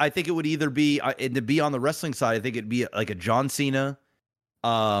I think it would either be and to be on the wrestling side, I think it'd be like a John Cena.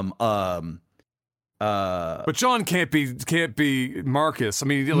 But John can't be Marcus. I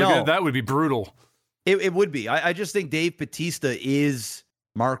mean, No. that would be brutal. It would be. I just think Dave Bautista is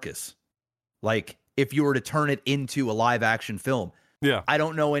Marcus. Like if you were to turn it into a live action film, Yeah. I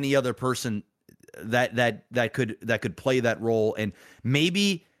don't know any other person that could play that role, and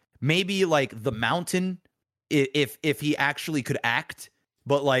maybe like the Mountain, if he actually could act,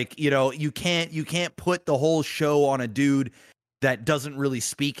 but you can't put the whole show on a dude that doesn't really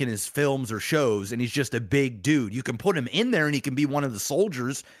speak in his films or shows, and he's just a big dude. You can put him in there and he can be one of the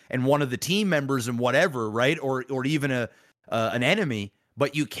soldiers and one of the team members and whatever, right? Or even an enemy,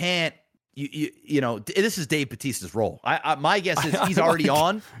 but you can't. This is Dave Bautista's role. My guess is he's already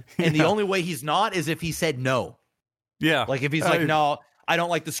on, and the only way he's not is if he said no. Yeah. Like if he's like, no, I don't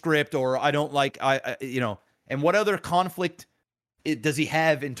like the script, or I don't like, and what other conflict does he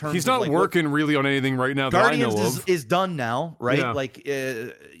have in terms He's of not like, working really on anything right now Guardians that I know of. is done now, right? Yeah. Like,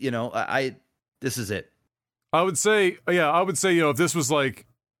 this is it. I would say, if this was like,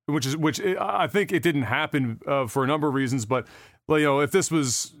 I think it didn't happen for a number of reasons, but if this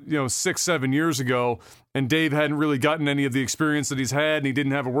was 6-7 years ago and Dave hadn't really gotten any of the experience that he's had and he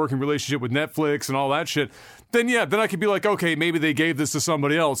didn't have a working relationship with Netflix and all that shit, then I could be like, okay, maybe they gave this to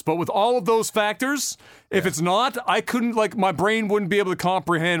somebody else. But with all of those factors, if it's not, I couldn't, like, my brain wouldn't be able to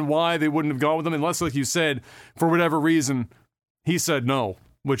comprehend why they wouldn't have gone with them unless, like you said, for whatever reason, he said no,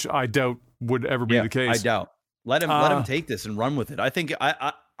 which I doubt would ever be the case. I doubt. Let him take this and run with it. I think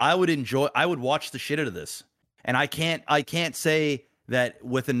I would watch the shit out of this. And I can't say that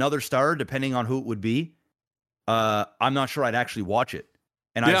with another star, depending on who it would be, I'm not sure I'd actually watch it.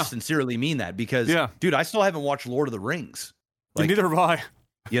 And I sincerely mean that because, dude, I still haven't watched Lord of the Rings. Like, neither have I.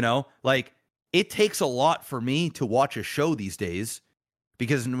 Like, it takes a lot for me to watch a show these days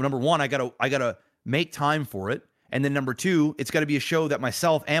because, number one, I gotta make time for it. And then number two, it's got to be a show that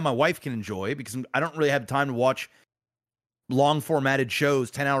myself and my wife can enjoy because I don't really have time to watch long formatted shows,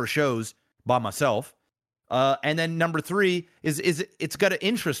 10-hour shows by myself. And then number three is it's got to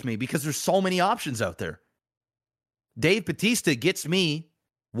interest me because there's so many options out there. Dave Bautista gets me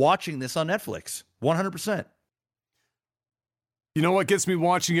watching this on Netflix, 100%. You know what gets me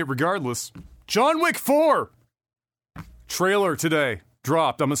watching it regardless? John Wick 4 trailer today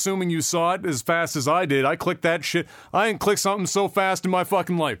dropped. I'm assuming you saw it as fast as I did. I clicked that shit. I didn't click something so fast in my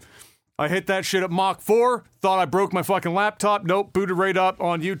fucking life. I hit that shit at Mach 4, thought I broke my fucking laptop. Nope, booted right up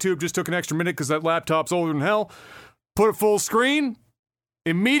on YouTube. Just took an extra minute because that laptop's older than hell. Put it full screen.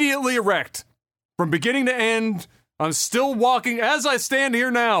 Immediately erect. From beginning to end, I'm still walking. As I stand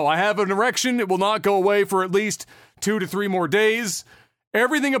here now, I have an erection. It will not go away for at least 2 to 3 more days.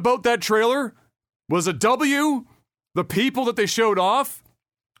 Everything about that trailer was a W. The people that they showed off,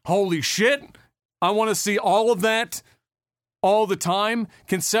 holy shit. I want to see all of that all the time.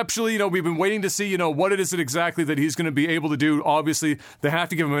 Conceptually, we've been waiting to see, what it is exactly that he's going to be able to do. Obviously, they have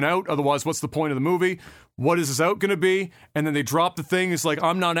to give him an out. Otherwise, what's the point of the movie? What is this out going to be? And then they drop the thing. It's like,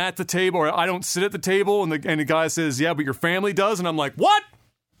 I'm not at the table, or I don't sit at the table. And the guy says, yeah, but your family does. And I'm like, what?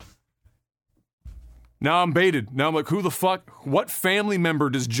 Now I'm baited. Now I'm like, who the fuck? What family member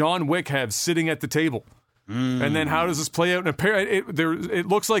does John Wick have sitting at the table? And then how does this play out? And it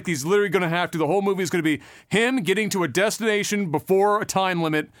looks like he's literally going to have to, the whole movie is going to be him getting to a destination before a time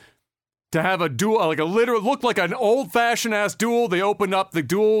limit to have a duel, like a literal, looked like an old-fashioned ass duel. They opened up the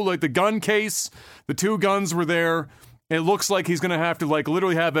duel, like the gun case. The 2 guns were there. It looks like he's going to have to, like,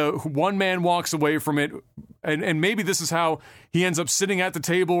 literally have one man walks away from it. And maybe this is how he ends up sitting at the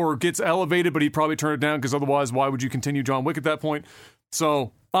table or gets elevated, but he'd probably turn it down because otherwise, why would you continue John Wick at that point?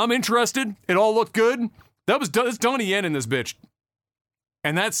 So I'm interested. It all looked good. That's Donnie Yen in this bitch.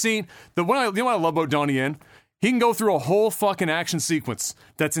 And that scene, you know what I love about Donnie Yen? He can go through a whole fucking action sequence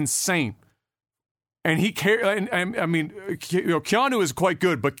that's insane. And Keanu is quite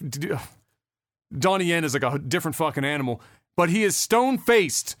good, but Donnie Yen is like a different fucking animal. But he is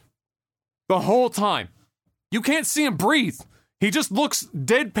stone-faced the whole time. You can't see him breathe. He just looks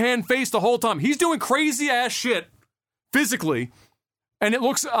deadpan-faced the whole time. He's doing crazy-ass shit physically. And it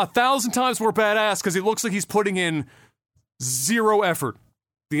looks 1,000 times more badass because he looks like he's putting in 0 effort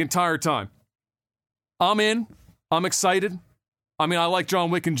the entire time. I'm in. I'm excited. I mean, I like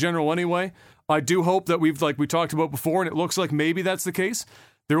John Wick in general anyway. I do hope that we talked about before, and it looks like maybe that's the case.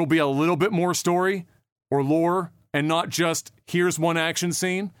 There will be a little bit more story or lore and not just here's one action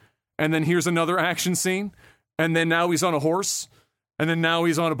scene and then here's another action scene and then now he's on a horse and then now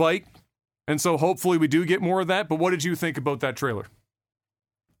he's on a bike. And so hopefully we do get more of that. But what did you think about that trailer?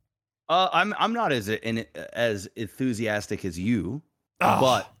 I'm not as enthusiastic as you,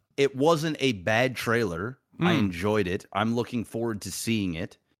 but it wasn't a bad trailer. I enjoyed it. I'm looking forward to seeing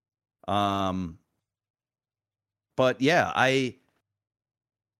it. But yeah,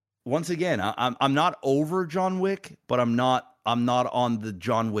 once again, I'm not over John Wick, but I'm not on the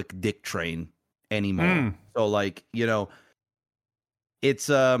John Wick dick train anymore. So like, it's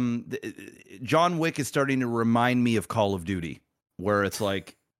John Wick is starting to remind me of Call of Duty, where it's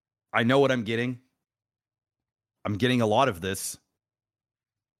like, I know what I'm getting. I'm getting a lot of this.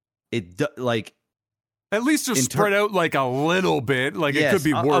 At least they're spread out like a little bit. Like it could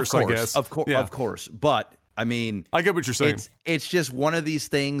be worse, I guess. Of course. But I mean, I get what you're saying. It's just one of these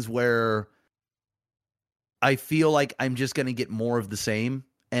things where I feel like I'm just going to get more of the same.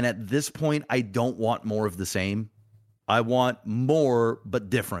 And at this point, I don't want more of the same. I want more, but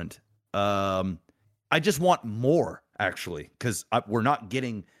different. I just want more actually, because we're not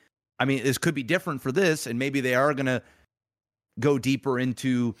getting. I mean, this could be different for this, and maybe they are going to go deeper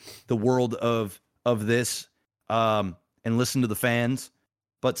into the world of this and listen to the fans.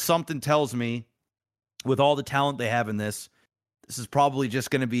 But something tells me, with all the talent they have in this is probably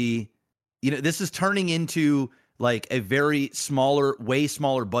just going to be, this is turning into like a very way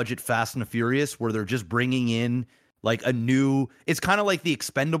smaller budget Fast and the Furious, where they're just bringing in like a new. It's kind of like the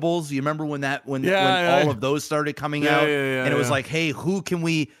Expendables. You remember when all of those started coming out, and it was like, hey, who can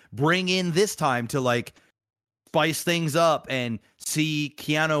we bring in this time to like spice things up and see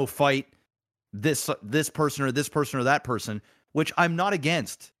Keanu fight this person or this person or that person, which I'm not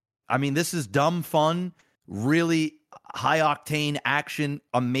against. I mean, this is dumb fun, really high octane action,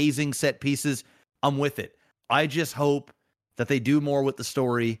 amazing set pieces. I'm with it. I just hope that they do more with the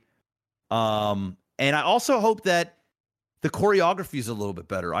story. And I also hope that the choreography is a little bit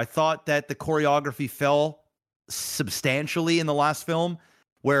better. I thought that the choreography fell substantially in the last film,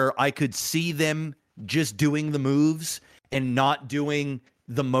 where I could see them just doing the moves and not doing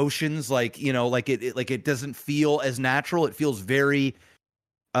the motions, like it doesn't feel as natural. It feels very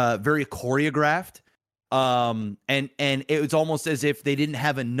choreographed. And it was almost as if they didn't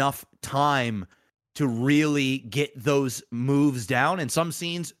have enough time to really get those moves down. In some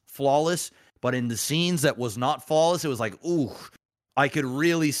scenes, flawless, but in the scenes that was not flawless, it was like, ooh, I could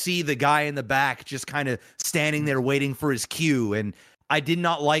really see the guy in the back just kind of standing there waiting for his cue. And I did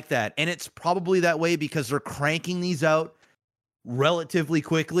not like that. And it's probably that way because they're cranking these out relatively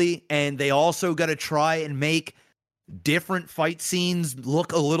quickly. And they also got to try and make different fight scenes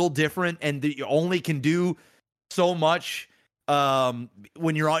look a little different. And you only can do so much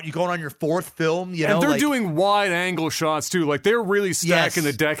when you're going on your fourth film, and they're doing wide angle shots too. Like they're really stacking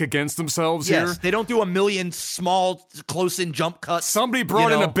the deck against themselves here. They don't do a million small close in jump cuts. Somebody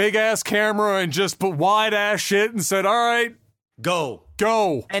brought in a big ass camera and just put wide ass shit and said, all right, go.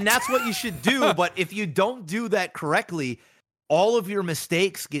 And that's what you should do. But if you don't do that correctly, all of your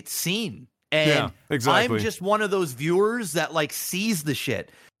mistakes get seen. And exactly. I'm just one of those viewers that like sees the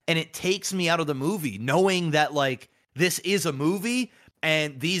shit, and it takes me out of the movie knowing that like this is a movie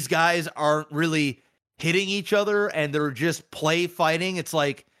and these guys aren't really hitting each other and they're just play fighting. It's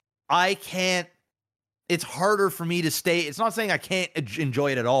like, it's harder for me to stay. It's not saying I can't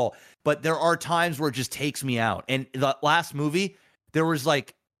enjoy it at all, but there are times where it just takes me out. And the last movie, there was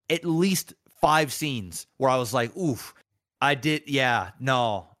like at least 5 scenes where I was like, oof, you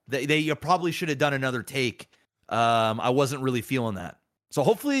probably should have done another take. I wasn't really feeling that. So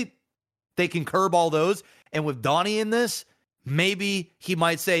hopefully they can curb all those. And with Donnie in this, maybe he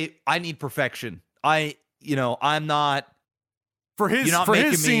might say, I need perfection. I'm not for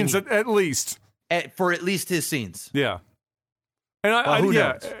his scenes at least. For at least his scenes. Yeah. And I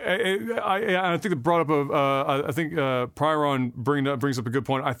think it brought up I think Pryron brings up a good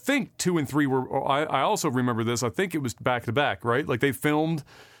point. I think 2 and 3 were. I also remember this. I think it was back to back, right? Like they filmed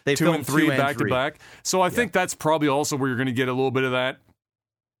 2 and 3 back to back. So I think that's probably also where you're going to get a little bit of that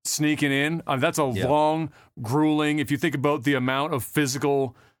sneaking in. That's a long, grueling. If you think about the amount of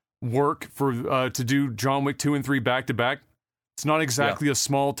physical work for to do John Wick 2 and 3 back to back. It's not exactly a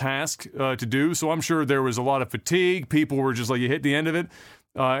small task to do, so I'm sure there was a lot of fatigue. People were just like, you hit the end of it,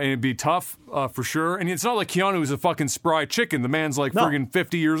 and it'd be tough for sure. And it's not like Keanu is a fucking spry chicken. The man's like friggin'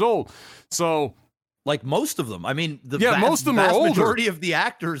 50 years old. So, like most of them, I mean, most of them are older. Majority of the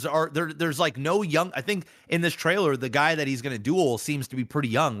actors are there. There's like no young. I think in this trailer, the guy that he's going to duel seems to be pretty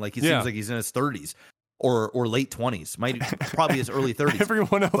young. Like he seems like he's in his 30s. Or late 20s, probably his early 30s.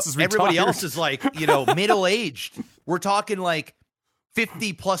 Everyone else is retired. Everybody else is like, middle aged. We're talking like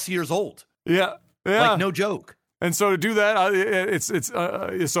 50 plus years old. Yeah. Like no joke. And so to do that, it's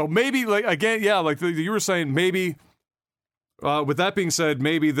so maybe like again, like you were saying, maybe. With that being said,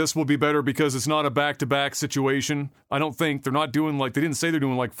 maybe this will be better because it's not a back-to-back situation. I don't think they're not doing they didn't say they're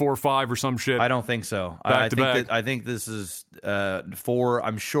doing like 4 or 5 or some shit. I don't think so. I think this is 4.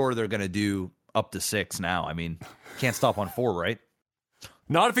 I'm sure they're going to do up to 6 now. I mean, can't stop on 4, right?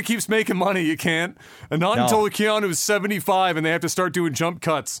 Not if it keeps making money, you can't. And not until Keanu is 75 and they have to start doing jump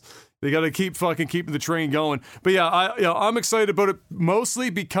cuts. They got to keep keeping the train going. But yeah, I'm excited about it mostly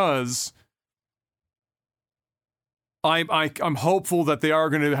because I'm hopeful that they are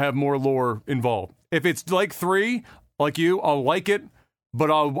going to have more lore involved. If it's like 3, like you, I'll like it,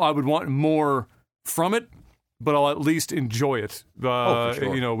 but I would want more from it. But I'll at least enjoy it. For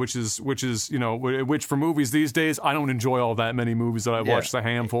sure. Which for movies these days, I don't enjoy all that many movies that I've watched, a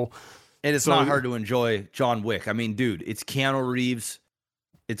handful. And it's not hard to enjoy John Wick. I mean, dude, it's Keanu Reeves.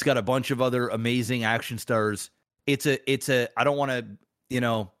 It's got a bunch of other amazing action stars. It's a I don't want to,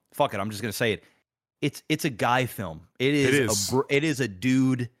 fuck it, I'm just going to say it. it's a guy film. It is a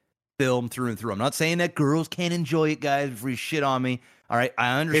dude film through and through. I'm not saying that girls can't enjoy it, guys, before you shit on me. All right,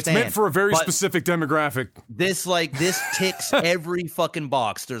 I understand. It's meant for a very specific demographic. This ticks every fucking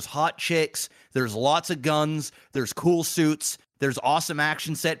box. There's hot chicks, there's lots of guns, there's cool suits, there's awesome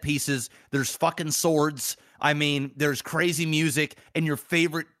action set pieces, there's fucking swords. I mean, there's crazy music, and your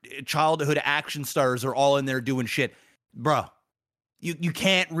favorite childhood action stars are all in there doing shit. Bro, you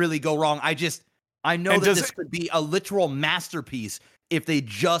can't really go wrong. I know that this could be a literal masterpiece if they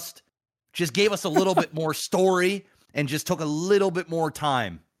just gave us a little bit more story and just took a little bit more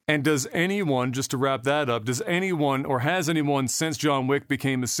time. And does anyone, just to wrap that up, does anyone or has anyone since John Wick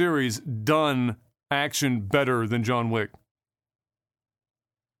became a series done action better than John Wick?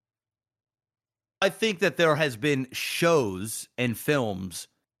 I think that there has been shows and films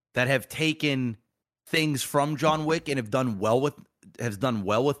that have taken things from John Wick and have done well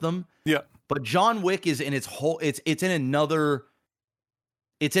with them. Yeah. But John Wick is in its whole it's in another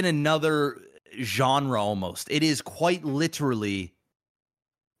genre almost. It is quite literally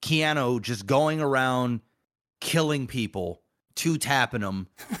Keanu just going around killing people, two-tapping them,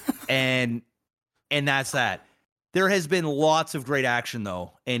 and that's that. There has been lots of great action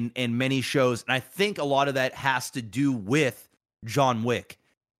though in many shows, and I think a lot of that has to do with John Wick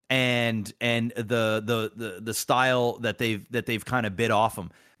and the style that they've kind of bit off him.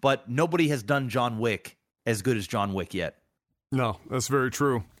 But nobody has done John Wick as good as John Wick yet. No, that's very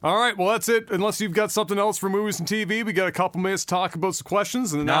true. All right, well, that's it. Unless you've got something else for movies and TV, we got a couple minutes to talk about some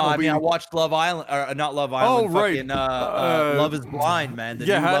questions. And then I watched Love Island, or not Love Island. Oh, right. Love is Blind, man. The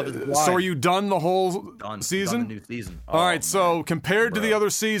new Love is Blind. So are you done the whole season? Done the new season. All right, so compared to the other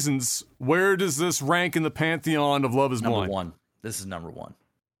seasons, where does this rank in the pantheon of Love is Blind? Number one. This is number one.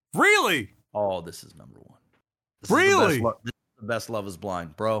 Really? Oh, this is number one. Really? This is the best Love is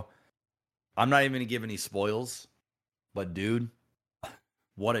Blind, bro. I'm not even going to give any spoils. But dude,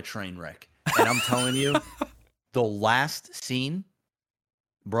 what a train wreck. And I'm telling you, the last scene,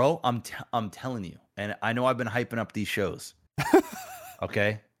 bro, I'm telling you. And I know I've been hyping up these shows.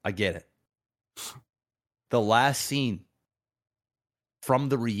 Okay? I get it. The last scene from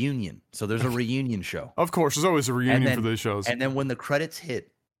the reunion. So there's a reunion show. Of course, there's always a reunion for these shows. And then when the credits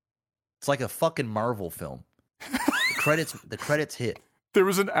hit, it's like a fucking Marvel film. The credits hit. There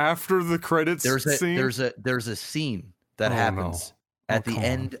was an after the credits scene? There's a scene that happens at the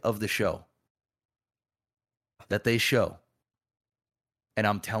end of the show that they show. And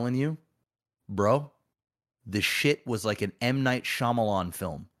I'm telling you, bro, the shit was like an M. Night Shyamalan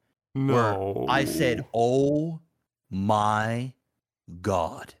film. No. Where I said, oh my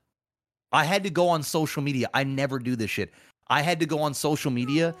God. I had to go on social media. I never do this shit. I had to go on social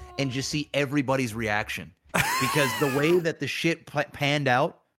media and just see everybody's reaction. Because the way that the shit panned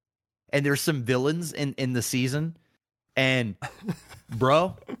out, and there's some villains in the season, and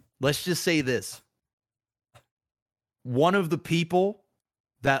bro, let's just say this. One of the people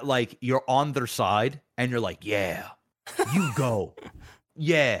that like you're on their side and you're like, yeah, you go.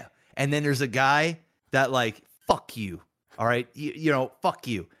 Yeah. And then there's a guy that like, fuck you. All right. You know, fuck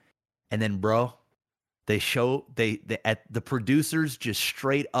you. And then bro, they at the producers just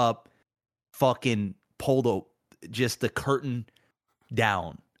straight up fucking pulled just the curtain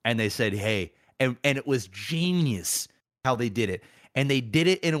down, and they said, hey, and it was genius how they did it. And they did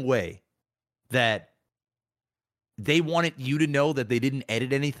it in a way that they wanted you to know that they didn't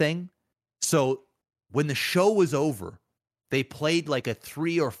edit anything. So when the show was over, they played like a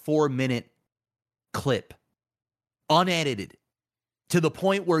 3 or 4 minute clip, unedited, to the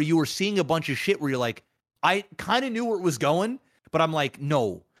point where you were seeing a bunch of shit where you're like, I kind of knew where it was going, but I'm like,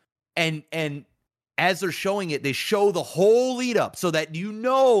 no. And as they're showing it, they show the whole lead up so that you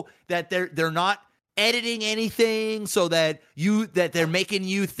know that they're not editing anything, so that they're making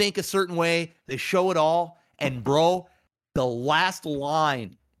you think a certain way. They show it all. And bro, the last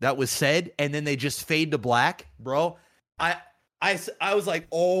line that was said, and then they just fade to black, bro. I was like,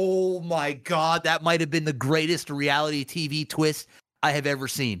 oh my God, that might have been the greatest reality TV twist I have ever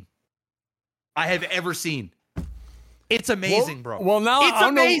seen. It's amazing, bro. Well, now it's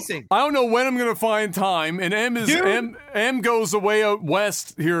amazing. I don't know when I'm going to find time, and M goes away out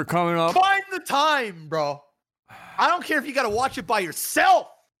west here coming up. Find the time, bro. I don't care if you got to watch it by yourself,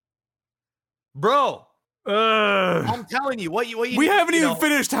 bro. I'm telling you, what you we haven't even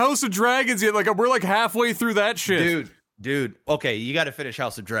finished House of Dragons yet. Like we're like halfway through that shit, dude. Okay, you got to finish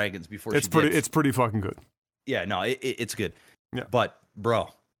House of Dragons before it's pretty fucking good. Yeah, no, it's good. Yeah, but bro,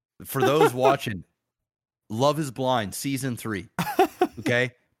 for those watching. Love is Blind, season 3.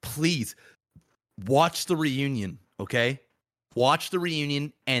 Okay? Please watch the reunion. Okay? Watch the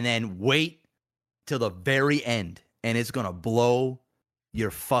reunion and then wait till the very end, and it's gonna blow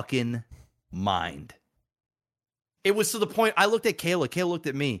your fucking mind. It was to the point I looked at Kayla. Kayla looked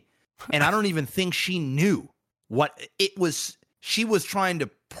at me, and I don't even think she knew what it was. She was trying to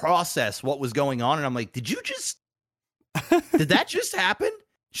process what was going on, and I'm like, did that just happen?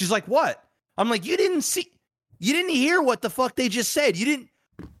 She's like, what? I'm like, you didn't hear what the fuck they just said. You didn't,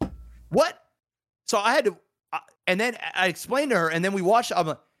 what? So I had to, and then I explained to her, and then we watched,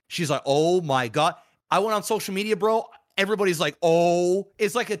 she's like, oh my God. I went on social media, bro. Everybody's like, oh,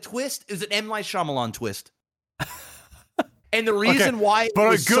 it's like a twist. It was an M. Night Shyamalan twist. And the reason why it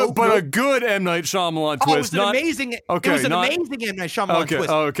was a good M. Night Shyamalan twist. It was an amazing M. Night Shyamalan twist.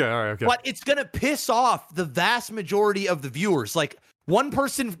 Okay, all right, okay. But it's gonna piss off the vast majority of the viewers. Like, one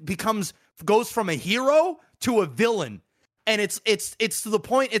person goes from a hero to a villain, and it's to the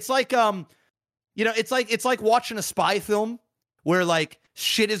point. It's like it's like watching a spy film where like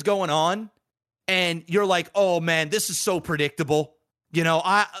shit is going on, and you're like, oh man, this is so predictable.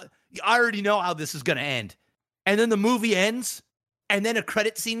 I already know how this is gonna end. And then the movie ends, and then a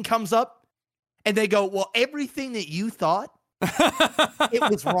credit scene comes up, and they go, well, everything that you thought, it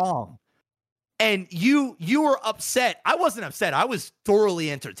was wrong. And you were upset. I wasn't upset. I was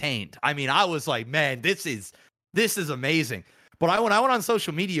thoroughly entertained. I mean, I was like, man, this is amazing. But when I went on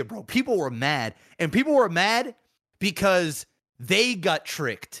social media, bro, people were mad. And people were mad because they got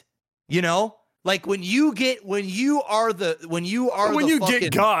tricked. Like when you get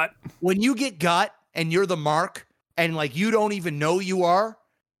got and you're the mark, and like you don't even know you are,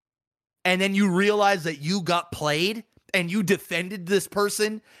 and then you realize that you got played, and you defended this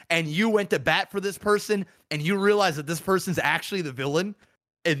person, and you went to bat for this person, and you realize that this person's actually the villain,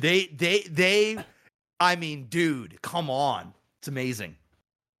 and I mean, dude, come on. It's amazing.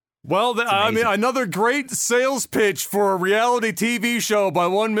 Well, another great sales pitch for a reality TV show by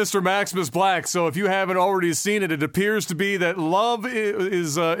one Mr. Maximus Black. So if you haven't already seen it, it appears to be that Love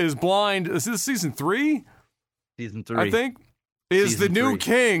is Blind. Is this season 3? Season 3, I think, is the new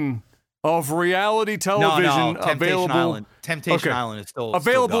king of reality television. Available. Temptation Island is still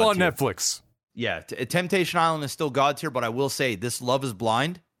available on tier. Netflix. Yeah, Temptation Island is still God tier, but I will say this Love is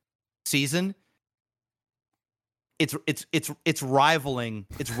Blind season. It's rivaling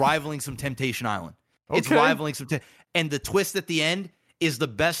some Temptation Island. Okay. It's rivaling some, and the twist at the end is the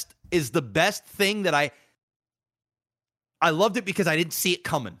best thing that I loved it because I didn't see it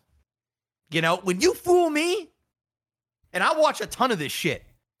coming. When you fool me, and I watch a ton of this shit,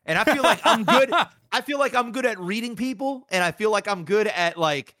 and I feel like I'm good. I feel like I'm good at reading people, and I feel like I'm good at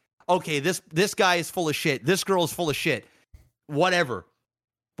like, okay, this guy is full of shit. This girl is full of shit. Whatever.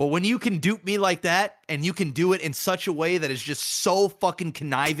 But when you can dupe me like that, and you can do it in such a way that is just so fucking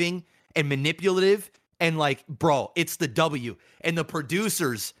conniving and manipulative, and like, bro, it's the W. And the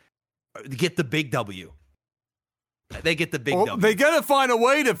producers get the big W. They get the big W. They gotta find a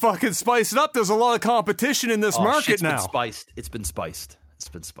way to fucking spice it up. There's a lot of competition in this market now. It's been spiced.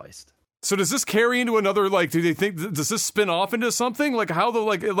 So does this carry into another, like, do they think, does this spin off into something? Like, how the,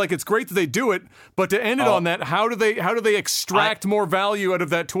 like it's great that they do it, but to end it on that, how do they extract more value out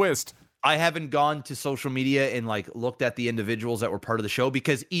of that twist? I haven't gone to social media and like looked at the individuals that were part of the show,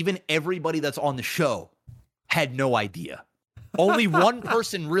 because even everybody that's on the show had no idea. Only one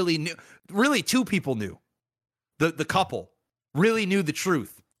person really knew. Really, two people knew. The couple really knew the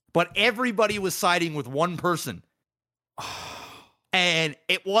truth, but everybody was siding with one person. And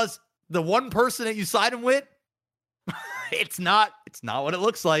it was the one person that you sided with. It's not what it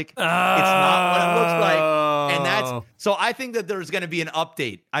looks like. It's not what it looks like. And so I think that there's going to be an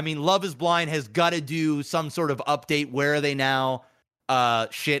update. I mean, Love is Blind has got to do some sort of update. Where are they now?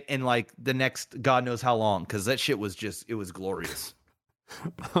 Shit in like the next God knows how long. Cause that shit was it was glorious.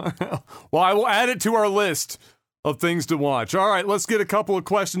 Well, I will add it to our list of things to watch. All right, let's get a couple of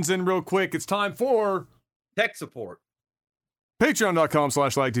questions in real quick. It's time for tech support.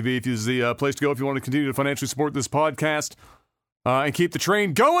 Patreon.com/LagTV if is the place to go if you want to continue to financially support this podcast and keep the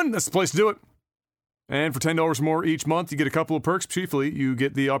train going. That's the place to do it. And for $10 more each month, you get a couple of perks. Chiefly, you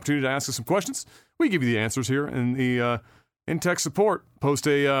get the opportunity to ask us some questions. We give you the answers here in the in tech support. Post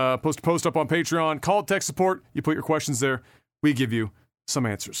a post up on Patreon. Call it tech support. You put your questions there. We give you some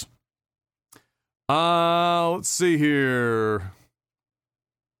answers. Let's see here.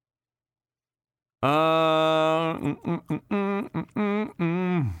 What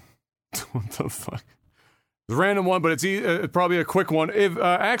the fuck? It's a random one, but it's probably a quick one. If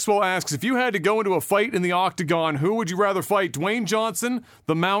Axwell asks, if you had to go into a fight in the octagon, who would you rather fight? Dwayne Johnson,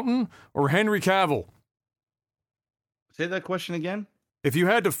 the Mountain, or Henry Cavill? Say that question again. If you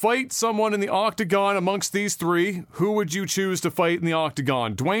had to fight someone in the octagon amongst these three, who would you choose to fight in the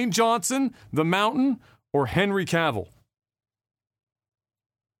octagon? Dwayne Johnson, The Mountain, or Henry Cavill?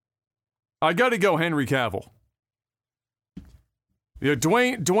 I gotta go Henry Cavill. Yeah,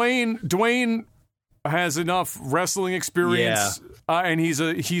 Dwayne has enough wrestling experience, and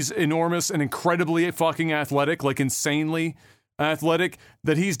he's enormous and incredibly fucking athletic, like insanely athletic,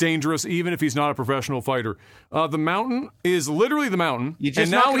 that he's dangerous even if he's not a professional fighter. The Mountain is literally The Mountain, You're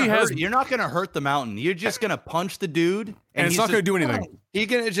not gonna hurt the Mountain. You're just gonna punch the dude, and it's not gonna do anything. You're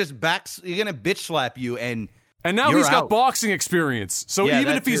gonna bitch slap you, and now he's got boxing experience. So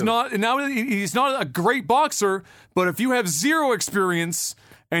even if he's not a great boxer, but if you have zero experience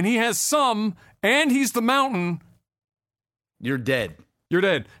and he has some, and he's The Mountain, you're dead. You're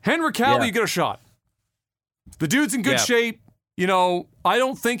dead. Henry Cavill, you get a shot. The dude's in good shape. You know, I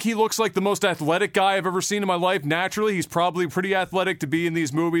don't think he looks like the most athletic guy I've ever seen in my life. Naturally, he's probably pretty athletic to be in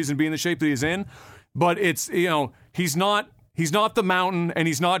these movies and be in the shape that he's in. But it's, you know, he's not The Mountain, and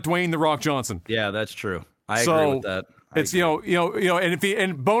he's not Dwayne "The Rock" Johnson. Yeah, that's true. I agree with that. It's you know,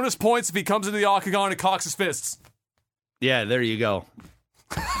 and bonus points if he comes into the octagon and cocks his fists. Yeah, there you go.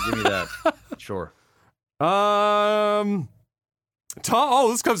 Give me that. Sure.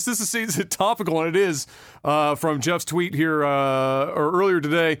 This is topical, and it is from Jeff's tweet here or earlier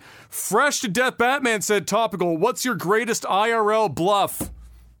today. Fresh to Death Batman said, topical, what's your greatest IRL bluff?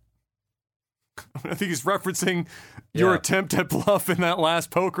 I think he's referencing your attempt at bluff in that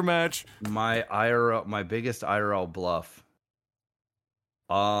last poker match. My biggest IRL bluff.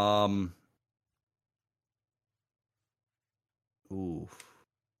 Ooh.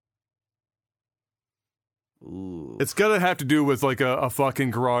 It's gotta have to do with like a fucking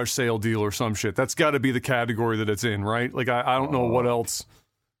garage sale deal or some shit. That's gotta be the category that it's in, right? Like I don't know what else.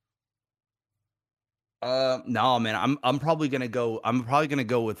 No, man, I'm probably gonna go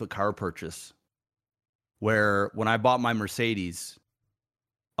with a car purchase. Where when I bought my Mercedes,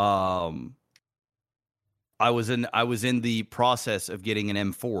 I was in the process of getting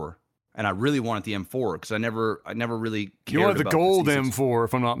an M4, and I really wanted the M4 because I never really cared. You wanted the about gold M4,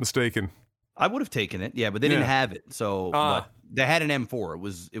 if I'm not mistaken. I would have taken it, yeah, but they didn't have it. So they had an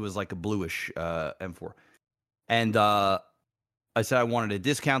M4. It was like a bluish M4, and I said I wanted a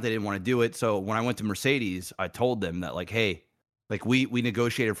discount. They didn't want to do it. So when I went to Mercedes, I told them that, like, hey, like we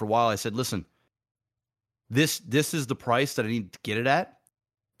negotiated for a while. I said, listen, this is the price that I need to get it at,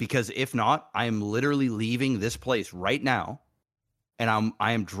 because if not, I am literally leaving this place right now, and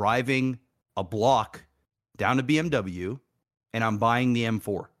I am driving a block down to BMW, and I'm buying the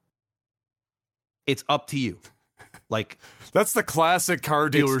M4. It's up to you. Like, that's the classic car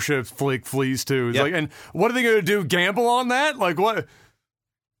dealership fleas too. It's like, and what are they going to do? Gamble on that? Like what?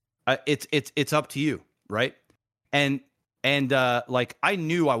 It's up to you, right? And like I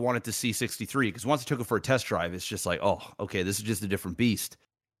knew I wanted to see 63 because once I took it for a test drive, it's just like, oh, okay, this is just a different beast.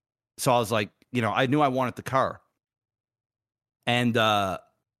 So I was like, you know, I knew I wanted the car, and so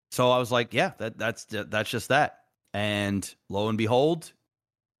I was like, yeah, that's just that. And lo and behold,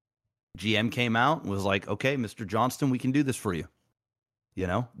 GM came out and was like, okay, Mr. Johnston, we can do this for you. You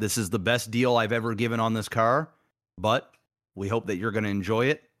know, this is the best deal I've ever given on this car, but we hope that you're going to enjoy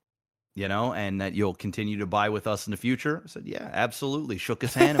it, you know, and that you'll continue to buy with us in the future. I said, yeah, absolutely. Shook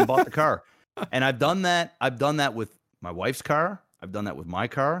his hand and bought the car. And I've done that. I've done that with my wife's car. I've done that with my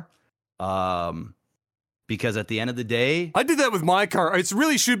car. Because at the end of the day, I did that with my car. It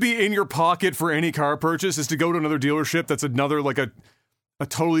really should be in your pocket for any car purchase is to go to another dealership that's another, like a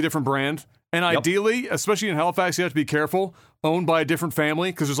totally different brand. And ideally, especially in Halifax, you have to be careful, owned by a different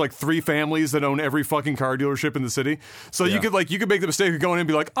family, because there's like 3 families that own every fucking car dealership in the city. So you could make the mistake of going in and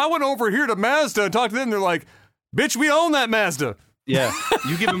be like, I went over here to Mazda and talk to them. And they're like, bitch, we own that Mazda. Yeah.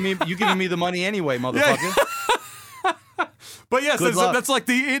 You giving me the money anyway, motherfucker. Yeah. But yes,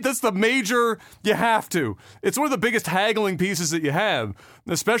 that's the major, you have to. It's one of the biggest haggling pieces that you have,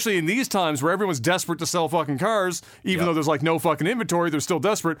 especially in these times where everyone's desperate to sell fucking cars, even though there's like no fucking inventory, they're still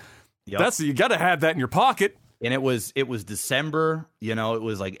desperate. You got to have that in your pocket. And it was December, you know, it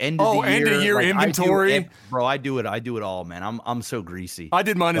was like end of year like, inventory. I do it all, man. I'm so greasy. I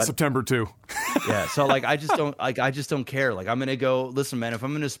did mine in September too. Yeah, so like I just don't care. Like I'm going to go, listen, man, if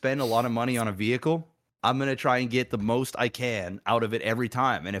I'm going to spend a lot of money on a vehicle, I'm going to try and get the most I can out of it every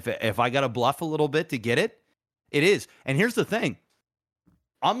time. And if I got to bluff a little bit to get it, it is. And here's the thing.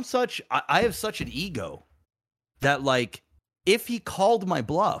 I have such an ego that, like, if he called my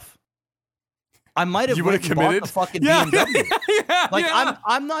bluff, I might have bought the fucking BMW.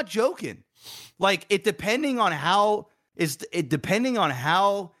 I'm not joking. Like, depending on how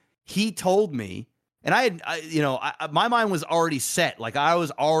he told me And my mind was already set. Like I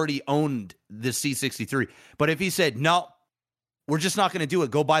was already owned this C63. But if he said, no, we're just not going to do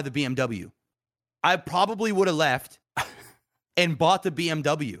it, go buy the BMW, I probably would have left and bought the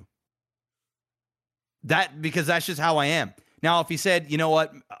BMW. Because that's just how I am. Now, if he said, you know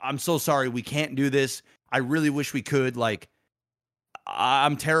what, I'm so sorry, we can't do this. I really wish we could. Like,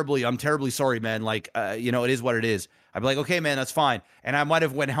 I'm terribly sorry, man. Like, it is what it is. I'd be like, okay, man, that's fine. And I might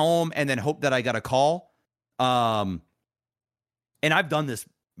have went home and then hoped that I got a call. And I've done this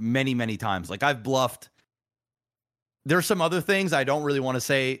many, many times. Like, I've bluffed. There's some other things I don't really want to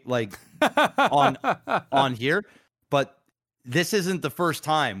say, like, on here, but this isn't the first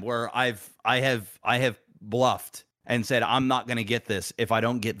time where I have bluffed and said, I'm not going to get this if I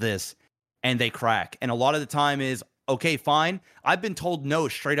don't get this, and they crack. And a lot of the time is, okay, fine. I've been told no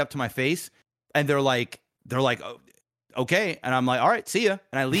straight up to my face, and they're like, oh, okay. And I'm like, all right, see ya.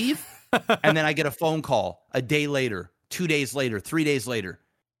 And I leave, and then I get a phone call a day later, 2 days later, 3 days later.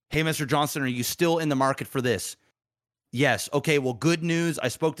 Hey, Mr. Johnson, are you still in the market for this? Yes. Okay, well, good news. I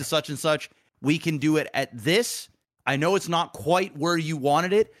spoke to such and such. We can do it at this. I know it's not quite where you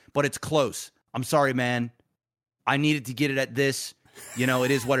wanted it, but it's close. I'm sorry, man. I needed to get it at this.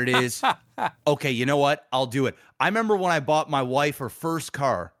 It is what it is. Okay, you know what? I'll do it. I remember when I bought my wife her first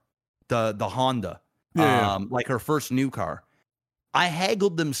car, the Honda, like her first new car. I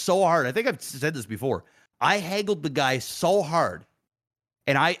haggled them so hard. I think I've said this before. I haggled the guy so hard,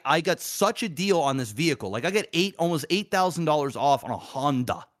 and I got such a deal on this vehicle. Like I got almost $8,000 off on a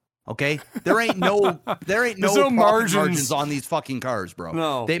Honda. Okay, there ain't no margins on these fucking cars, bro.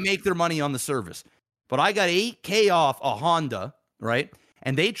 No, they make their money on the service. But I got $8,000 off a Honda, right?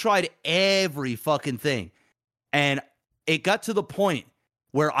 And they tried every fucking thing, and it got to the point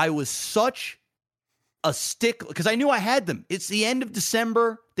where I was such a stick because I knew I had them. It's the end of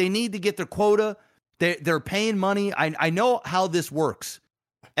December. They need to get their quota. They're paying money. I know how this works,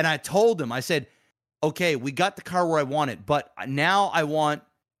 and I told them. I said, okay, we got the car where I want it, but now I want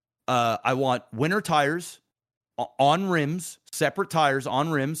winter tires on rims, separate tires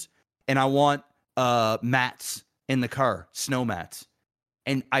on rims, and I want mats in the car, snow mats.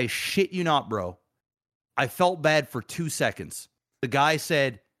 And I shit you not, bro, I felt bad for 2 seconds. The guy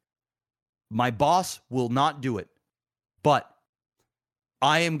said, my boss will not do it, but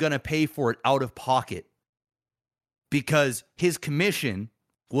I am going to pay for it out of pocket because his commission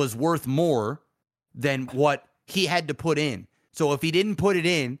was worth more than what he had to put in. So if he didn't put it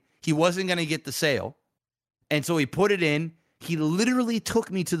in, he wasn't going to get the sale. And so he put it in. He literally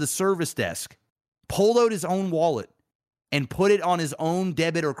took me to the service desk, pulled out his own wallet, and put it on his own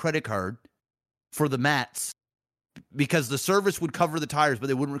debit or credit card for the mats because the service would cover the tires, but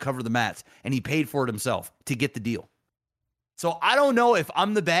they wouldn't cover the mats. And he paid for it himself to get the deal. So I don't know if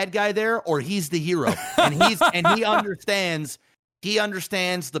I'm the bad guy there or he's the hero. And he understands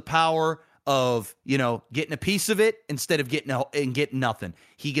the power of, getting a piece of it instead of getting nothing.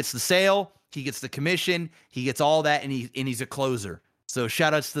 He gets the sale, he gets the commission, he gets all that, and he's a closer. So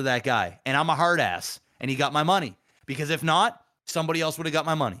shout outs to that guy. And I'm a hard ass, and he got my money. Because if not, somebody else would have got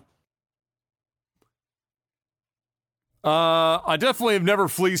my money. I definitely have never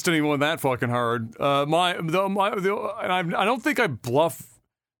fleeced anyone that fucking hard. And I don't think I bluff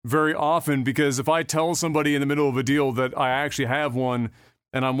very often because if I tell somebody in the middle of a deal that I actually have one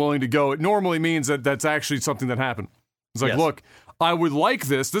and I'm willing to go, it normally means that that's actually something that happened. It's like, look, I would like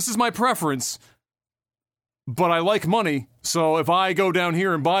this. This is my preference, but I like money. So if I go down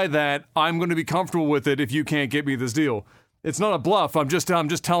here and buy that, I'm going to be comfortable with it if you can't get me this deal. It's not a bluff. I'm just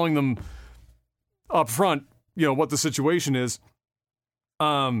telling them up front, what the situation is.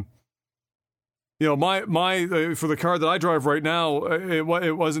 My for the car that I drive right now, it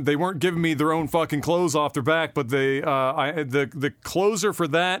wasn't. They weren't giving me their own fucking clothes off their back, but the closer for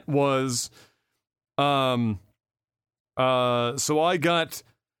that was, so I got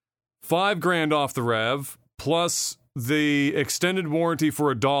 $5,000 off the RAV plus the extended warranty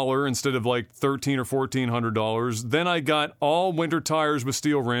for $1 instead of like $1,300 or $1,400. Then I got all winter tires with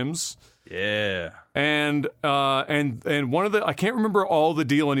steel rims. Yeah. And one of I can't remember all the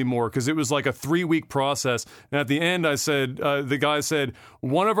deal anymore because it was like a 3-week process. And at the end, I said, the guy said,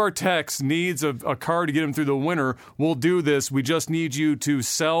 one of our techs needs a car to get him through the winter. We'll do this. We just need you to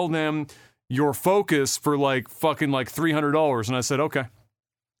sell them your Focus for like fucking like $300. And I said, okay.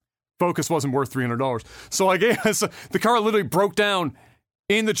 Focus wasn't worth $300. So I gave the car literally broke down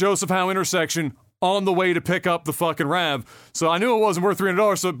in the Joseph Howe intersection on the way to pick up the fucking RAV. So I knew it wasn't worth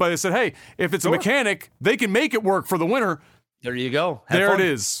 $300. But I said, hey, if it's a mechanic, they can make it work for the winter. There you go. Have fun. It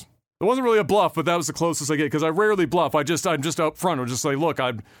is. It wasn't really a bluff, but that was the closest I get because I rarely bluff. I'm just up front. I'm just like, look,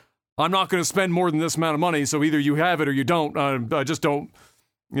 I'm not going to spend more than this amount of money, so either you have it or you don't. I just don't,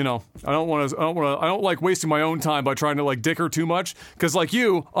 I don't like wasting my own time by trying to like dicker too much. Because like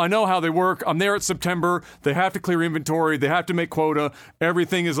you, I know how they work. I'm there at September. They have to clear inventory. They have to make quota.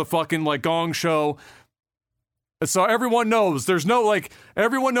 Everything is a fucking like gong show. So everyone knows.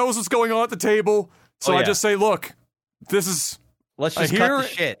 Everyone knows what's going on at the table. So I just say, look, this is... Let's just cut the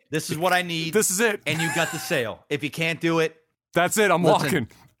shit. This is what I need. This is it. And you got the sale. If you can't do it... That's it. I'm walking.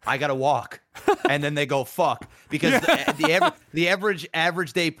 I got to walk. And then they go, fuck. Because the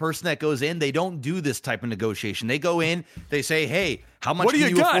average day person that goes in, they don't do this type of negotiation. They go in, they say, hey, how much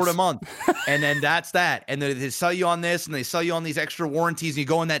can you afford a month? And then that's that. And they sell you on this, and they sell you on these extra warranties, and you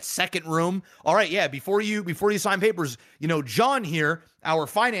go in that second room. All right, yeah, before you sign papers, John here, our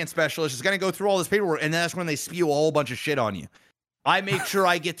finance specialist, is going to go through all this paperwork, and that's when they spew a whole bunch of shit on you. I make sure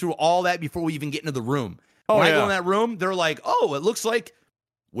I get through all that before we even get into the room. When I go in that room, they're like, oh, it looks like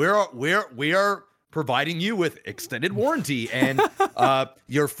we are providing you with extended warranty, and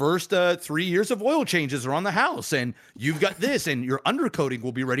your first 3 years of oil changes are on the house, and you've got this, and your undercoating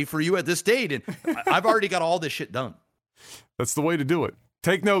will be ready for you at this date. And I've already got all this shit done. That's the way to do it.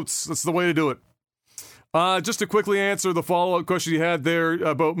 Take notes. That's the way to do it. Just to quickly answer the follow-up question you had there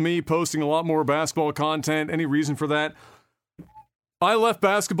about me posting a lot more basketball content. Any reason for that? I left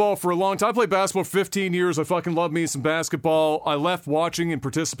basketball for a long time. I played basketball for 15 years. I fucking love me some basketball. I left watching and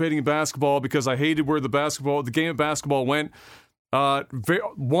participating in basketball because I hated where the game of basketball went.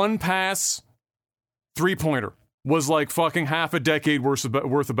 One pass, three-pointer was like fucking half a decade worth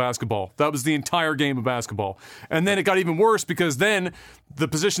of basketball. That was the entire game of basketball. And then it got even worse because then the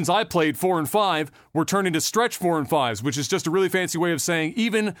positions I played, 4 and 5, were turned into stretch 4 and 5s, which is just a really fancy way of saying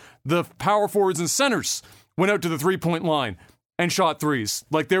even the power forwards and centers went out to the three-point line and shot threes.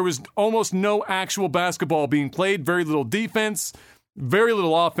 Like, there was almost no actual basketball being played, very little defense, very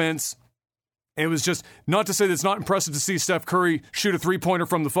little offense. It was just, not to say that it's not impressive to see Steph Curry shoot a three-pointer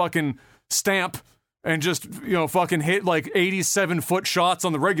from the fucking stamp and just, fucking hit like 87-foot shots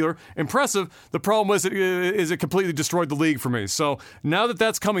on the regular. Impressive. The problem was it completely destroyed the league for me. So now that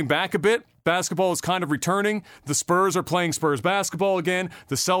that's coming back a bit, basketball is kind of returning. The Spurs are playing Spurs basketball again.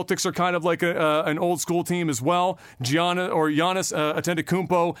 The Celtics are kind of like an old school team as well. Giannis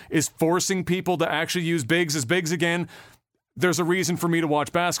Antetokounmpo is forcing people to actually use bigs as bigs again. There's a reason for me to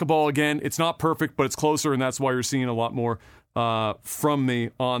watch basketball again. It's not perfect, but it's closer, and that's why you're seeing a lot more from me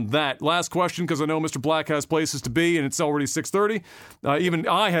on that. Last question, because I know Mr. Black has places to be, and it's already 6:30. Even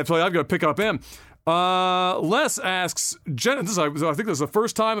I've got to pick up him. Les asks, I think this is the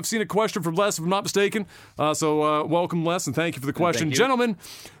first time I've seen a question from Les, if I'm not mistaken. So welcome, Les, and thank you for the question. Gentlemen,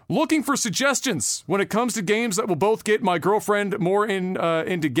 looking for suggestions when it comes to games that will both get my girlfriend more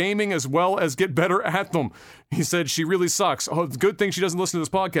into gaming as well as get better at them. He said she really sucks. Oh, it's a good thing she doesn't listen to this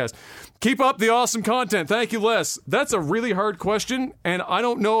podcast. Keep up the awesome content. Thank you, Les. That's a really hard question, and I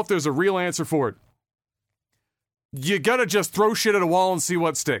don't know if there's a real answer for it. You gotta just throw shit at a wall and see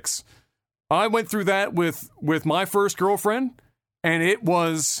what sticks. I went through that with my first girlfriend, and it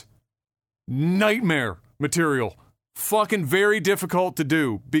was nightmare material. Fucking very difficult to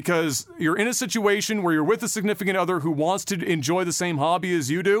do because you're in a situation where you're with a significant other who wants to enjoy the same hobby as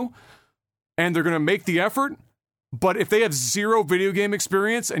you do, and they're going to make the effort, but if they have zero video game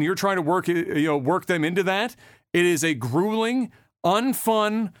experience and you're trying to work them into that, it is a grueling,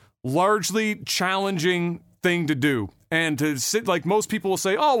 unfun, largely challenging thing to do. And to sit, like most people will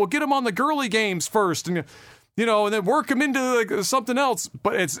say, oh, well, get them on the girly games first, and and then work them into like something else.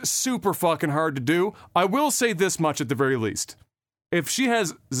 But it's super fucking hard to do. I will say this much at the very least. If she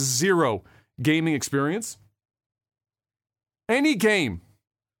has zero gaming experience, any game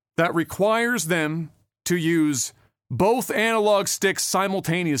that requires them to use both analog sticks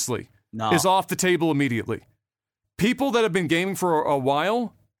simultaneously is off the table immediately. People that have been gaming for a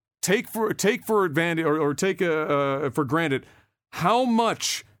while take for advantage or take for granted how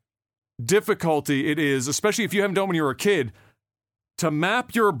much difficulty it is, especially if you haven't done it when you were a kid, to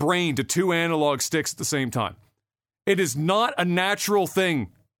map your brain to two analog sticks at the same time. It is not a natural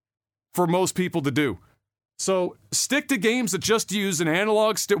thing for most people to do. So stick to games that just use one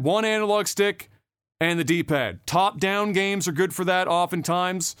analog stick and the D-pad. Top-down games are good for that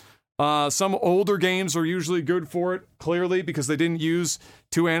oftentimes. Some older games are usually good for it, clearly, because they didn't use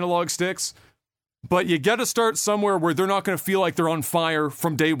two analog sticks. But you got to start somewhere where they're not going to feel like they're on fire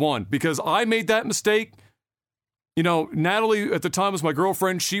from day one, because I made that mistake. Natalie at the time was my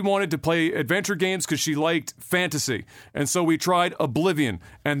girlfriend. She wanted to play adventure games because she liked fantasy. And so we tried Oblivion,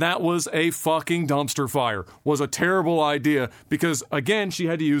 and that was a fucking dumpster fire. Was a terrible idea because, again, she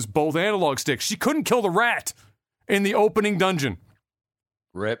had to use both analog sticks. She couldn't kill the rat in the opening dungeon.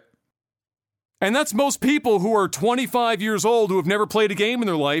 Rip. And that's most people who are 25 years old who have never played a game in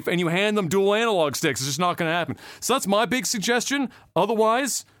their life, and you hand them dual analog sticks. It's just not going to happen. So that's my big suggestion.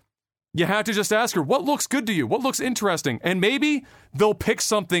 Otherwise, you have to just ask her, what looks good to you? What looks interesting? And maybe they'll pick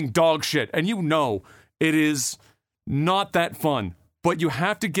something dog shit, and you know it is not that fun. But you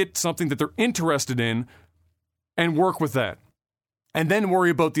have to get something that they're interested in and work with that. And then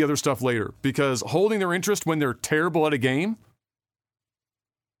worry about the other stuff later. Because holding their interest when they're terrible at a game...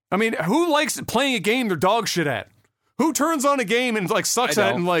 I mean, who likes playing a game they're dog shit at? Who turns on a game and like sucks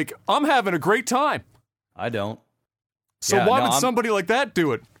at it and like, I'm having a great time? I don't. So why would somebody like that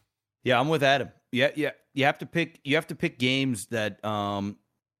do it? Yeah, I'm with Adam. Yeah. You have to pick games that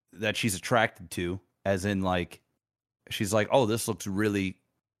that she's attracted to, as in like she's like, oh, this looks really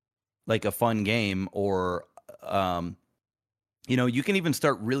like a fun game, or you can even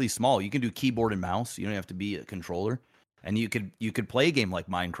start really small. You can do keyboard and mouse. You don't have to be a controller. And you could play a game like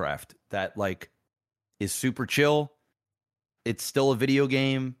Minecraft that like is super chill. It's still a video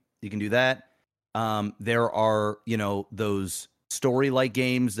game. You can do that. There are, those story-like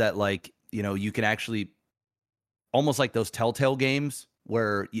games that like, you can actually almost like those Telltale games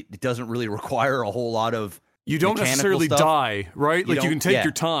where it doesn't really require a whole lot of you don't necessarily stuff. Die, right? Like you can take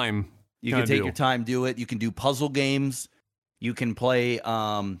your time. You can take your time, do it. You can do puzzle games. You can play,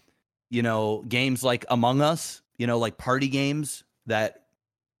 games like Among Us. Like party games that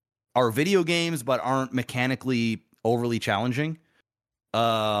are video games but aren't mechanically overly challenging.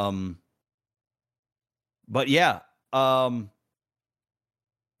 But yeah. The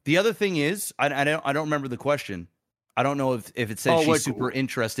other thing is, I don't remember the question. I don't know if it says she's super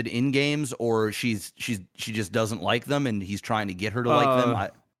interested in games or she just doesn't like them and he's trying to get her to like them.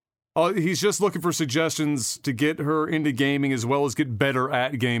 He's just looking for suggestions to get her into gaming as well as get better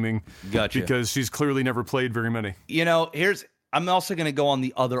at gaming. Gotcha. Because she's clearly never played very many. I'm also going to go on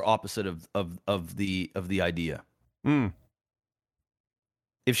the other opposite of the idea.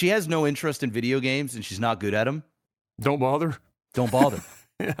 If she has no interest in video games and she's not good at them, don't bother. Don't bother.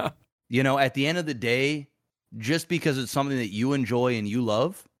 Yeah. At the end of the day, just because it's something that you enjoy and you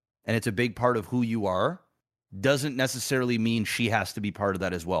love, and it's a big part of who you are, doesn't necessarily mean she has to be part of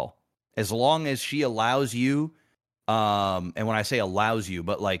that as well. As long as she allows you, and when I say allows you,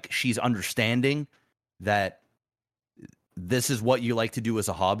 but like she's understanding that this is what you like to do as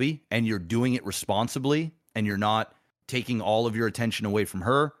a hobby and you're doing it responsibly and you're not taking all of your attention away from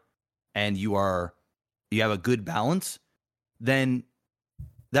her and you have a good balance, then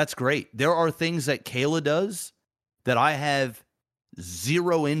that's great. There are things that Kayla does that I have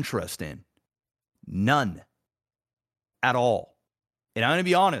zero interest in. None. At all. And I'm going to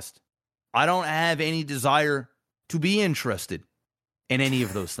be honest, I don't have any desire to be interested in any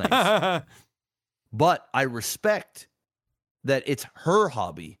of those things. But I respect that it's her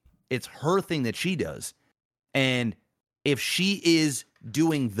hobby. It's her thing that she does. And if she is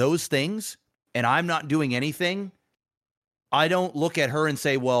doing those things and I'm not doing anything, I don't look at her and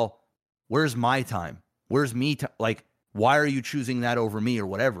say, well, where's my time? Where's me? Like, why are you choosing that over me or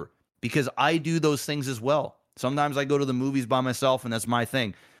whatever? Because I do those things as well. Sometimes I go to the movies by myself and that's my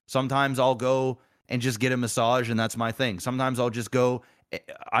thing. Sometimes I'll go and just get a massage and that's my thing. Sometimes I'll just go.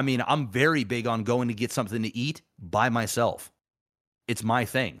 I'm very big on going to get something to eat by myself. It's my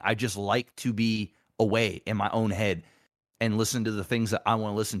thing. I just like to be away in my own head and listen to the things that I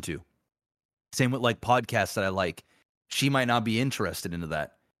want to listen to. Same with like podcasts that I like. She might not be interested into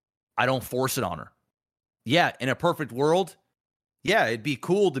that. I don't force it on her. Yeah, in a perfect world, yeah, it'd be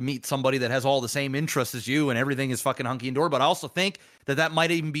cool to meet somebody that has all the same interests as you and everything is fucking hunky and dory. But I also think that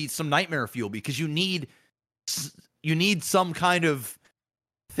might even be some nightmare fuel because you need some kind of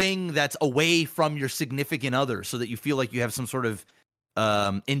thing that's away from your significant other so that you feel like you have some sort of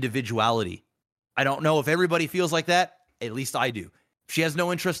individuality. I don't know if everybody feels like that. At least I do. If she has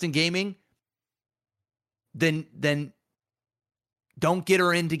no interest in gaming, then don't get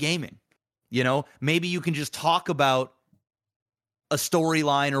her into gaming. Maybe you can just talk about a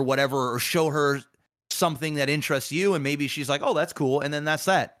storyline or whatever, or show her something that interests you, and maybe she's like, oh, that's cool, and then that's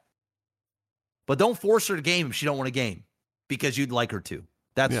that. But don't force her to game if she don't want to game, because you'd like her to.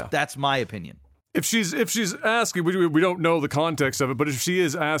 That's my opinion. If she's asking, we don't know the context of it, but if she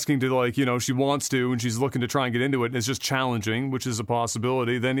is asking to, like, she wants to, and she's looking to try and get into it, and it's just challenging, which is a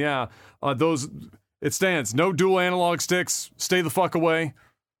possibility, then it stands. No dual analog sticks. Stay the fuck away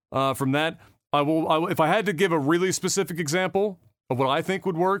from that. I will, if I had to give a really specific example of what I think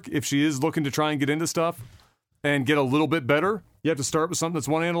would work, if she is looking to try and get into stuff and get a little bit better, you have to start with something that's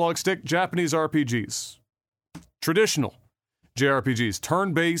one analog stick. Japanese RPGs. Traditional JRPGs.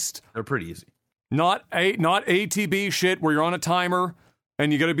 Turn-based. They're pretty easy. Not ATB shit where you're on a timer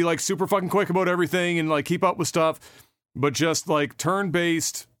and you got to be like super fucking quick about everything and like keep up with stuff. But just like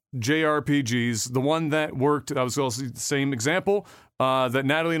turn-based JRPGs, the one that worked, that was also the same example, that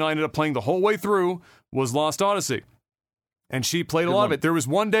Natalie and I ended up playing the whole way through was Lost Odyssey. And she played a lot of it. There was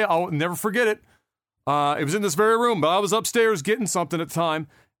one day, I'll never forget it. It was in this very room, but I was upstairs getting something at the time,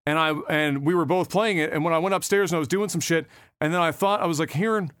 and we were both playing it. And when I went upstairs and I was doing some shit, and then I thought I was like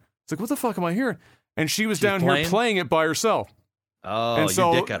hearing, it's like, what the fuck am I hearing? And she's down here playing it by herself. Oh, and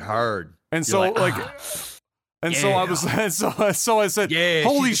so, your dick got hard. And so like and so I was, so I said,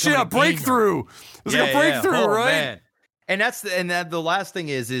 holy shit, a breakthrough! It was like a breakthrough, right? Man. And the last thing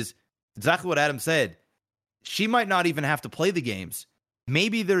is exactly what Adam said. She might not even have to play the games.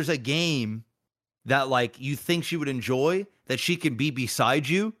 Maybe there's a game that like you think she would enjoy that she can be beside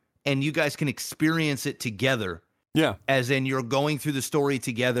you and you guys can experience it together. Yeah. As in you're going through the story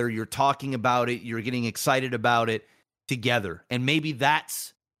together, you're talking about it, you're getting excited about it together. And maybe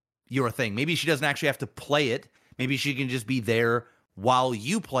that's your thing. Maybe she doesn't actually have to play it. Maybe she can just be there while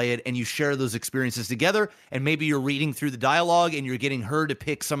you play it and you share those experiences together. And maybe you're reading through the dialogue and you're getting her to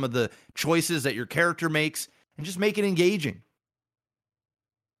pick some of the choices that your character makes and just make it engaging.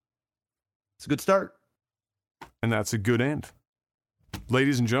 It's a good start. And that's a good end.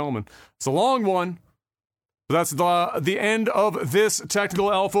 Ladies and gentlemen, it's a long one, but that's the end of this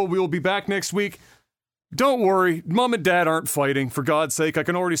Technical Alpha. We will be back next week. Don't worry, Mom and Dad aren't fighting, for God's sake. I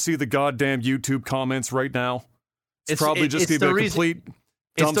can already see the goddamn YouTube comments right now. It's probably just going to be a complete dumpster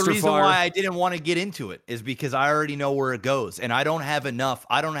fire. It's the reason why I didn't want to get into it, is because I already know where it goes, and I don't have enough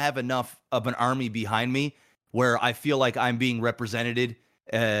of an army behind me where I feel like I'm being represented in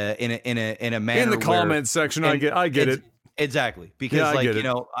a manner. In the comments section, I get it. Exactly, because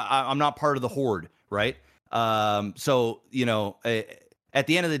I'm not part of the horde, right? So at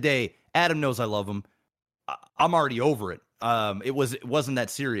the end of the day, Adam knows I love him. I'm already over it. It wasn't that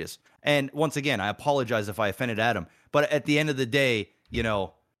serious. And once again, I apologize if I offended Adam. But at the end of the day,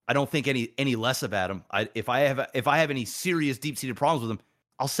 I don't think any less of Adam. If I have any serious deep-seated problems with him,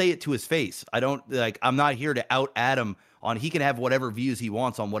 I'll say it to his face. I'm not here to out Adam on. He can have whatever views he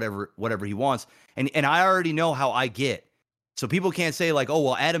wants on whatever he wants. And I already know how I get. So people can't say like, oh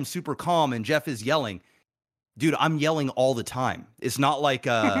well, Adam's super calm and Jeff is yelling. Dude, I'm yelling all the time. It's not like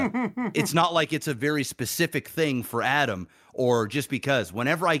it's a very specific thing for Adam, or just because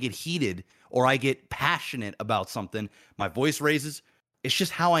whenever I get heated or I get passionate about something, my voice raises. It's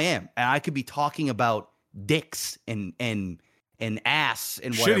just how I am. And I could be talking about dicks and ass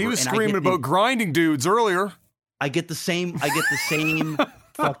and whatever. Shit, he was screaming about grinding dudes earlier. I get the same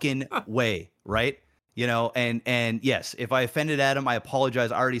fucking way, right? And yes, if I offended Adam, I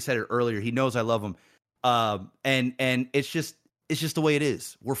apologize. I already said it earlier. He knows I love him. And it's just the way it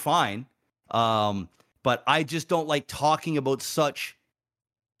is. We're fine. But I just don't like talking about such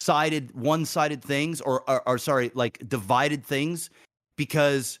one-sided things or like divided things,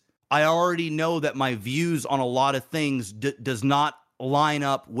 because I already know that my views on a lot of things does not line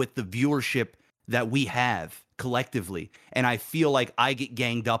up with the viewership that we have collectively. And I feel like I get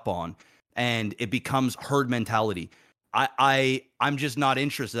ganged up on and it becomes herd mentality. I'm just not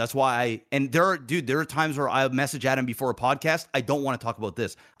interested. That's why there are times where I message Adam before a podcast. I don't want to talk about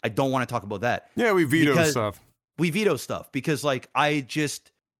this. I don't want to talk about that. Yeah, we veto stuff. We veto stuff because like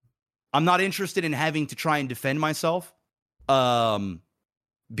I'm not interested in having to try and defend myself.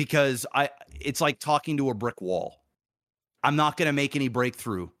 Because it's like talking to a brick wall. I'm not going to make any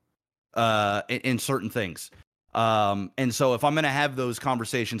breakthrough in certain things. And so if I'm going to have those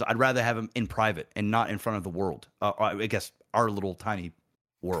conversations, I'd rather have them in private and not in front of the world. I guess our little tiny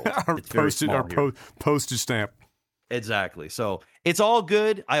world. our postage stamp. Exactly. So it's all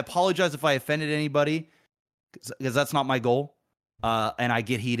good. I apologize if I offended anybody, because that's not my goal. And I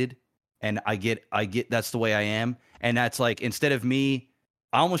get heated, and I get that's the way I am. And that's like, instead of me,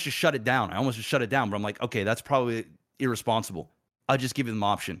 I almost just shut it down. But I'm like, okay, that's probably irresponsible. I'll just give him the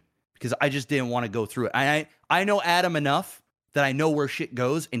option, because I just didn't want to go through it. I know Adam enough that I know where shit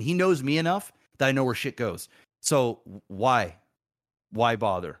goes, and he knows me enough that I know where shit goes. So why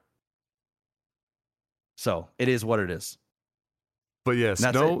bother? So it is what it is. But yes,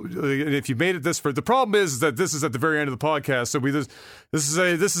 if you made it this far, the problem is that this is at the very end of the podcast. So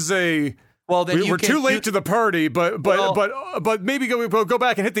this is a well, then we're too late to the party, but maybe go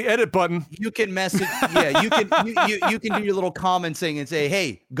back and hit the edit button. You can message, yeah. You can do your little commenting and say,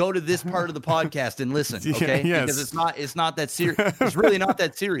 "Hey, go to this part of the podcast and listen." Okay, yes. Because it's not that serious. It's really not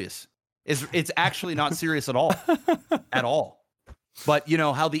that serious. It's actually not serious at all, at all. But you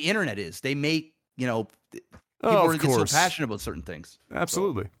know how the internet is. They make people get so passionate about certain things.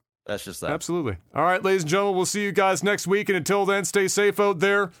 Absolutely. That's just that. Absolutely. All right, ladies and gentlemen, we'll see you guys next week. And until then, stay safe out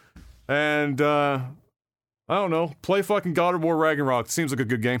there. And, I don't know, play fucking God of War Ragnarok. Seems like a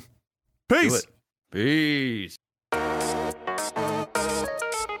good game. Peace. Peace.